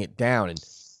letting it down. And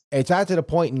it's at to the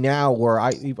point now where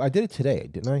I did it today,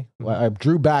 didn't I? I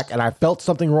drew back and I felt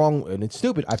something wrong, and it's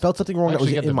stupid. I felt something wrong that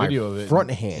was in my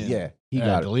front hand. Yeah, he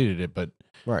got deleted it, but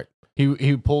right.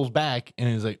 He pulls back and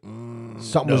he's like,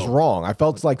 something was wrong. I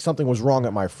felt like something was wrong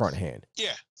at my front hand.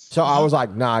 Yeah. So I was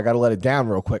like, nah, I got to let it down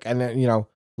real quick. And then,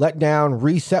 let down,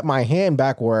 reset my hand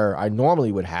back where I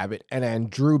normally would have it, and then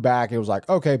drew back. It was like,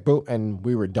 okay, boom, and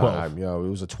we were done. It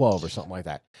was a 12 or something like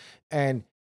that. And,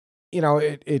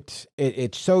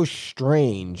 it's so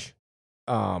strange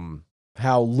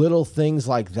how little things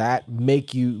like that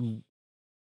make you.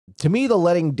 To me, the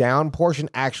letting down portion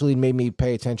actually made me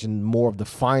pay attention more of the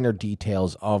finer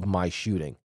details of my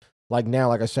shooting. Like now,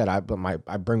 like I said, I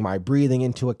bring my breathing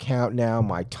into account now,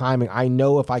 my timing. I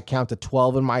know if I count to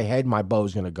 12 in my head, my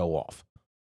bow's going to go off.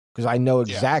 Because I know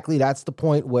exactly that's the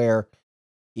point where,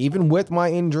 even with my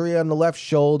injury on the left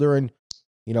shoulder and,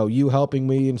 you helping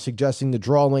me and suggesting the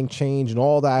draw length change and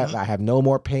all that, I have no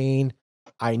more pain.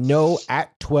 I know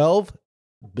at 12,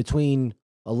 between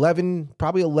 11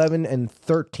 and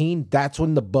 13, that's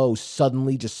when the bow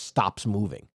suddenly just stops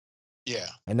moving. Yeah.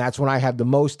 And that's when I have the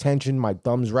most tension. My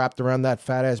thumb's wrapped around that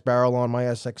fat ass barrel on my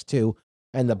SX2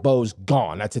 and the bow's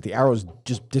gone. That's it. The arrows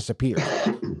just disappear.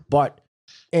 But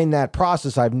in that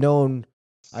process, I've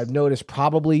noticed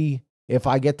probably if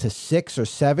I get to 6 or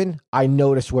 7, I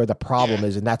notice where the problem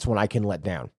is, and that's when I can let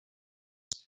down.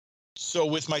 So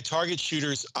with my target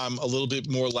shooters, I'm a little bit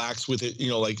more lax with it,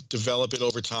 like develop it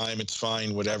over time. It's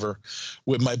fine, whatever.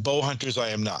 With my bow hunters, I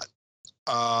am not.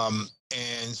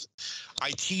 And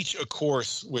I teach a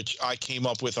course, which I came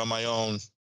up with on my own,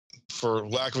 for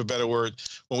lack of a better word.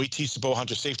 When we teach the bow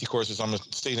hunter safety courses, I'm a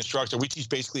state instructor. We teach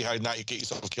basically how to not get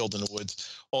yourself killed in the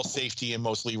woods, all safety and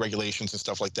mostly regulations and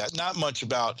stuff like that. Not much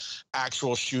about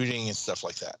actual shooting and stuff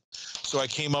like that. So I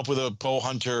came up with a bow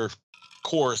hunter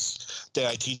course that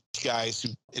I teach guys who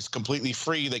it's completely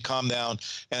free. They come down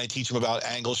and I teach them about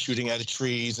angle shooting out of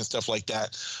trees and stuff like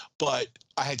that. But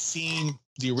I had seen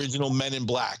the original Men in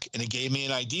Black and it gave me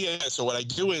an idea. So what I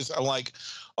do is I'm like,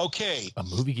 okay, a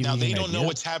movie now they don't know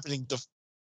what's happening.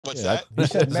 What's that? You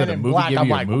said Men in Black. I'm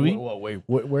like, wait,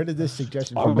 where did this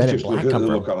suggestion from Men in Black come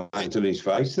from? Look on Anthony's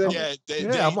face then.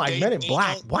 Yeah, I'm like, Men in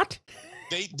Black. What?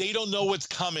 They don't know what's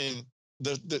coming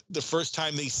the first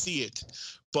time they see it.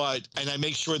 And I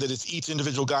make sure that it's each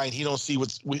individual guy, and he don't see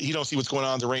what's going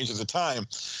on in the range at the time.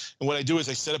 And what I do is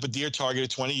I set up a deer target at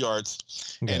 20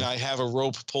 yards, and I have a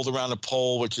rope pulled around a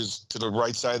pole, which is to the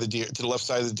right side of the deer, to the left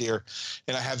side of the deer,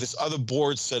 and I have this other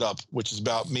board set up, which is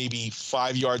about maybe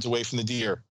 5 yards away from the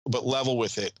deer, but level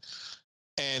with it,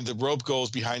 and the rope goes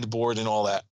behind the board and all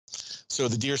that. So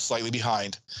the deer's slightly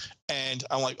behind, and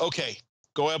I'm like, okay,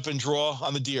 go up and draw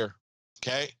on the deer,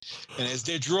 okay, and as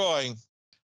they're drawing.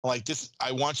 Like this,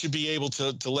 I want you to be able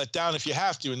to let down if you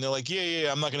have to. And they're like,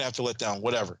 yeah, I'm not going to have to let down,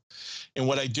 whatever. And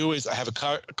what I do is I have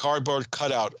a cardboard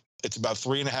cutout. It's about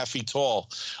 3.5 feet tall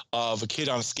of a kid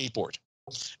on a skateboard.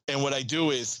 And what I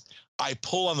do is I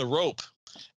pull on the rope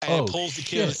and it pulls the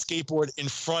kid on a skateboard in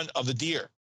front of the deer.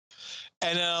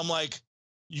 And then I'm like,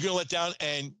 you're going to let down.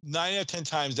 And 9 out of 10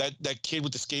 times that kid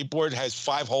with the skateboard has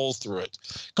 5 holes through it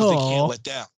because they can't let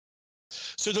down.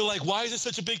 So they're like, why is it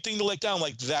such a big thing to let down?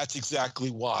 Like, that's exactly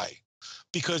why.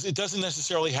 Because it doesn't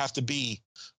necessarily have to be,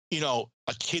 a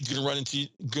kid's going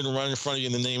to run in front of you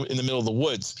in the middle of the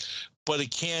woods. But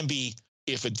it can be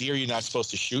if a deer you're not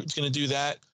supposed to shoot is going to do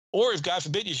that. Or if, God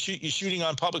forbid, you're shooting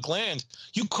on public land,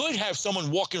 you could have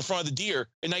someone walk in front of the deer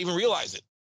and not even realize it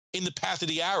in the path of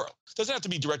the arrow. It doesn't have to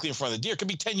be directly in front of the deer. It could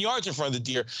be 10 yards in front of the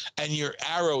deer and your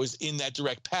arrow is in that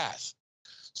direct path.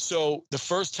 So the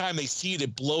first time they see it,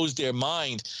 it blows their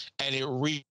mind, and it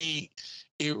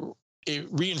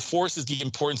reinforces the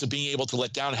importance of being able to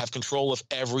let down and have control of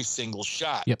every single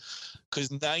shot. Yep. Because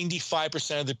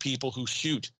 95% of the people who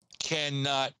shoot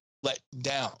cannot let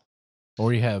down.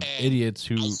 Or you have idiots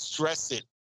who stress it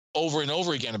over and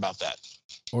over again about that.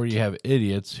 Or you have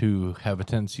idiots who have a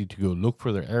tendency to go look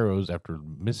for their arrows after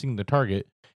missing the target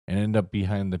and end up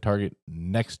behind the target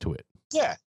next to it.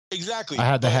 Yeah. Exactly. I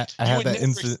had that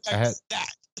incident.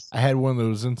 I had one of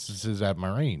those instances at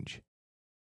my range,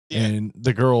 and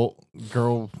the girl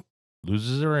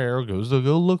loses her arrow, goes to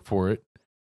go look for it,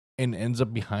 and ends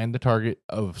up behind the target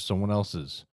of someone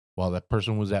else's while that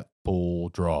person was at full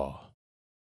draw.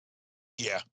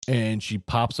 Yeah. and she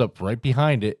pops up right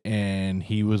behind it, and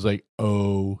he was like,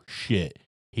 oh shit.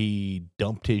 He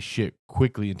dumped his shit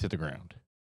quickly into the ground.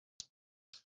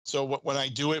 So when I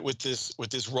do it with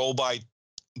this roll by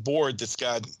board that's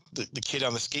got the kid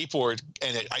on the skateboard,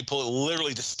 and I pull it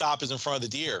literally to stop is in front of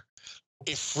the deer,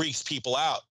 it freaks people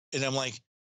out. And I'm like,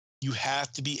 you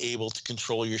have to be able to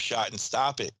control your shot and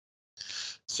stop it.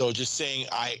 So just saying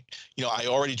I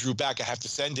already drew back, I have to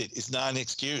send it is not an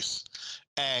excuse.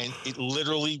 And it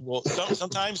literally will.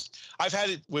 Sometimes I've had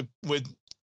it with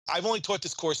I've only taught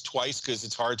this course twice because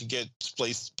it's hard to get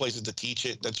places to teach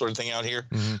it, that sort of thing out here.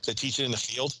 Mm-hmm. So I teach it in the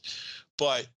field.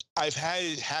 But I've had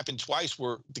it happen twice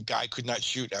where the guy could not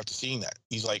shoot after seeing that.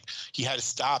 He's like, he had to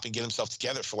stop and get himself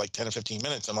together for like 10 or 15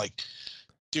 minutes. I'm like,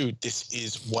 dude, this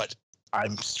is what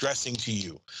I'm stressing to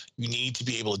you. You need to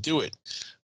be able to do it.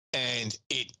 And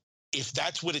if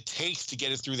that's what it takes to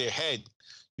get it through their head,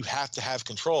 you have to have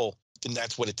control, then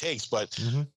that's what it takes. But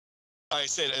I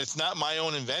said, it's not my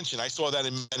own invention. I saw that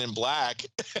in Men in Black.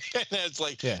 And it's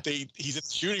like, he's at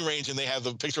the shooting range and they have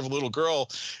the picture of a little girl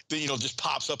that, just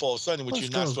pops up all of a sudden, which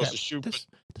you're not supposed to shoot.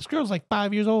 This girl's like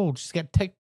 5 years old. She's got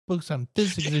textbooks on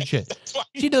physics and shit.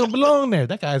 She doesn't belong there.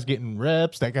 That guy's getting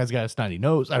reps. That guy's got a snotty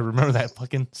nose. I remember that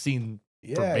fucking scene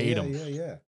verbatim.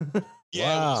 Yeah.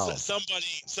 Yeah, wow.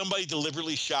 Somebody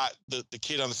deliberately shot the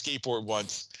kid on the skateboard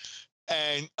once.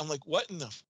 And I'm like, what in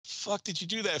the fuck did you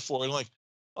do that for? And I'm like,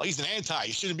 oh, he's an anti.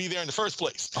 He shouldn't be there in the first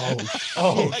place. I'm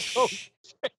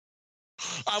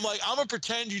like, I'm going to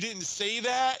pretend you didn't say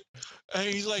that. And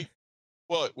he's like,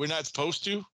 what, we're not supposed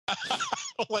to?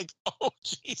 I'm like, oh,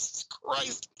 Jesus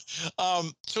Christ.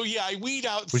 So, yeah, I weed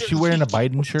out. Was she wearing a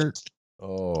Biden shirt?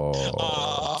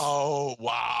 Oh,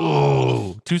 wow.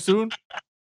 Oh, too soon?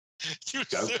 Too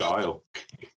soon. Kyle.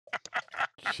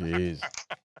 Jeez.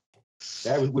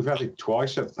 Yeah, we've had it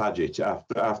twice at Paget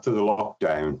after the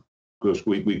lockdown, because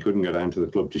we couldn't go down to the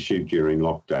club to shoot during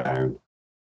lockdown.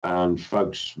 And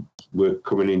folks were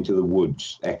coming into the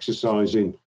woods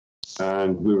exercising.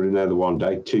 And we were in there the one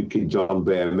day, 2 kids on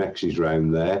BMXs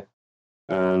round there.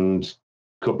 And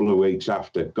a couple of weeks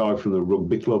after, a guy from the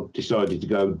rugby club decided to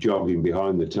go jogging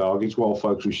behind the targets while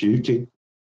folks were shooting.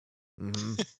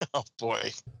 Mm-hmm. Oh,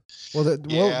 boy. Well,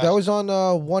 that was on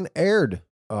one aired.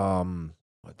 I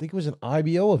think it was an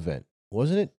IBO event,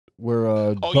 wasn't it?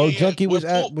 Where Bo Junkie was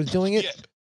doing it. Yeah.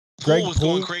 Greg was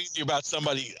going crazy about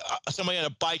somebody on a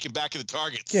bike in back of the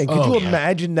targets. Yeah, could you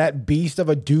imagine that beast of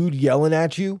a dude yelling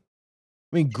at you?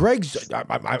 I mean,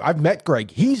 I've met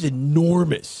Greg. He's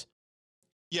enormous.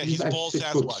 Yeah, he's a bald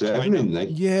Sasquatch. Right?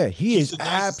 Yeah, he's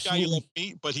absolutely.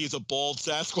 But he's a bald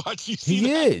Sasquatch.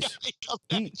 He is.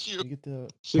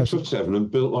 6'7"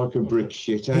 and built like a brick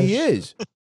shithouse. He is.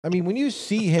 I mean, when you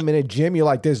see him in a gym, you're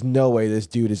like, there's no way this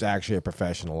dude is actually a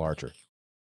professional archer.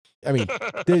 I mean,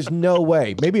 there's no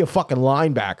way. Maybe a fucking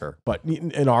linebacker, but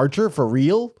an archer for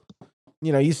real?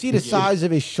 You see the size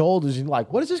of his shoulders, and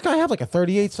like, what does this guy have? Like a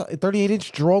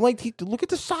 38-inch draw length? Look at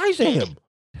the size of him.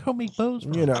 They don't make bows,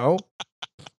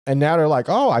 And now they're like,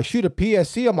 oh, I shoot a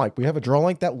PSC. I'm like, we have a draw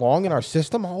length that long in our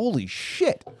system? Holy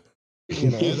shit. Yeah,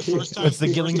 the first time, it's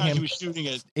the Gillingham he was shooting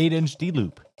at 8-inch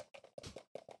D-loop.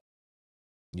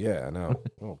 Yeah, I know.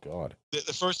 Oh, God.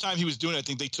 The first time he was doing it, I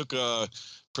think they took a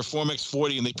Perform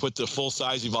X40 and they put the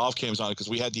full-size Evolve cams on it because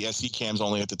we had the SC cams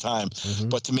only at the time. Mm-hmm.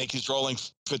 But to make his draw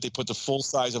length fit, they put the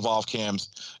full-size Evolve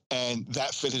cams, and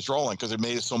that fit his draw length because it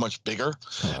made it so much bigger.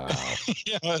 Wow.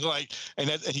 And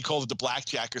he called it the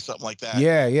Blackjack or something like that.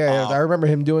 Yeah. I remember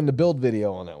him doing the build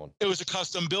video on that one. It was a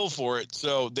custom build for it,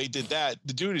 so they did that.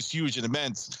 The dude is huge and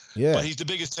immense. Yeah. But he's the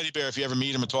biggest teddy bear if you ever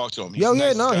meet him and talk to him.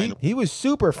 He was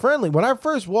super friendly. When I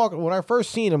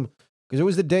first seen him, because it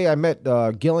was the day I met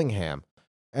Gillingham,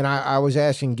 and I was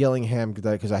asking Gillingham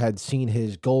because I had seen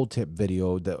his gold tip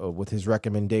video with his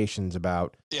recommendations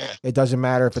about it doesn't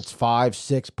matter if it's 5,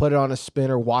 6, put it on a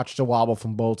spinner, watch the wobble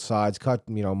from both sides,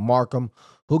 mark them.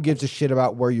 Who gives a shit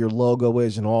about where your logo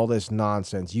is and all this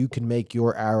nonsense? You can make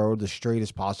your arrow the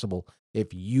straightest possible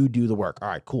if you do the work. All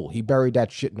right, cool. He buried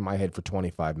that shit into my head for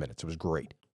 25 minutes. It was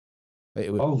great.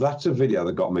 That's a video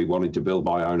that got me wanting to build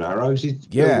my own arrows. He's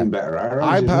building better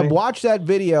arrows. I watched that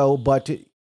video, but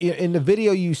in the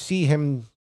video you see him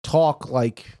talk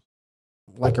like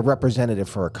a representative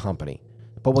for a company.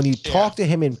 But when you talk to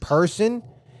him in person,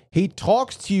 he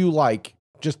talks to you like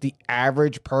just the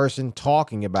average person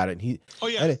talking about it.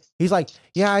 He's like,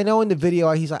 yeah, I know in the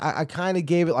video, he's like, I kind of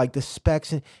gave it like the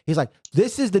specs. And he's like,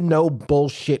 this is the no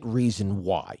bullshit reason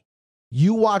why.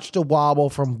 You watch the wobble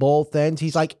from both ends.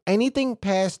 He's like, anything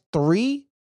past 3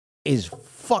 is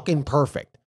fucking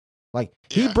perfect. Like,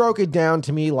 he broke it down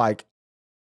to me like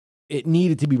it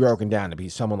needed to be broken down to be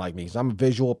someone like me. Because I'm a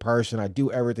visual person. I do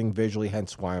everything visually,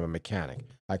 hence why I'm a mechanic.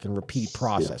 I can repeat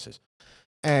processes.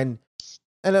 And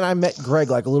then I met Greg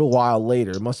like a little while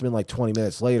later. It must have been like 20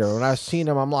 minutes later. When I seen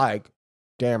him, I'm like,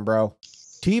 damn, bro.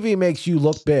 TV makes you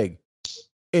look big.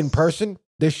 In person,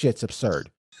 this shit's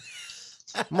absurd.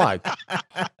 I'm like,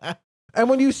 and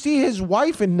when you see his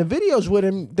wife in the videos with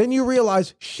him, then you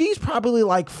realize she's probably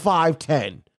like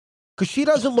 5'10", because she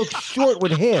doesn't look short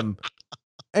with him.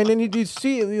 And then you just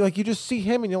see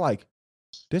him, and you're like,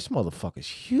 this motherfucker's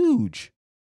huge.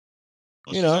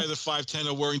 Well, you know, the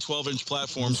 5'10" are wearing 12-inch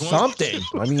platforms. Something.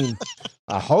 I mean,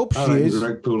 I hope she is.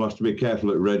 Greg Poole has to be careful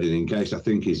at Reading in case I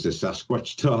think he's the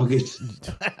Sasquatch target.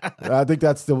 I think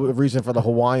that's the reason for the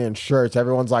Hawaiian shirts.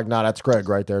 Everyone's like, nah, that's Greg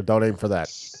right there. Don't aim for that.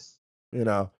 You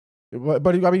know, but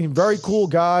I mean, very cool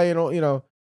guy. You know,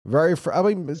 very. I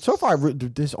mean, so far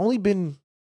there's only been,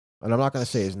 and I'm not going to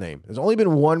say his name. There's only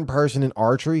been one person in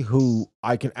archery who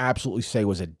I can absolutely say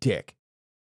was a dick,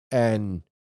 and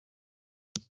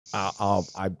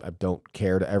I don't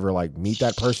care to ever like meet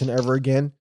that person ever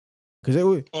again. Because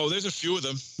there's a few of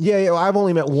them. Yeah, I've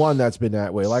only met one that's been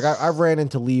that way. Like I've ran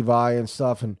into Levi and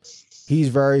stuff, and he's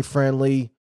very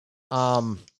friendly.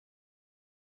 I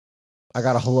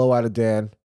got a hello out of Dan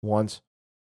once,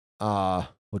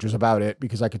 which was about it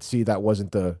because I could see that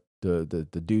wasn't the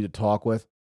dude to talk with.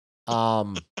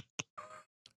 You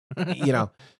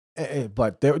know,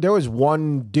 but there was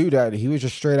one dude that he was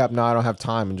just straight up, no, I don't have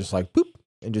time, and just like boop,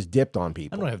 and just dipped on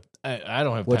people. I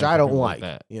don't have which time I don't like like.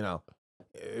 That. You know,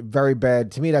 very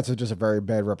bad to me. That's just a very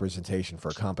bad representation for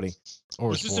a company.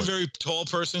 Was this a very tall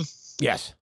person?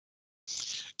 Yes.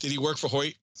 Did he work for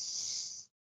Hoyt?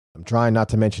 I'm trying not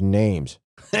to mention names.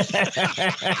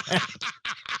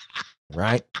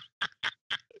 Right?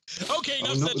 Okay,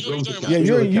 no, yeah,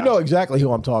 you know exactly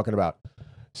who I'm talking about.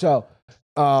 So,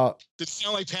 did it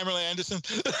sound like Pamela Anderson?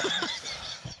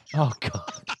 Oh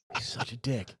God, he's such a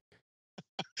dick.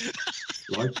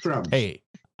 Like Trump. Hey,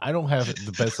 I don't have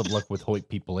the best of luck with Hoyt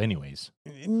people, anyways.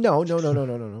 No. To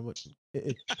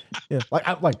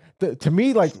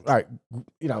me, like, all right,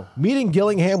 you know, meeting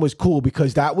Gillingham was cool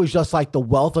because that was just like the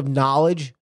wealth of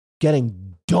knowledge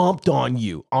getting dumped on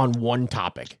you on one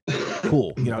topic.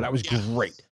 Cool, you know, that was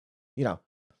great. You know,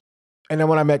 and then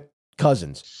when I met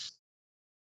Cousins,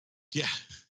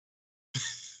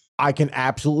 I can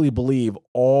absolutely believe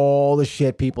all the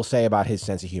shit people say about his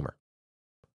sense of humor.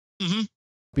 Mm-hmm.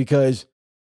 Because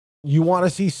you want to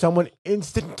see someone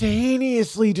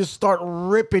instantaneously just start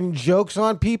ripping jokes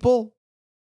on people?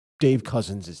 Dave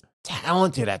Cousins is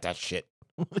talented at that shit.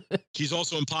 He's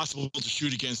also impossible to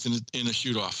shoot against in a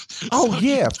shoot-off. Oh,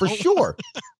 yeah, for sure.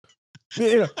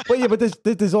 You know, but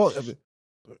there's all...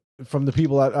 From the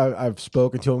people that I've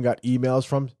spoken to and got emails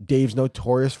from, Dave's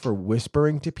notorious for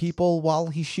whispering to people while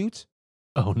he shoots.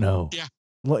 Oh, no. Yeah.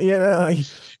 Like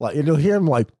you'll hear him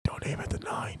like, don't aim at the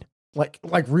 9. Like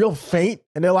real faint,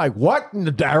 and they're like, "What?" And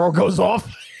the arrow goes off.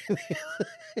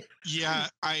 Yeah,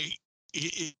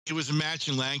 it was a match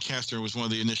in Lancaster. It was one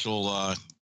of the initial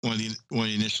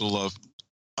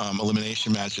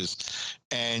elimination matches,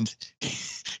 and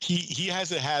he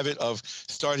has a habit of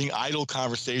starting idle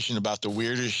conversation about the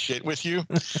weirdest shit with you.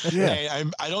 Yeah,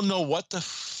 and I don't know what the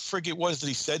frig it was that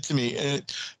he said to me, and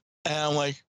I'm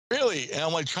like, really? And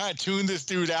I'm like trying to tune this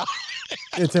dude out.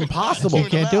 It's impossible. You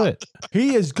can't do it.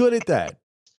 He is good at that.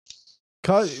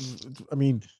 I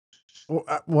mean,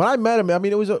 when I met him, I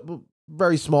mean, it was a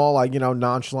very small, like, you know,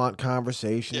 nonchalant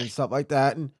conversation and stuff like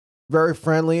that, and very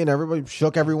friendly, and everybody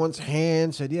shook everyone's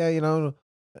hand, said, yeah, you know,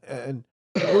 and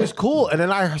it was cool. And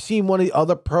then I seen one of the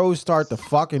other pros start to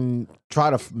fucking try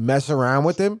to mess around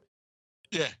with him.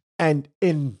 Yeah. And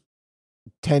in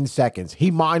 10 seconds,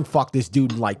 he mind fucked this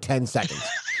dude in like 10 seconds.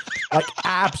 Like,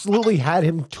 absolutely had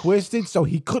him twisted so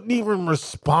he couldn't even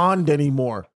respond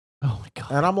anymore. Oh, my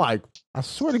God. And I'm like, I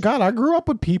swear to God, I grew up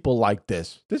with people like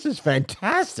this. This is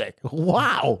fantastic.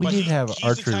 Wow. We need to have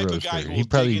archery roaster. He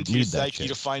probably need that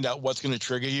to find out what's going to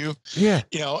trigger you. Yeah.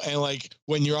 You know, and like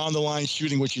when you're on the line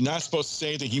shooting, which you're not supposed to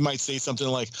say, that he might say something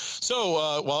like,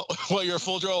 so, while you're a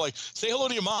full draw, like, say hello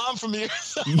to your mom from me.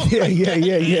 Yeah. You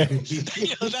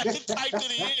know, that's the type that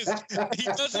he is. He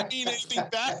doesn't mean anything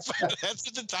bad, but that's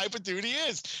just the type of dude he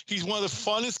is. He's one of the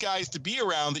funnest guys to be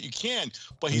around that you can,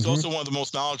 but he's also one of the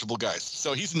most knowledgeable guys.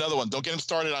 So he's another one. Don't get him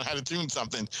started on how to tune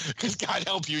something, because God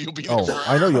help you, you'll be there. Oh,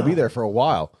 I know you'll be there for a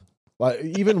while. Like,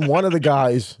 even one of the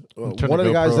guys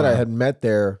that I had met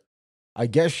there, I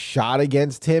guess shot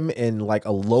against him in like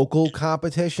a local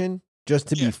competition just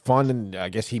to be fun, and I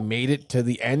guess he made it to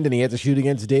the end, and he had to shoot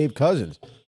against Dave Cousins.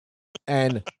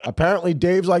 And apparently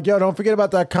Dave's like, yo, don't forget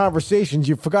about that conversation.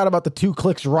 You forgot about the 2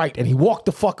 clicks right. And he walked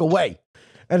the fuck away.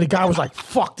 And the guy was like,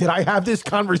 fuck, did I have this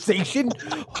conversation?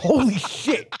 Holy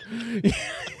shit.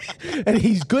 And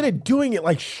he's good at doing it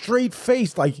like straight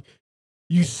faced. Like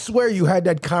you swear you had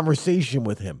that conversation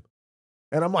with him.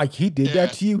 And I'm like, he did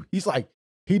that to you? He's like,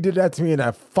 he did that to me, and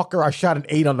that fucker, I shot an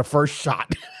 8 on the first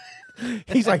shot.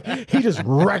 He's like, he just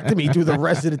wrecked me through the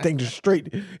rest of the thing just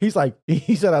straight. He's like,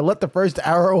 he said, I let the first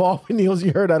arrow off, and he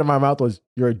heard out of my mouth was,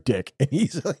 you're a dick. And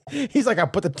he's like, I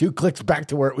put the 2 clicks back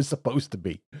to where it was supposed to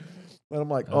be. And I'm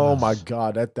like, oh my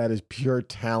God, that is pure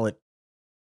talent.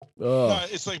 No,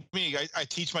 it's like me. I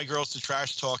teach my girls to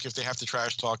trash talk if they have to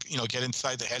trash talk, get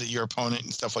inside the head of your opponent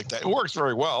and stuff like that. It works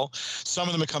very well. Some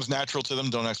of them, it comes natural to them.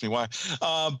 Don't ask me why.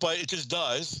 But it just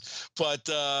does. But,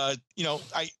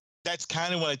 that's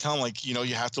kind of what I tell them, like, you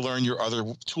have to learn your other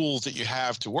tools that you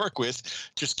have to work with.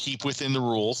 Just keep within the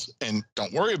rules and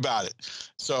don't worry about it.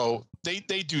 So they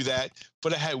do that.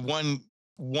 But I had once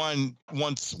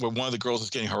where one of the girls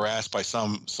was getting harassed by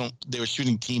some they were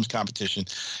shooting teams competition,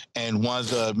 and one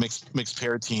of the mixed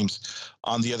pair teams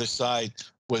on the other side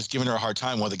was giving her a hard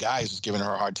time. One of the guys was giving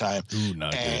her a hard time. Ooh,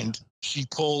 and good. She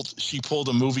pulled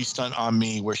a movie stunt on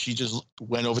me where she just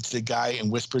went over to the guy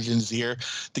and whispered in his ear.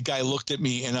 The guy looked at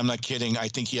me, and I'm not kidding, I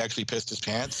think he actually pissed his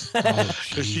pants.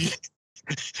 Did she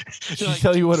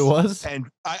tell you what it was? And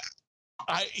I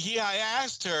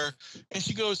asked her, and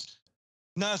she goes,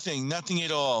 Nothing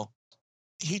at all.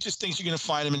 He just thinks you're going to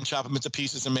find him and chop him into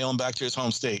pieces and mail him back to his home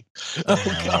state.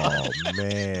 Oh,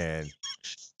 man.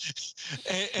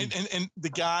 And the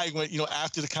guy, when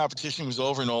after the competition was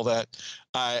over and all that,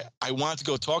 I wanted to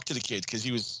go talk to the kid because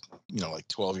he was, like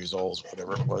 12 years old,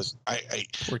 whatever it was. I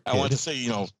wanted to say,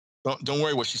 don't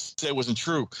worry, what she said wasn't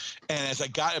true. And as I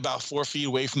got about 4 feet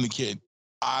away from the kid,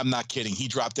 I'm not kidding, he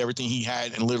dropped everything he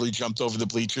had and literally jumped over the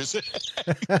bleachers.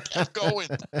 Kept going.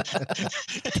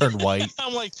 Turned white.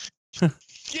 I'm like,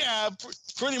 yeah,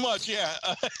 pretty much, yeah.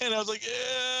 And I was like,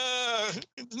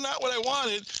 it's not what I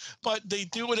wanted. But they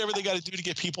do whatever they got to do to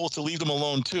get people to leave them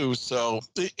alone too. So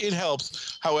it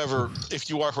helps. However, if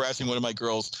you are harassing one of my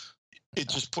girls,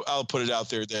 I'll put it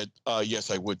out there that yes,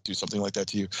 I would do something like that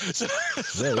to you.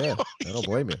 Yeah. I don't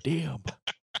blame you. Damn.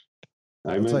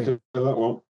 I meant to that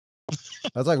one.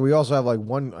 That's like, we also have like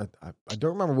one, I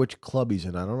don't remember which club he's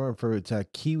in. I don't remember if it's a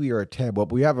Kiwi or a Tab,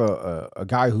 but we have a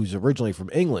guy who's originally from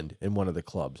England in one of the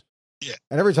clubs. Yeah.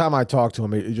 And every time I talk to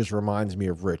him, it just reminds me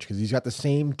of Rich because he's got the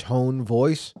same tone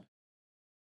voice,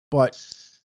 but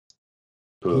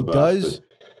he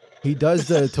does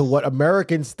to what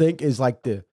Americans think is like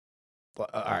the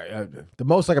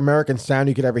most like American sound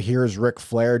you could ever hear is Ric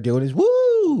Flair doing his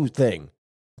woo thing.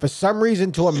 For some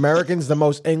reason, to Americans, the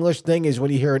most English thing is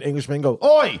when you hear an Englishman go,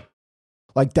 oi!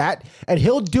 Like that. And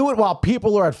he'll do it while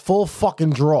people are at full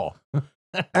fucking draw.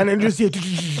 And then just see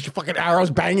fucking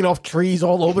arrows banging off trees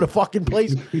all over the fucking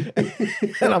place.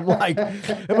 And I'm like,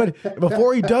 but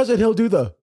before he does it, he'll do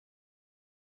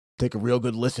take a real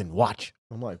good listen, watch.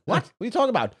 I'm like, what? What are you talking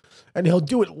about? And he'll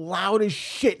do it loud as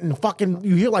shit and fucking,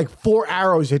 you hear like 4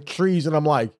 arrows hit trees. And I'm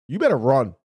like, you better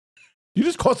run. You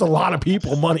just cost a lot of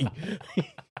people money.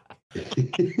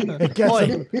 It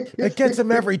gets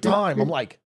him every time. I'm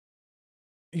like,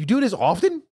 you do this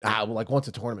often? Like once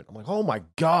a tournament. I'm like, oh my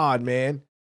God, man.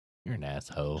 You're an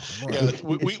asshole. Yeah,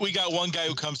 we got one guy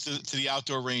who comes to the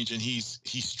outdoor range, and he's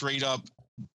straight up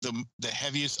the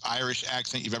heaviest Irish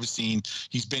accent you've ever seen.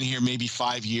 He's been here maybe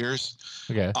 5 years.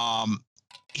 Okay.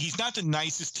 He's not the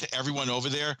nicest to everyone over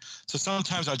there. So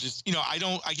sometimes I'll just,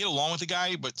 I get along with the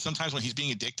guy, but sometimes when he's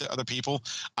being a dick to other people,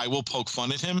 I will poke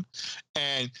fun at him.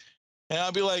 And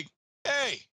I'll be like,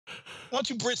 hey, why don't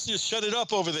you Brits just shut it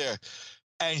up over there?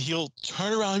 And he'll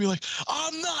turn around and be like,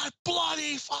 I'm not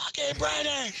bloody fucking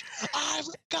British. I'm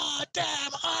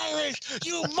goddamn Irish,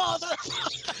 you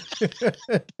motherfucker.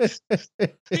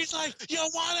 He's like, you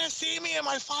want to see me in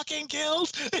my fucking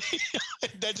kills?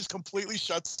 That just completely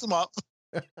shuts him up.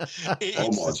 Oh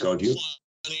my God,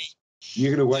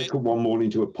 you're going to wake up one morning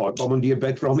to a pipe bomb under your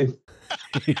bed from him?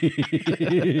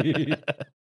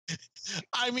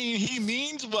 I mean, he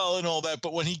means well and all that,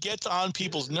 but when he gets on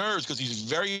people's nerves, because he's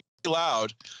very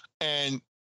loud, and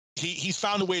he's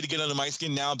found a way to get under my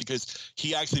skin now because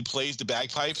he actually plays the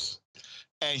bagpipes,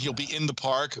 and he'll be in the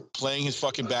park playing his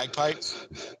fucking bagpipes,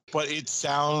 but it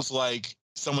sounds like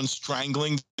someone's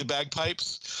strangling the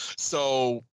bagpipes.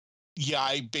 So yeah,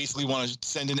 I basically want to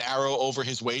send an arrow over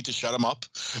his way to shut him up,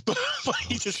 but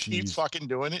he just keeps fucking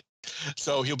doing it.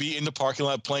 So he'll be in the parking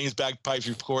lot playing his bagpipes,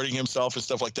 recording himself and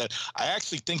stuff like that. I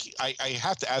actually think I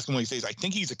have to ask him when he says, I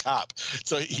think he's a cop.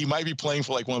 So he might be playing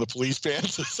for like one of the police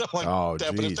bands or something like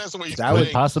that. But if that's the way he's that playing,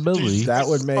 would possibility. That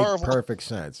would make perfect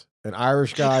sense. An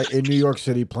Irish guy in New York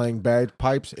City playing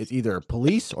bagpipes, it's either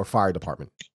police or fire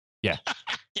department. Yeah.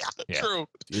 Yeah, true.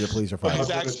 It's either police or fire. I was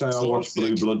going to say I watch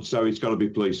Blue Blood, so it's got to be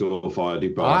police or fire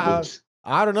department.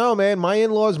 I don't know, man.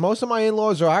 Most of my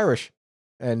in-laws are Irish.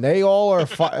 And they all are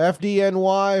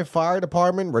FDNY, fire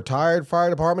department, retired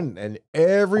fire department, and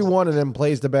every one of them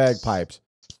plays the bagpipes.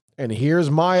 And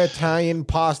here's my Italian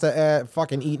pasta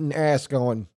fucking eating ass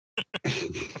going,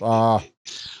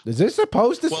 is this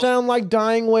supposed to sound like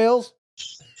dying whales?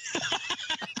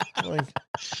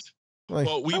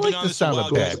 Well, we've been on this a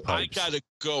while, guys. I gotta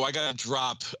go. I gotta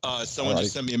drop. Someone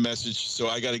just sent me a message, so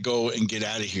I gotta go and get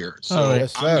out of here. So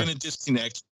yes, I'm gonna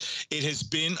disconnect. It has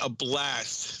been a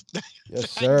blast.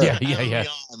 Yes, sir. Yeah.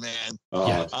 On, man.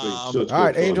 All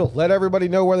right, Angel, let everybody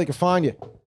know where they can find you.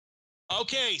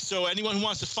 Okay, so anyone who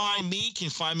wants to find me can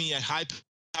find me at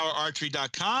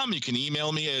highpowerarchery.com. You can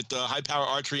email me at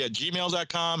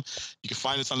highpowerarchery@gmail.com. You can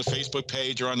find us on the Facebook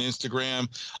page or on Instagram.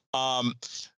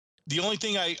 The only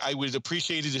thing I would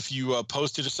appreciate is if you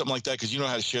posted or something like that, because you know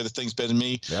how to share the things better than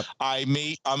me. Yep.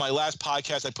 On my last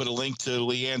podcast, I put a link to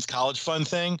Leanne's college fund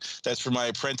thing. That's for my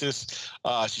apprentice.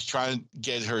 She's trying to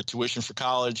get her tuition for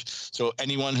college. So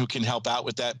anyone who can help out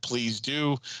with that, please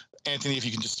do. Anthony, if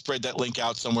you can just spread that link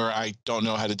out somewhere. I don't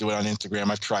know how to do it on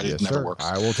Instagram. I've tried it. It never works.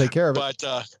 I will take care of it. But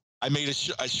I made a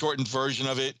shortened version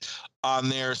of it on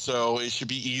there, so it should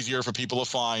be easier for people to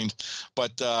find.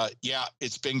 But yeah,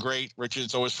 it's been great, Richard.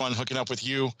 It's always fun hooking up with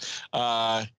you.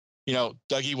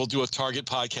 Dougie, we'll do a Target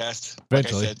podcast.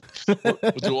 Eventually. Like I said,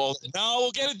 we'll do all. No, we'll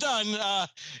get it done.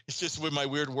 It's just with my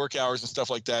weird work hours and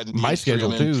stuff like that. And my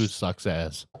schedule too sucks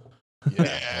ass. Yeah,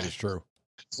 that is true.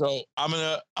 So I'm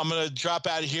gonna drop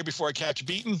out of here before I catch a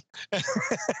beating, and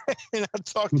I'll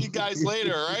talk to you guys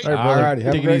later. All right. All righty.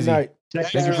 Have a great night.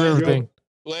 Thank you for everything.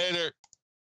 Later.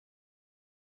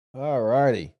 All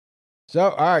righty. So,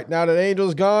 all right, now that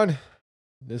Angel's gone,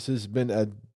 this has been a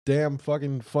damn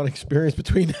fucking fun experience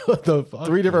between the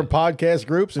three different podcast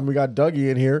groups, and we got Dougie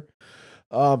in here.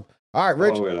 All right,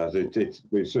 Rich. Oh, well,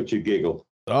 it's such a giggle.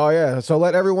 Oh, yeah. So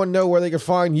let everyone know where they can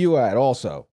find you at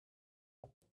also.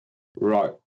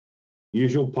 Right.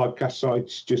 Usual podcast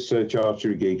sites, just search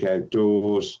Archery Geek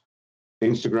Outdoors.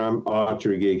 Instagram,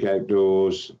 Archery Geek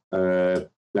Outdoors.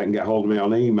 They can get hold of me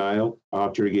on email,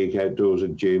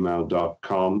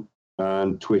 archerygeekoutdoors@gmail.com,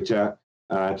 and Twitter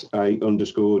at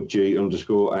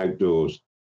 @A_G_outdoors.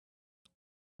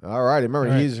 All right.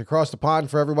 Remember, he's across the pond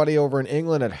for everybody over in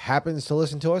England that happens to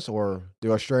listen to us, or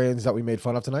the Australians that we made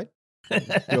fun of tonight.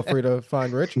 Feel free to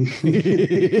find Rich.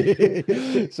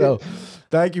 So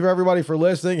thank you, everybody, for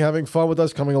listening, having fun with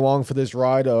us, coming along for this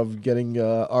ride of getting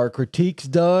our critiques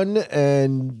done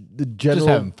and the general just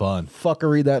having fun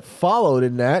fuckery that followed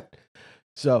in that.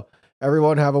 So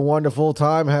everyone have a wonderful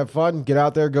time. Have fun. Get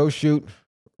out there. Go shoot.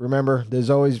 Remember, there's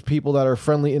always people that are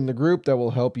friendly in the group that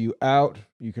will help you out.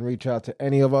 You can reach out to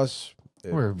any of us.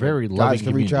 We're a very loving guys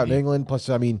can reach out in community. England. Plus,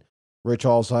 I mean, Rich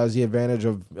also has the advantage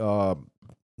of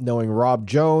knowing Rob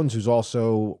Jones, who's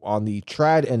also on the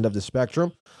trad end of the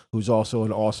spectrum, who's also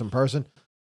an awesome person.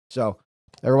 So,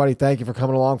 everybody, thank you for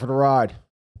coming along for the ride.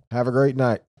 Have a great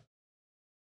night.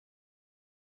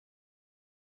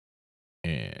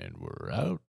 And we're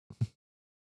out.